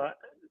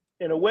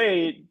 in a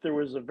way, there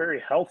was a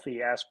very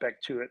healthy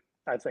aspect to it,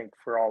 I think,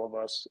 for all of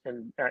us.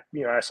 And, I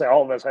say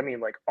all of us, I mean,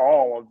 like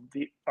all of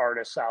the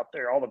artists out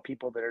there, all the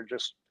people that are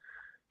just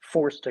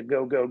forced to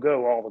go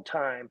all the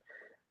time.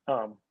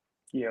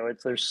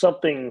 There's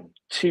something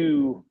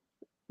to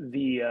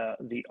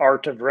the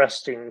art of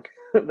resting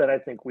that I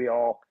think we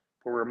all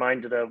were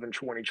reminded of in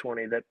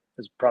 2020 that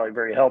is probably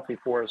very healthy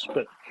for us.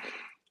 But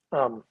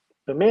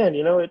man,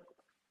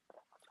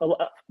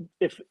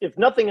 if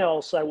nothing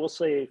else, I will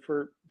say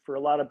for a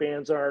lot of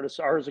bands and artists,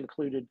 ours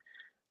included,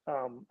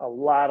 a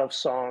lot of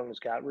songs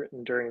got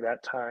written during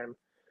that time,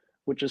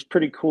 which is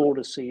pretty cool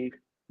to see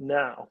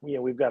now.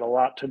 We've got a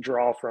lot to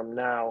draw from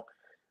now.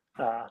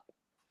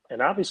 And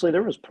obviously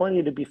there was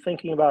plenty to be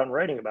thinking about and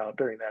writing about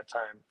during that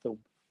time.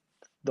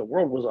 The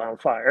world was on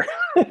fire.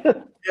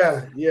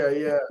 Yeah.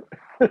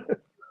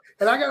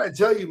 And I gotta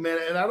tell you, man,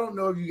 and I don't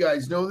know if you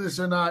guys know this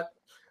or not,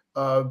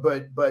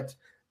 but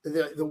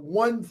the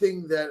one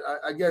thing that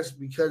I guess,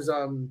 because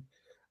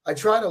I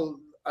try to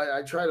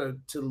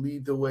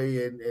lead the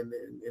way and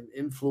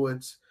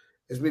influence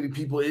as many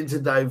people into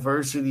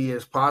diversity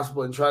as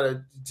possible, and try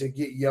to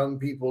get young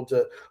people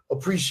to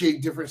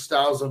appreciate different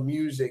styles of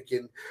music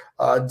and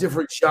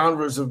different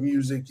genres of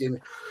music,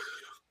 and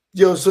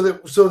so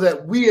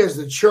that we as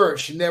the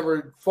church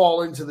never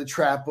fall into the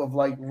trap of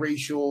like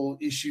racial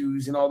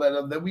issues and all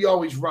that we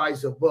always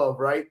rise above,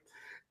 right?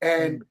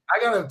 And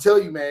I gotta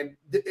tell you, man,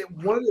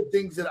 one of the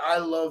things that I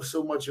love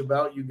so much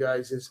about you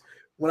guys is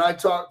when I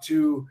talk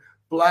to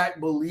Black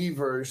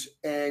believers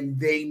and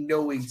they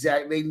know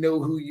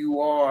who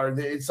you are.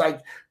 It's like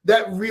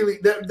that really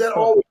that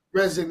always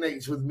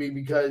resonates with me,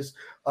 because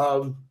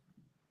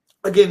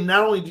again,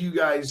 not only do you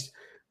guys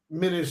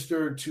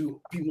minister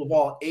to people of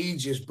all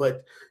ages,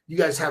 but you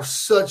guys have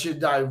such a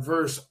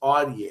diverse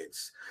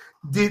audience.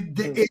 Did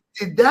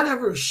that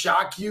ever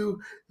shock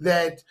you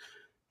that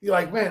you're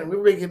like, man,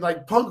 we're making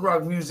like punk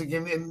rock music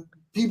and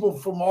people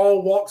from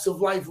all walks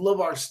of life love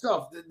our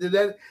stuff?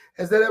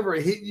 Has that ever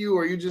hit you,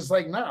 or you're just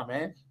like, nah,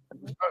 man,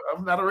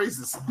 I'm not a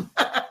racist?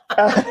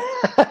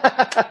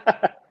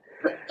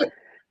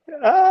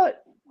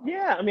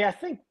 Yeah, I mean, I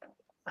think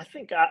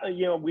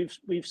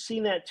we've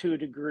seen that to a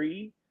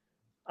degree.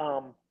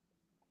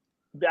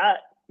 That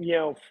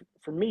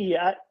for me,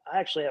 I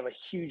actually have a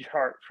huge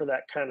heart for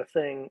that kind of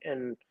thing,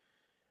 and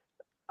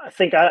I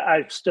think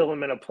I still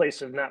am in a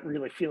place of not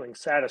really feeling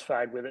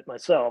satisfied with it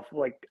myself.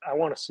 Like, I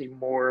want to see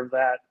more of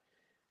that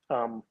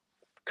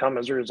come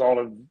as a result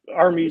of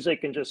our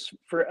music, and just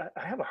I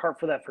have a heart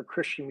for that, for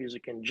Christian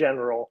music in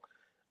general.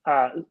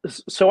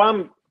 So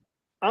I'm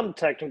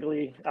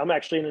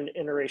actually in an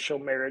interracial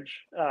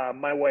marriage.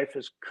 My wife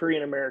is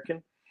Korean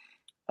American.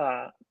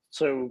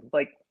 So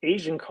like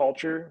Asian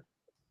culture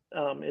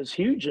is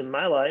huge in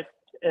my life.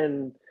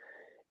 And,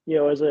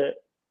 as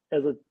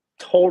a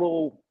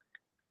total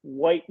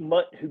white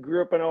mutt who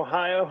grew up in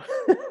Ohio,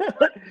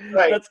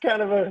 Right. That's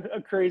kind of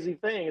a crazy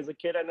thing. As a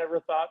kid, I never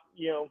thought,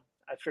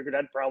 I figured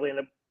I'd probably end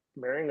up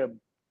marrying a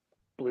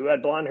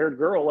blue-eyed blonde-haired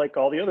girl like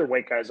all the other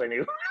white guys I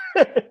knew.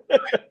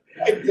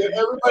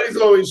 Everybody's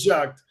always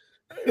shocked.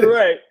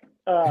 Right.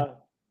 But,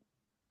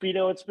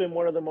 it's been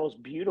one of the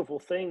most beautiful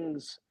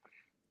things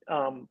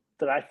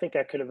that I think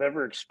I could have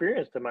ever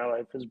experienced in my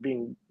life, is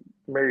being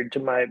married to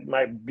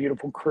my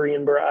beautiful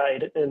Korean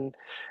bride. And,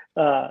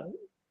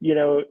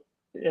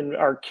 and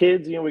our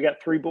kids, we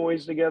got 3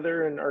 boys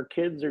together, and our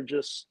kids are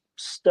just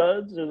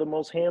studs. They're the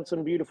most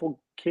handsome,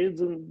 beautiful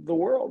kids in the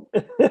world.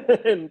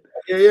 And,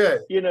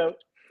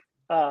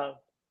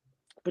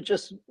 but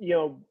just,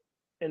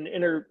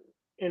 and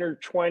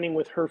intertwining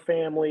with her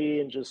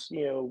family, and just,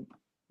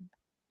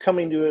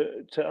 coming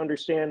to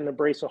understand and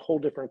embrace a whole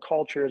different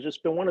culture has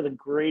just been one of the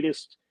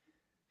greatest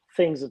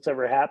things that's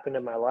ever happened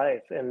in my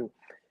life. And,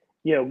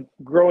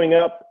 growing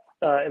up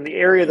in the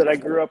area that I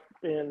grew up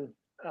in,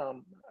 I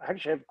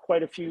actually have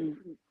quite a few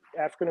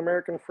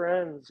African-American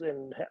friends,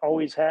 and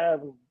always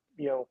have,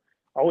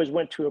 always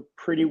went to a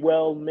pretty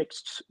well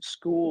mixed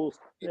school.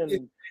 And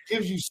it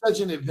gives you such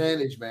an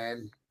advantage,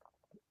 man.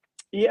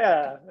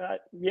 Yeah.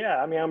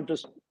 I mean, I'm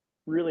just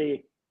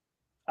really,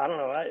 I don't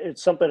know.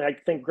 It's something I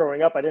think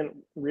growing up, I didn't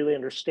really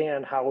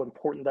understand how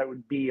important that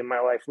would be in my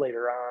life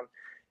later on.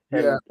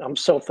 And I'm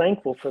so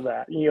thankful for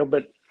that,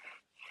 but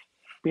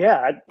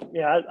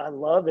I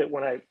love it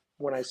when I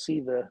see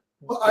the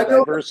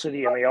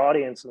diversity in the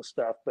audience and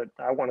stuff, but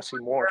I want to see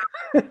more.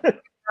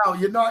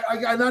 No,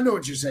 I know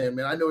what you're saying,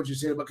 man. I know what you're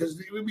saying,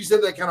 because we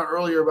said that kind of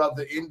earlier about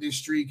the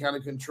industry kind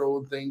of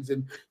controlling things,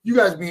 and you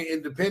guys being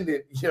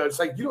independent, it's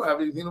like you don't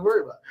have anything to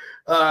worry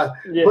about.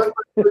 But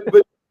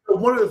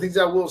one of the things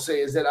I will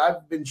say is that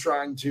I've been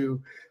trying to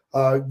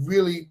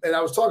really, and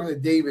I was talking to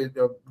David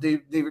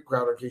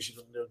Crowder, in case you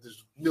don't know,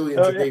 there's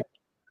millions of David.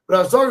 But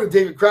I was talking to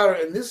David Crowder,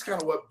 and this is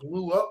kind of what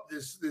blew up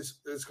this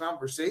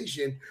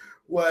conversation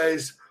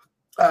was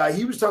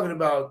he was talking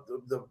about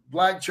the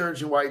black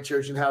church and white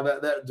church, and how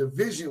that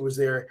division was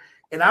there.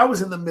 And I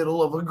was in the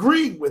middle of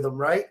agreeing with him,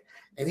 right?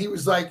 And he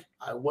was like,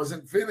 I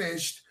wasn't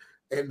finished.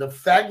 And the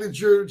fact that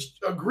you're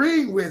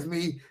agreeing with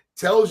me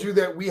tells you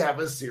that we have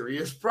a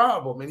serious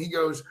problem. And he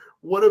goes,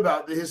 what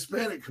about the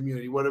Hispanic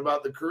community? What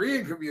about the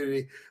Korean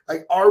community?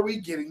 Like, are we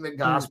getting the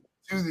gospel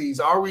to these?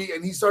 Are we?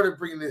 And he started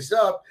bringing this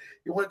up.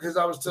 Because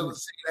I was saying,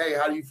 hey,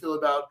 how do you feel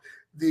about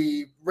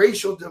the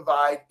racial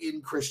divide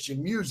in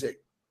Christian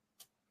music?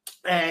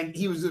 And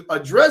he was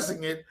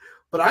addressing it,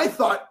 but I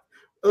thought,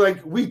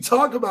 like, we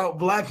talk about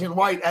black and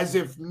white as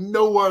if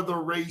no other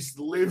race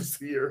lives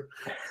here.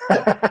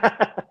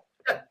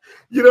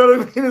 You know what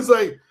I mean? It's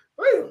like,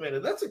 wait a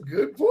minute, that's a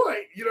good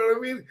point. You know what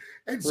I mean?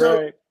 And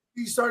so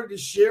he started to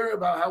share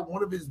about how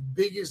one of his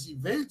biggest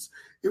events,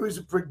 it was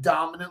a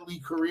predominantly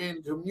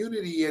Korean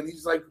community. And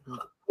he's like,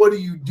 what do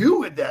you do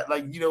with that?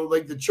 Like,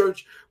 like the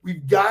church,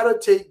 we've got to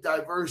take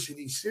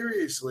diversity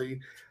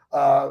seriously.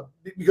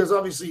 Because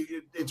obviously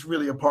it's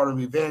really a part of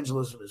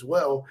evangelism as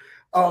well.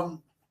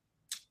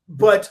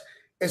 But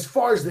as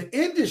far as the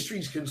industry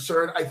is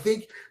concerned, I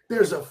think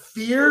there's a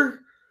fear,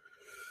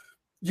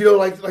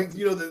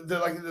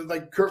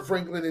 like Kurt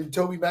Franklin and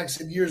Toby Mac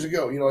said years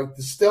ago, like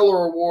the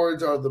Stellar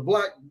Awards are the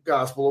Black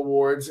Gospel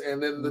Awards,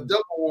 and then the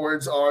Dove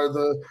Awards are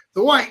the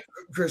white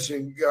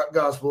Christian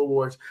Gospel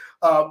Awards.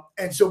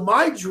 And so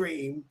my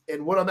dream,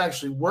 and what I'm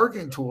actually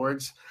working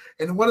towards,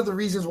 and one of the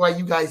reasons why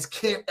you guys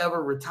can't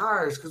ever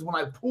retire is because when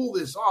I pull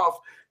this off,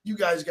 you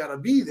guys got to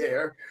be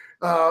there.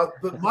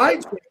 But my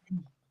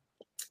dream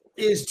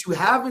is to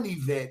have an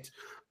event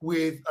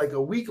with like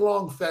a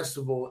week-long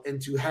festival,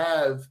 and to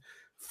have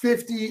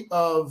 50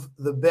 of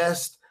the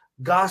best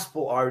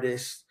gospel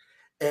artists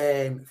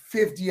and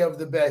 50 of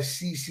the best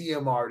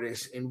CCM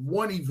artists in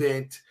one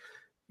event,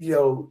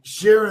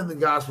 sharing the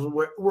gospel.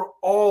 We're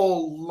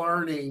all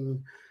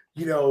learning,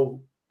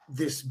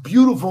 this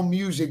beautiful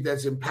music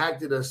that's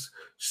impacted us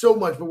so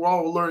much, but we're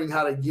all learning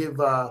how to give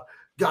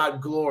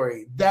God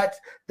glory.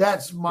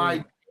 That's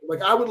my,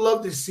 like, I would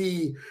love to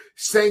see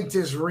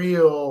Sanctus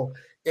Real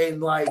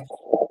and like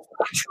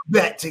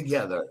Trebet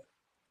together.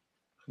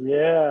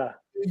 Yeah.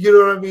 You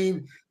know what I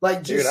mean?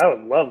 Like, just, dude, I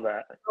would love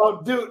that. Oh,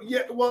 dude,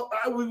 yeah. Well,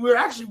 we were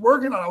actually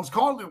working on it. I was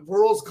calling it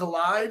Worlds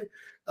Collide,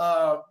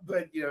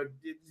 but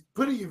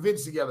putting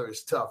events together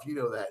is tough. You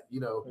know that.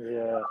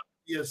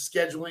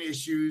 Scheduling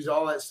issues,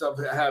 all that stuff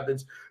that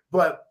happens.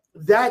 But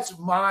that's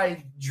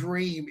my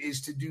dream,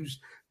 is to do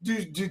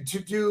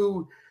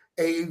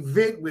a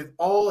event with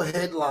all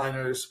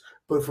headliners,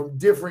 but from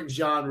different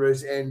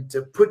genres, and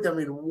to put them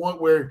in one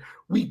where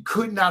we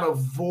could not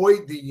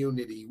avoid the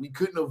unity. We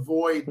couldn't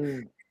avoid,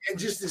 and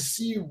just to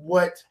see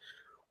what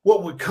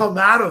would come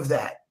out of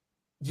that.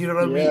 You know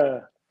what I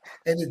mean?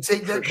 And to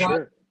take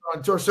that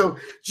on tour. So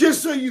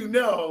just so you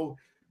know,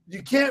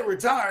 you can't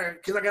retire,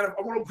 because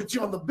I want to put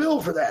you on the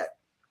bill for that.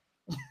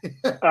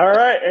 All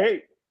right.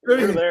 Hey,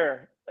 we're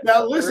there.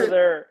 Now listen, we're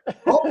there.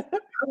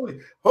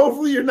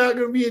 hopefully you're not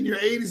going to be in your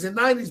 80s and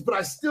 90s, but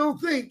I still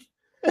think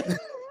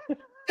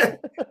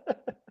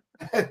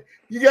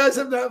you guys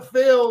have not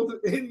failed,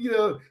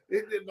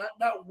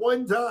 not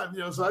one time,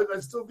 so I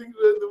still think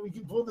that we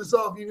can pull this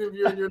off even if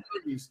you're in your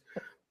 90s.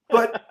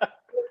 But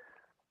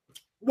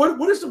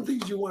what are some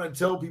things you want to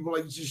tell people,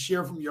 like, just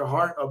share from your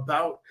heart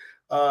about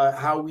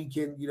how we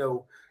can,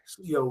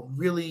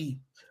 really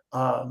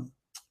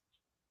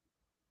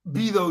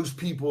be those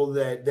people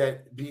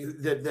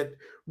that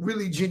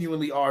really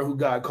genuinely are who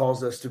God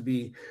calls us to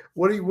be.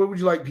 What would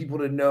you like people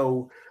to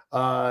know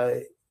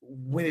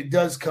when it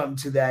does come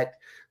to that,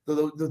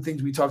 the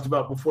things we talked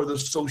about before, the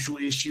social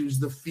issues,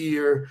 the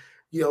fear?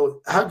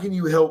 How can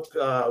you help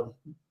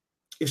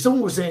if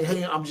someone was saying,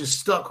 hey, I'm just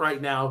stuck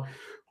right now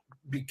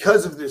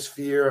because of this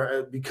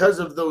fear, because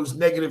of those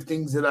negative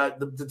things that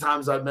the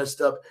times I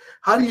messed up?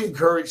 How do you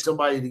encourage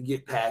somebody to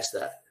get past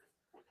that?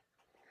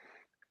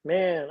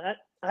 Man,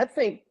 I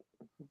think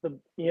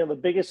the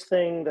biggest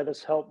thing that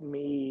has helped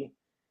me,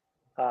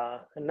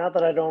 and not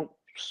that I don't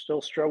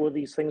still struggle with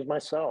these things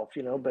myself,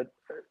 but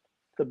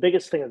the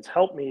biggest thing that's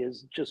helped me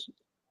is just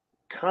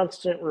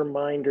constant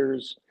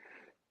reminders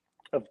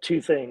of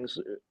two things: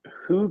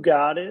 who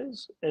God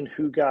is and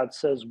who God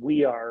says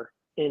we are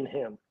in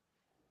him.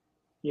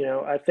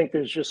 I think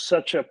there's just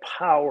such a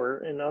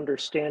power in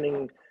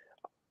understanding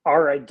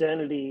our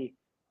identity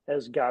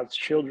as God's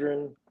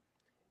children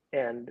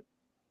and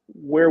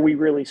where we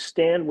really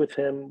stand with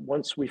him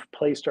once we've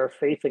placed our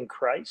faith in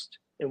Christ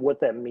and what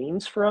that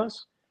means for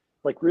us,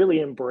 like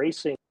really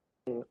embracing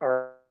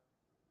our.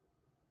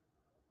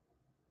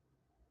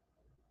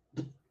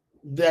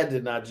 That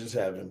did not just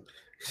happen.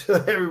 So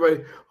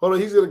everybody, hold on.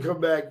 He's going to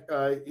come back.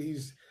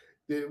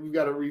 We've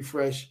got to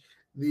refresh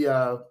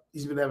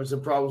he's been having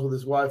some problems with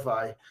his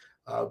Wi-Fi,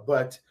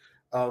 but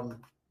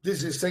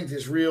this is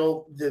Sanctus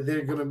Real.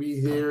 They're going to be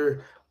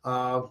here.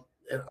 And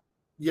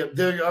yeah,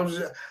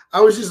 I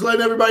was just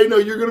letting everybody know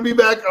you're going to be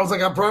back. I was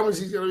like, I promise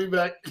he's going to be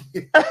back.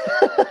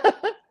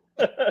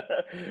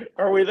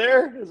 Are we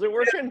there? Is it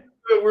working?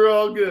 Yeah, we're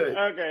all good.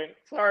 Okay.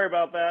 Sorry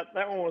about that.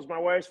 That one was my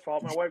wife's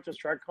fault. My wife just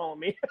tried calling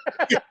me.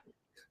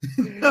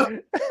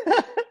 Look,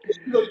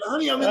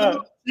 honey, I'm in the middle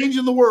of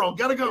changing the world.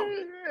 Gotta go.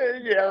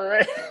 Yeah,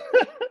 right.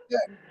 Yeah.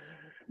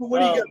 But what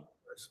do you got?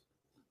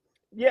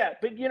 Yeah,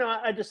 but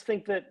I just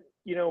think that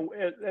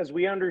as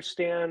we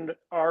understand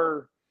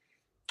our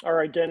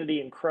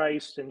identity in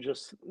Christ and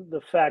just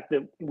the fact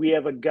that we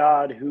have a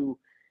God who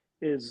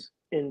is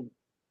in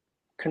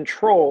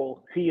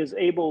control, he's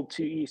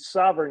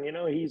sovereign,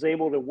 he's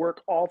able to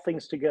work all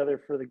things together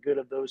for the good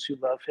of those who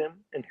love him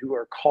and who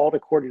are called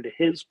according to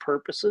his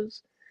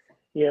purposes.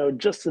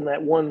 Just in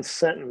that one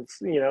sentence,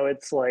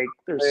 it's like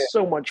there's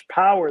so much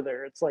power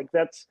there. It's like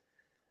that's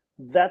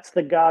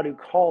the God who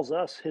calls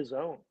us his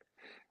own.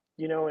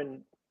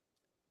 And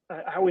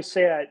I always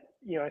say I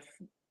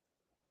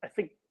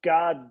think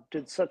God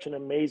did such an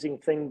amazing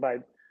thing by,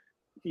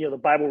 the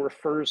Bible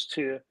refers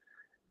to,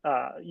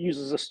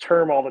 uses this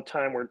term all the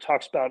time where it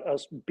talks about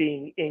us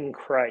being in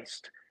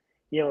Christ.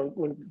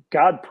 When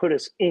God put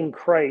us in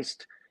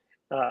Christ,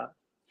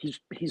 he's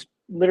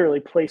literally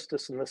placed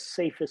us in the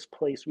safest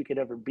place we could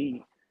ever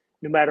be,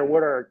 no matter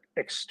what our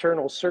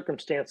external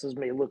circumstances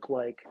may look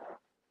like.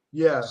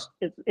 Yeah.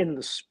 In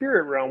the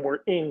spirit realm,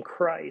 we're in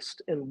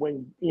Christ. And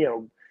when,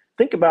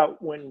 think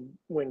about when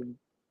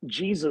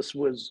Jesus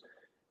was,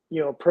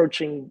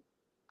 approaching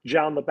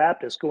John the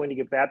Baptist, going to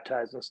get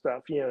baptized and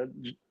stuff,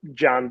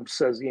 John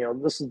says,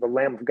 this is the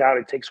Lamb of God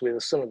who takes away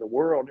the sin of the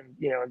world. And,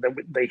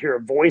 they hear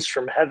a voice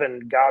from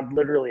heaven. God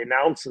literally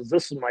announces,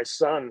 this is my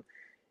son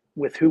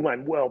with whom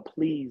I'm well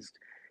pleased,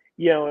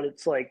 and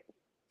it's like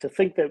to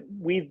think that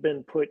we've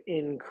been put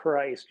in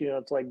Christ,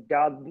 it's like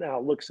God now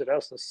looks at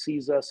us and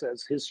sees us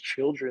as his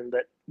children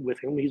that with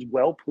whom he's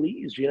well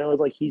pleased,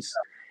 like he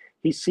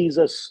sees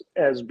us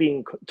as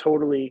being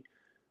totally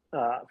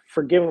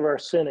forgiven of our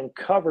sin and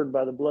covered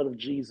by the blood of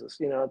Jesus.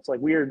 It's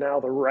like we are now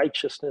the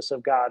righteousness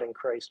of God in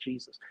Christ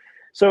Jesus.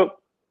 So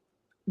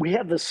we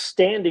have this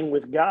standing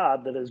with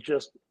God that is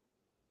just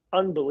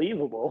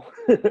unbelievable,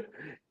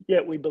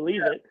 yet we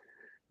believe it.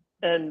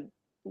 And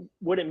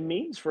what it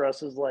means for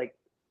us is like,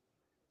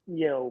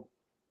 we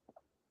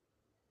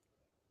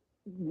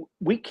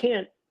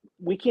can't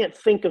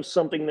think of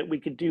something that we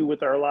could do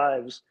with our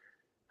lives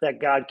that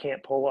God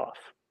can't pull off.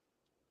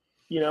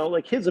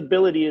 Like his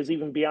ability is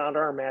even beyond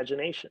our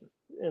imagination.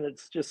 And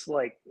it's just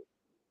like,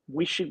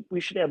 we should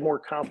have more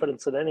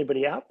confidence than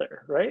anybody out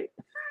there. Right.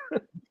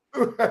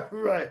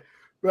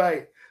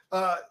 Right.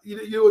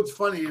 What's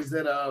funny is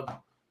that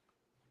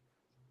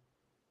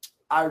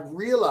I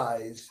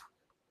realize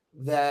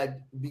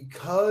that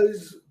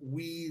because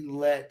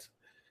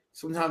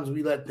sometimes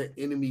we let the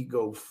enemy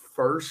go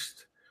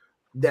first,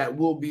 that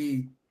we'll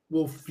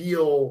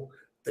feel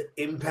the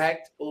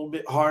impact a little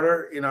bit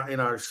harder in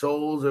our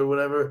souls or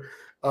whatever.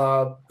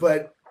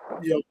 But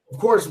of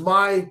course,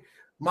 my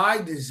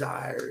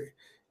desire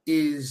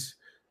is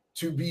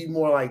to be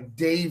more like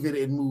David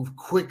and move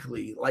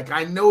quickly. Like,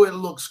 I know it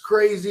looks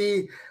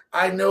crazy.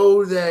 I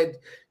know that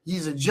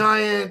he's a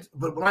giant,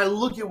 but when I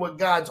look at what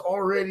God's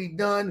already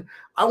done,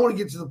 I want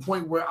to get to the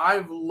point where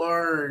I've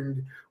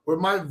learned, where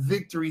my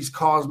victories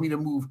cause me to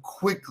move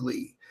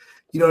quickly.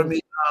 You know what I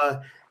mean?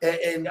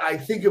 And I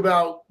think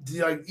about,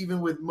 like,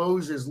 even with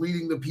Moses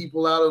leading the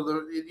people out of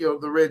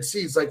the Red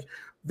Sea, it's like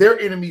their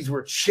enemies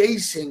were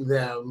chasing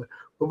them,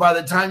 but by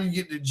the time you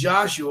get to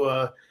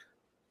Joshua,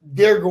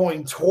 they're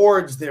going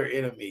towards their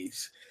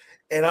enemies.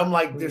 And I'm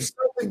like, there's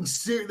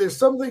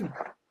something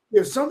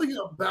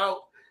about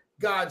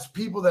God's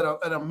people that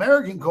an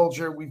American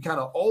culture we've kind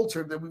of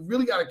altered that we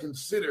really got to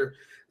consider.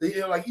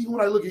 Like even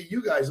when I look at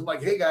you guys, I'm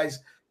like, hey guys,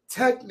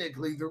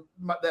 technically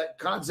that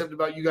concept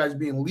about you guys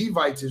being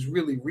Levites is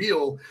really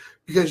real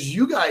because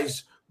you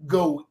guys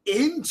go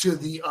into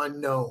the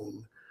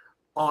unknown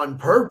on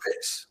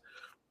purpose,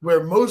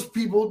 where most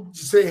people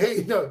say,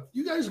 hey, no,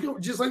 you guys go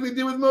just like they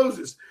did with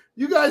Moses.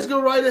 You guys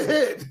go right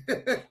ahead.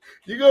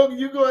 you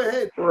go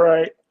ahead.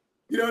 Right.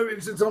 You know,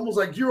 it's almost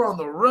like you're on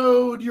the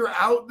road, you're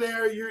out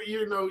there,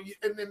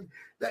 and then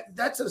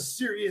that's a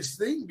serious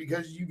thing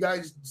because you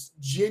guys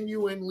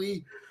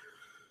genuinely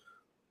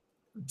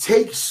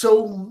take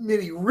so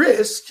many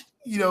risks,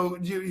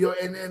 and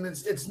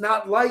it's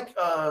not like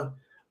a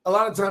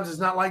lot of times it's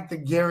not like the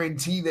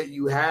guarantee that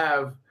you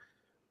have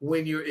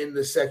when you're in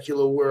the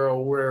secular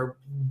world where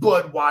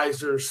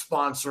Budweiser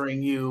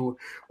sponsoring you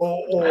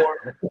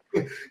or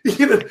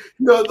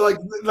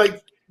like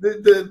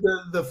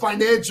the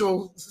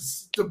financial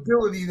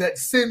stability that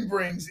sin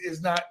brings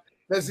is not.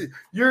 That's it.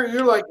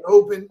 You're like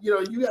open.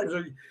 You guys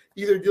are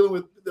either dealing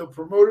with the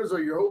promoters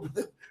or you're hoping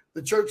that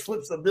the church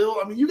flips the bill.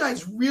 I mean, you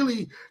guys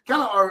really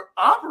kind of are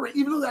operate.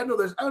 Even though I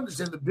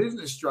understand the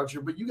business structure,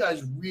 but you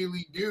guys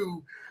really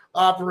do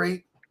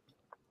operate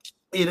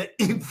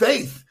in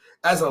faith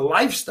as a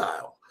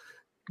lifestyle.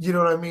 You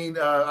know what I mean?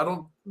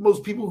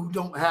 Most people who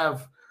don't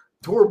have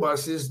tour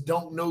buses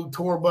don't know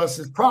tour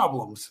buses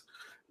problems.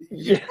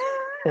 You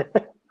know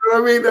what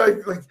I mean?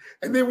 Like,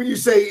 and then when you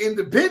say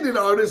independent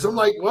artists, I'm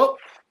like, well,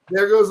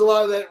 there goes a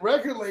lot of that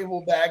record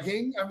label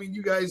backing. I mean,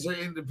 you guys are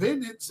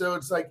independent, so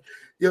it's like,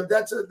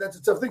 that's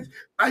a tough thing.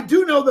 I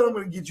do know that I'm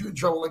going to get you in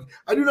trouble. Like,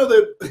 I do know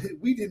that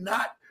we did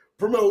not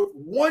promote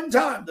one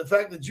time the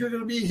fact that you're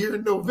going to be here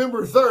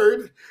November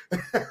 3rd.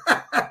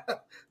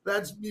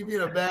 That's me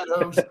being a bad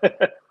host.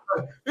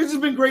 This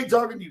has been great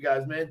talking to you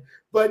guys, man.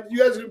 But you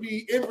guys are going to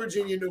be in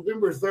Virginia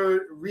November 3rd,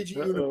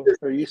 Regent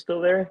University. Are you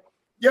still there?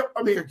 Yep,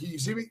 I'm here. Can you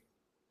see me?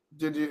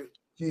 Can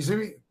you see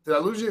me? Did I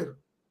lose you?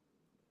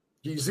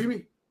 Can you see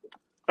me?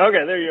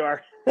 Okay, there you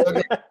are.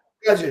 Okay,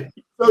 gotcha.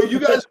 So you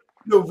guys,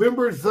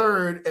 November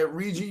 3rd at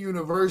Regent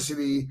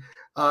University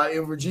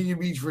in Virginia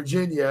Beach,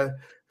 Virginia.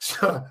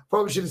 So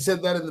probably should have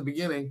said that in the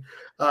beginning.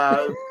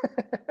 I've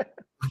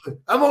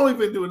only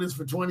been doing this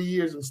for 20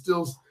 years and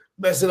still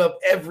mess it up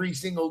every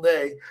single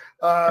day.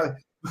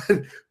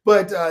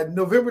 But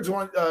November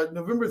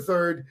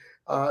 3rd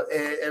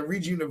at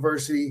Regent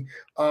University,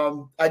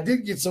 I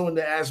did get someone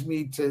to ask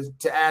me to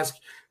ask,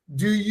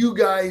 do you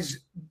guys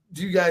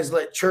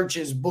let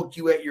churches book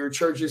you at your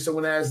churches?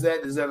 Someone asked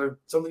that. Is that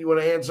something you want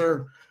to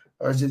answer,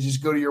 or is it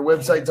just go to your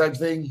website type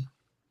thing?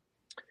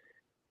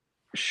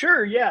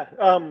 Sure. Yeah.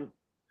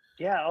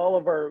 All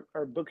of our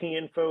booking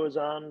info is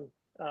on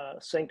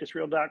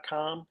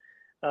sanctusreal.com.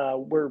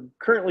 We're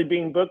currently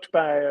being booked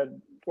by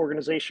an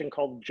organization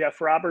called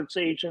Jeff Roberts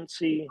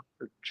Agency,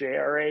 or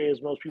JRA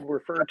as most people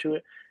refer to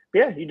it. But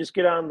yeah, you just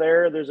get on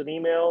there. There's an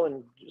email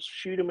and just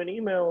shoot them an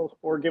email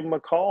or give them a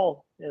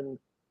call and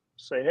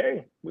say,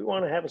 hey, we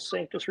want to have a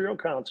Sanctus Real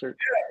concert.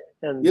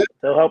 And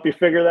they'll help you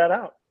figure that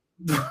out.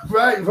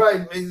 Right.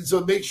 And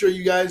so make sure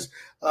you guys,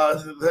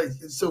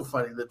 it's so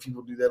funny that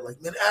people do that.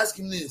 Like, man, ask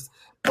him this.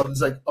 I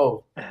was like,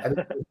 oh,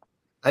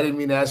 I didn't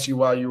mean to ask you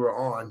while you were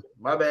on.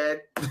 My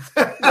bad.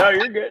 No,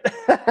 you're good.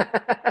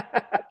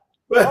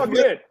 All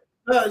good.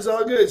 No, it's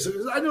all good.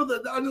 So I know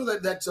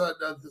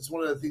that's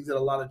one of the things that a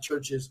lot of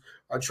churches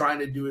are trying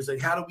to do is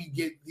like, how do we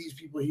get these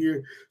people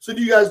here? So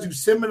do you guys do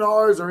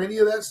seminars or any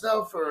of that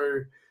stuff,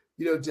 or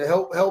to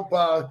help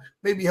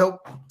maybe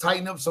help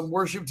tighten up some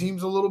worship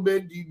teams a little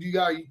bit? Do you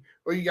guys,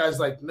 or you guys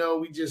like, no,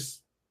 we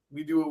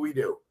do what we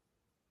do?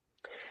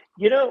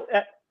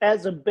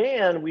 As a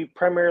band, we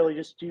primarily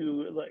just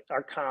do like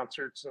our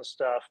concerts and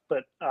stuff.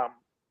 But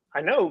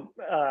I know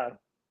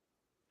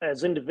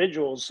as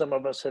individuals, some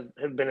of us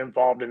have been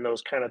involved in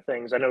those kind of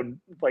things. I know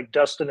like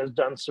Dustin has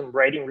done some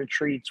writing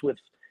retreats with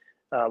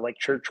like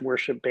church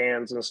worship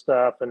bands and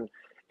stuff. And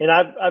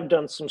I've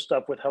done some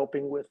stuff with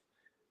helping with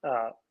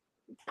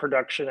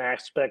production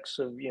aspects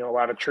of, a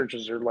lot of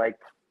churches are like,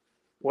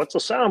 what's a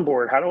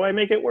soundboard? How do I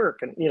make it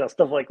work? And,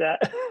 stuff like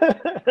that.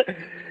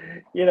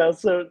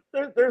 So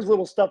there's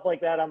little stuff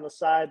like that on the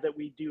side that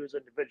we do as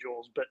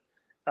individuals. But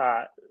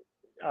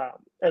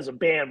as a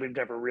band, we've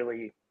never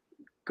really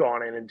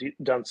gone in and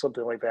done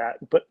something like that.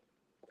 But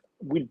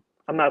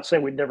I'm not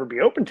saying we'd never be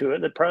open to it.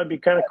 That'd probably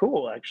be kind of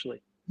cool,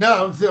 actually.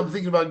 No, I'm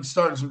thinking about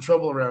starting some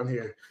trouble around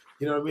here.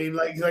 You know what I mean?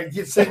 Like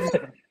get saying.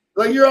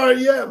 Like you're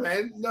already, yeah,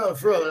 man. No,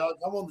 for real,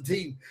 I'm on the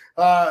team.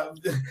 I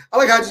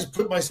like how I just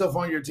put myself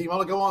on your team. I'm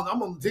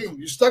on the team.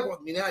 You're stuck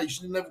with me now. You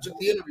should have never took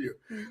the interview.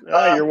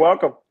 You're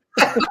welcome.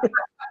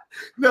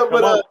 No,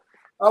 but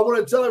I want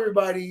to tell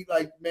everybody,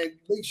 like, man,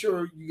 make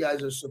sure you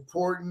guys are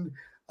supporting.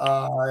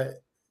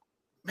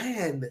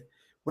 Man,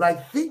 when I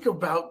think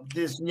about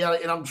this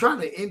reality, and I'm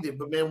trying to end it,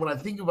 but man, when I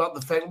think about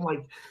the fact, I'm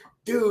like,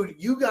 dude,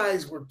 you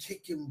guys were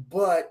kicking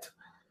butt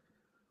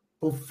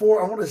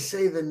before. I want to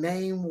say the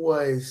name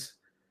was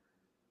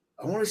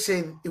I want to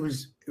say it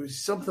was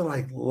something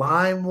like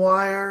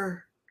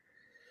LimeWire.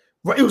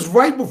 It was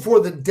right before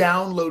the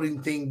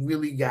downloading thing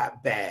really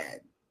got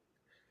bad.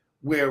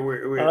 Where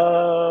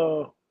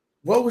Oh,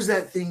 what was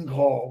that thing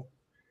called?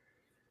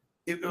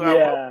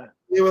 yeah.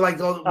 They were like,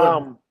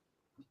 Well,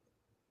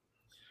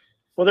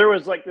 there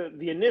was like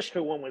the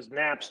initial one was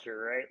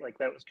Napster, right? Like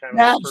that was kind of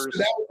Napster, the first.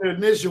 that was the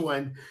initial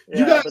one. Yeah,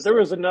 You guys, but there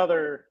was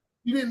another.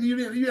 You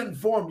didn't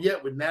form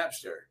yet with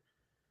Napster.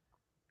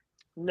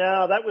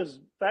 No, that was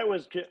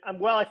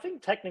well, I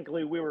think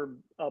technically we were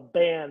a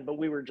band, but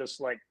we were just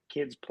like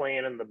kids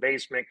playing in the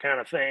basement kind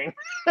of thing.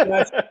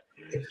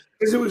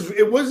 Because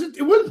it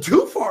wasn't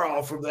too far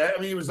off from that.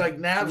 I mean, it was like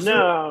Napster.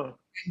 No.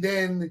 And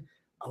then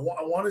I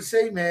want to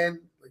say, man,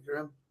 like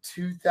around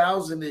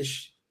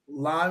 2000-ish,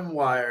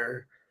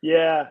 LimeWire.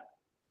 Yeah.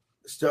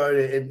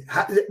 Started. And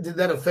how, did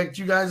that affect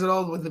you guys at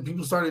all when the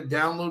people started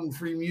downloading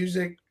free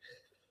music?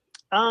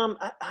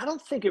 I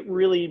don't think it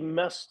really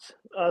messed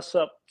us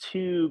up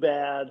too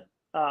bad.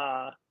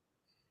 For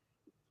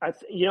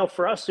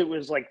us, it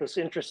was like this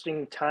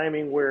interesting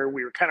timing where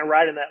we were kind of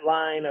riding that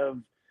line of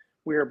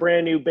we were a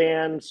brand new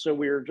band, so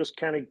we were just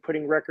kind of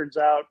putting records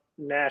out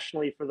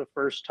nationally for the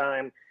first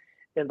time,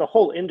 and the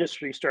whole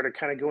industry started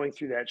kind of going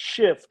through that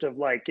shift of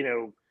like,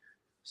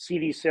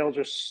 CD sales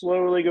are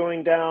slowly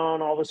going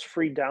down, all this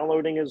free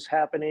downloading is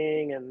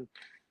happening, and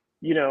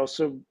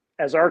so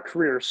as our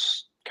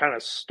careers kind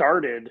of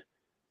started,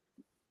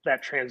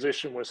 that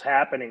transition was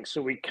happening.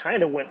 So we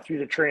kind of went through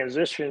the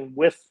transition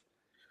with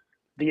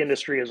the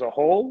industry as a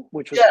whole,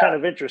 which was kind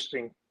of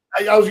interesting.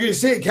 I was going to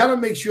say, it kind of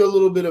makes you a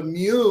little bit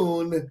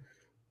immune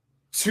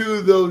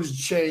to those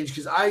changes,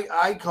 because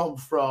I come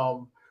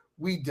from,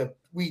 we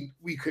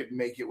couldn't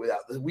make it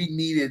without this. We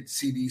needed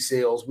CD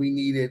sales. We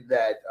needed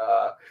that,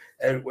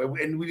 and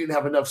we didn't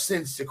have enough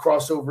sense to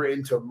cross over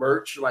into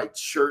merch like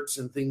shirts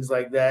and things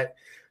like that.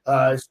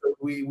 So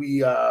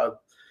we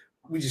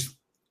just,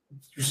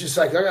 it was just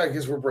like, I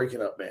guess we're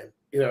breaking up, man.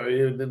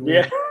 And then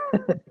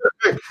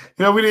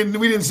we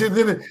didn't sit.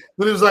 Then it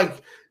was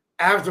like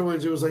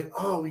afterwards, it was like,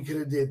 oh, we could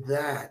have did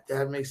that.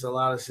 That makes a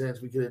lot of sense.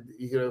 We could have,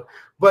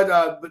 but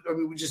I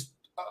mean, we just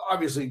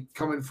obviously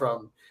coming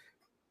from,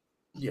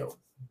 8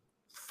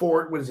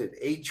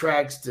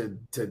 tracks to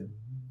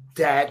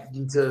that,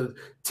 to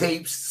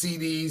tapes,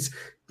 CDs.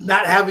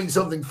 Not having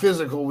something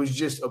physical was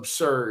just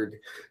absurd.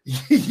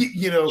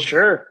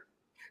 Sure.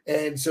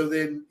 And so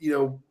then,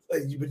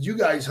 but you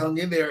guys hung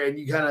in there, and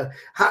you kind of,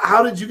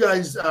 how did you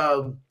guys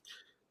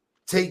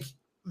take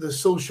the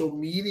social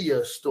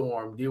media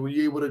storm? Were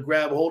you able to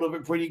grab hold of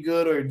it pretty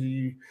good, or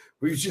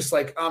were you just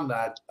like, I'm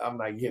not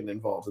getting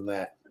involved in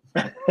that?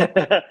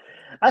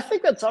 I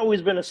think that's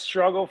always been a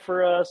struggle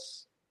for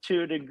us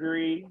to a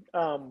degree.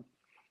 I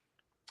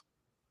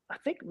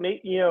think,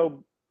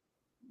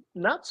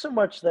 not so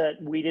much that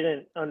we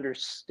didn't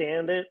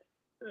understand it.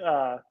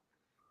 I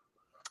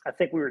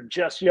think we were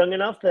just young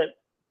enough that,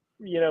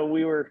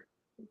 we were,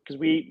 because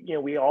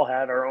we all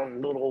had our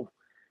own little,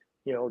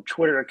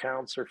 Twitter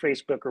accounts or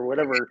Facebook or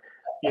whatever,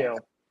 I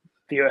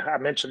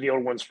mentioned the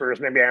old ones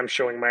first. Maybe I'm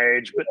showing my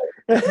age, but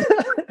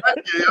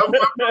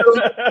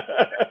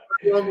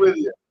I'm with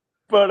you.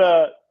 But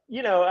I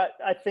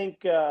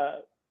think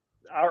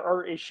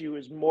our issue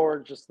is more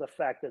just the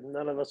fact that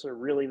none of us are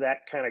really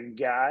that kind of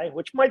guy,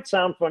 which might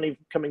sound funny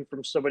coming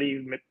from somebody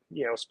who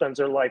spends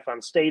their life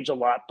on stage a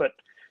lot, but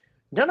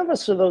none of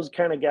us are those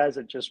kind of guys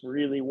that just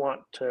really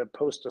want to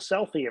post a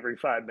selfie every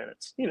 5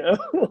 minutes.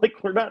 Like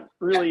we're not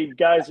really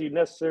guys who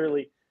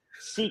necessarily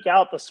seek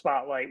out the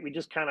spotlight. We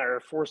just kind of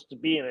are forced to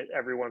be in it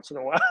every once in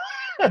a while.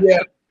 Yeah.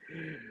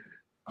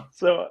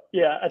 So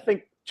yeah, I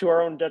think to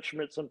our own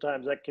detriment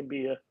sometimes that can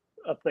be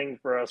a thing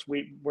for us.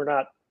 We've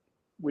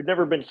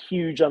never been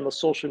huge on the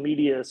social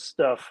media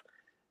stuff,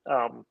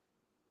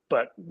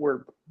 but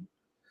we're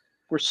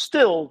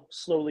still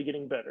slowly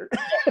getting better.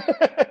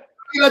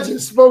 You guys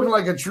just spoken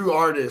like a true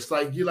artist.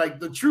 Like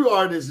the true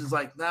artist is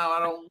like,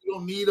 no, we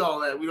don't need all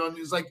that. We don't.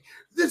 It's like,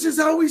 this is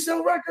how we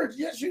sell records.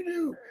 Yes, you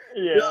do.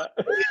 Yeah.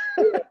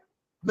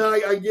 No,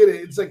 I get it.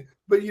 It's like,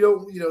 but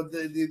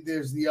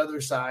there's the other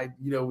side,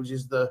 which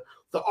is the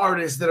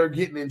artists that are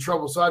getting in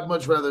trouble. So I'd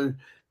much rather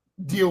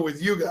deal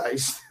with you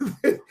guys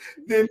than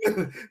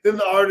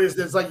the artist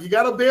that's like, you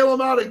got to bail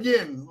them out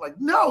again. Like,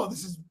 no,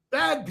 this is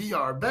bad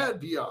PR.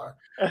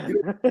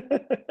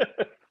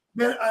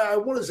 Man, I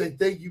want to say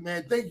thank you,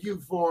 man. Thank you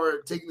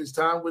for taking this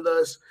time with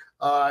us.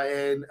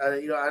 I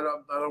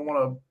don't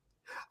want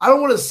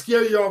to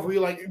scare you off. Where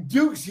you're like,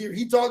 Duke's here.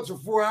 He talks for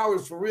 4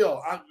 hours for real.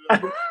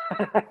 I'm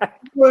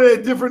going in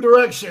a different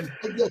direction.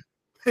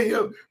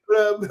 But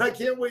I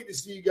can't wait to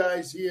see you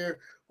guys here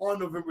on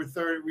November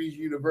 3rd at Regis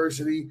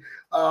University.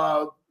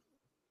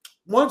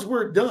 Once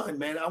we're done,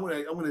 man, I'm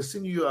gonna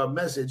send you a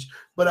message.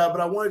 But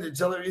I wanted to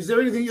tell her. Is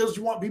there anything else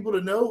you want people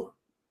to know?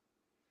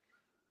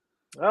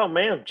 Oh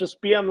man, just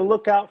be on the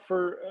lookout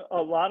for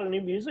a lot of new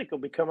music will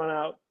be coming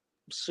out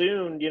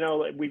soon.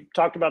 We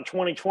talked about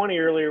 2020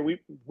 earlier. We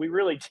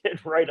really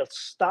did write a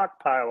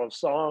stockpile of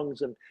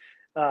songs, and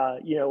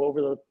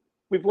over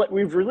the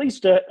we've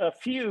released a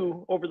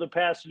few over the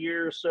past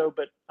year or so,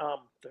 but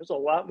there's a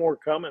lot more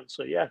coming.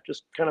 So yeah,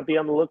 just kind of be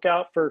on the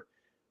lookout for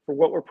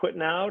what we're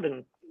putting out,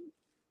 and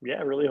yeah,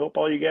 I really hope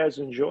all you guys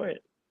enjoy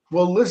it.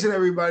 Well, listen,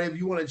 everybody, if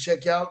you want to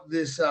check out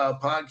this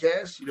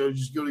podcast,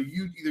 just go to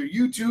either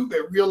YouTube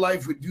at Real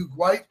Life with Duke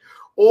White,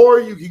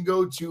 or you can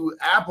go to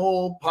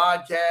Apple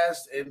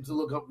Podcast and to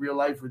look up Real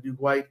Life with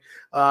Duke White.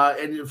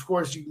 And of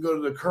course, you can go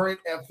to the Current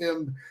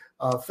FM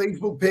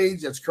Facebook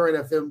page. That's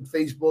Current FM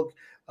Facebook.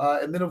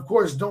 And then, of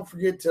course, don't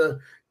forget to,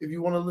 if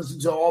you want to listen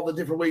to all the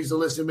different ways to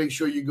listen, make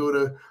sure you go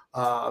to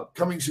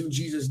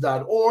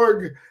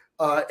comingsoonjesus.org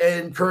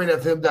and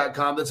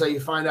currentfm.com. That's how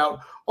you find out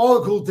all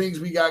the cool things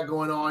we got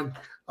going on.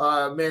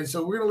 Man,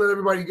 so we're going to let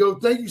everybody go.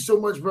 Thank you so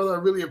much, brother. I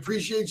really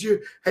appreciate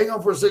you. Hang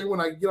on for a second.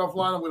 When I get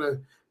offline, I'm going to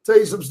tell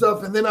you some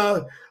stuff. And then,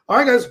 all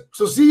right, guys.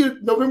 So see you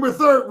November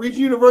 3rd, Region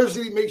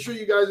University. Make sure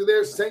you guys are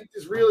there.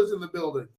 Sanctus Real is in the building.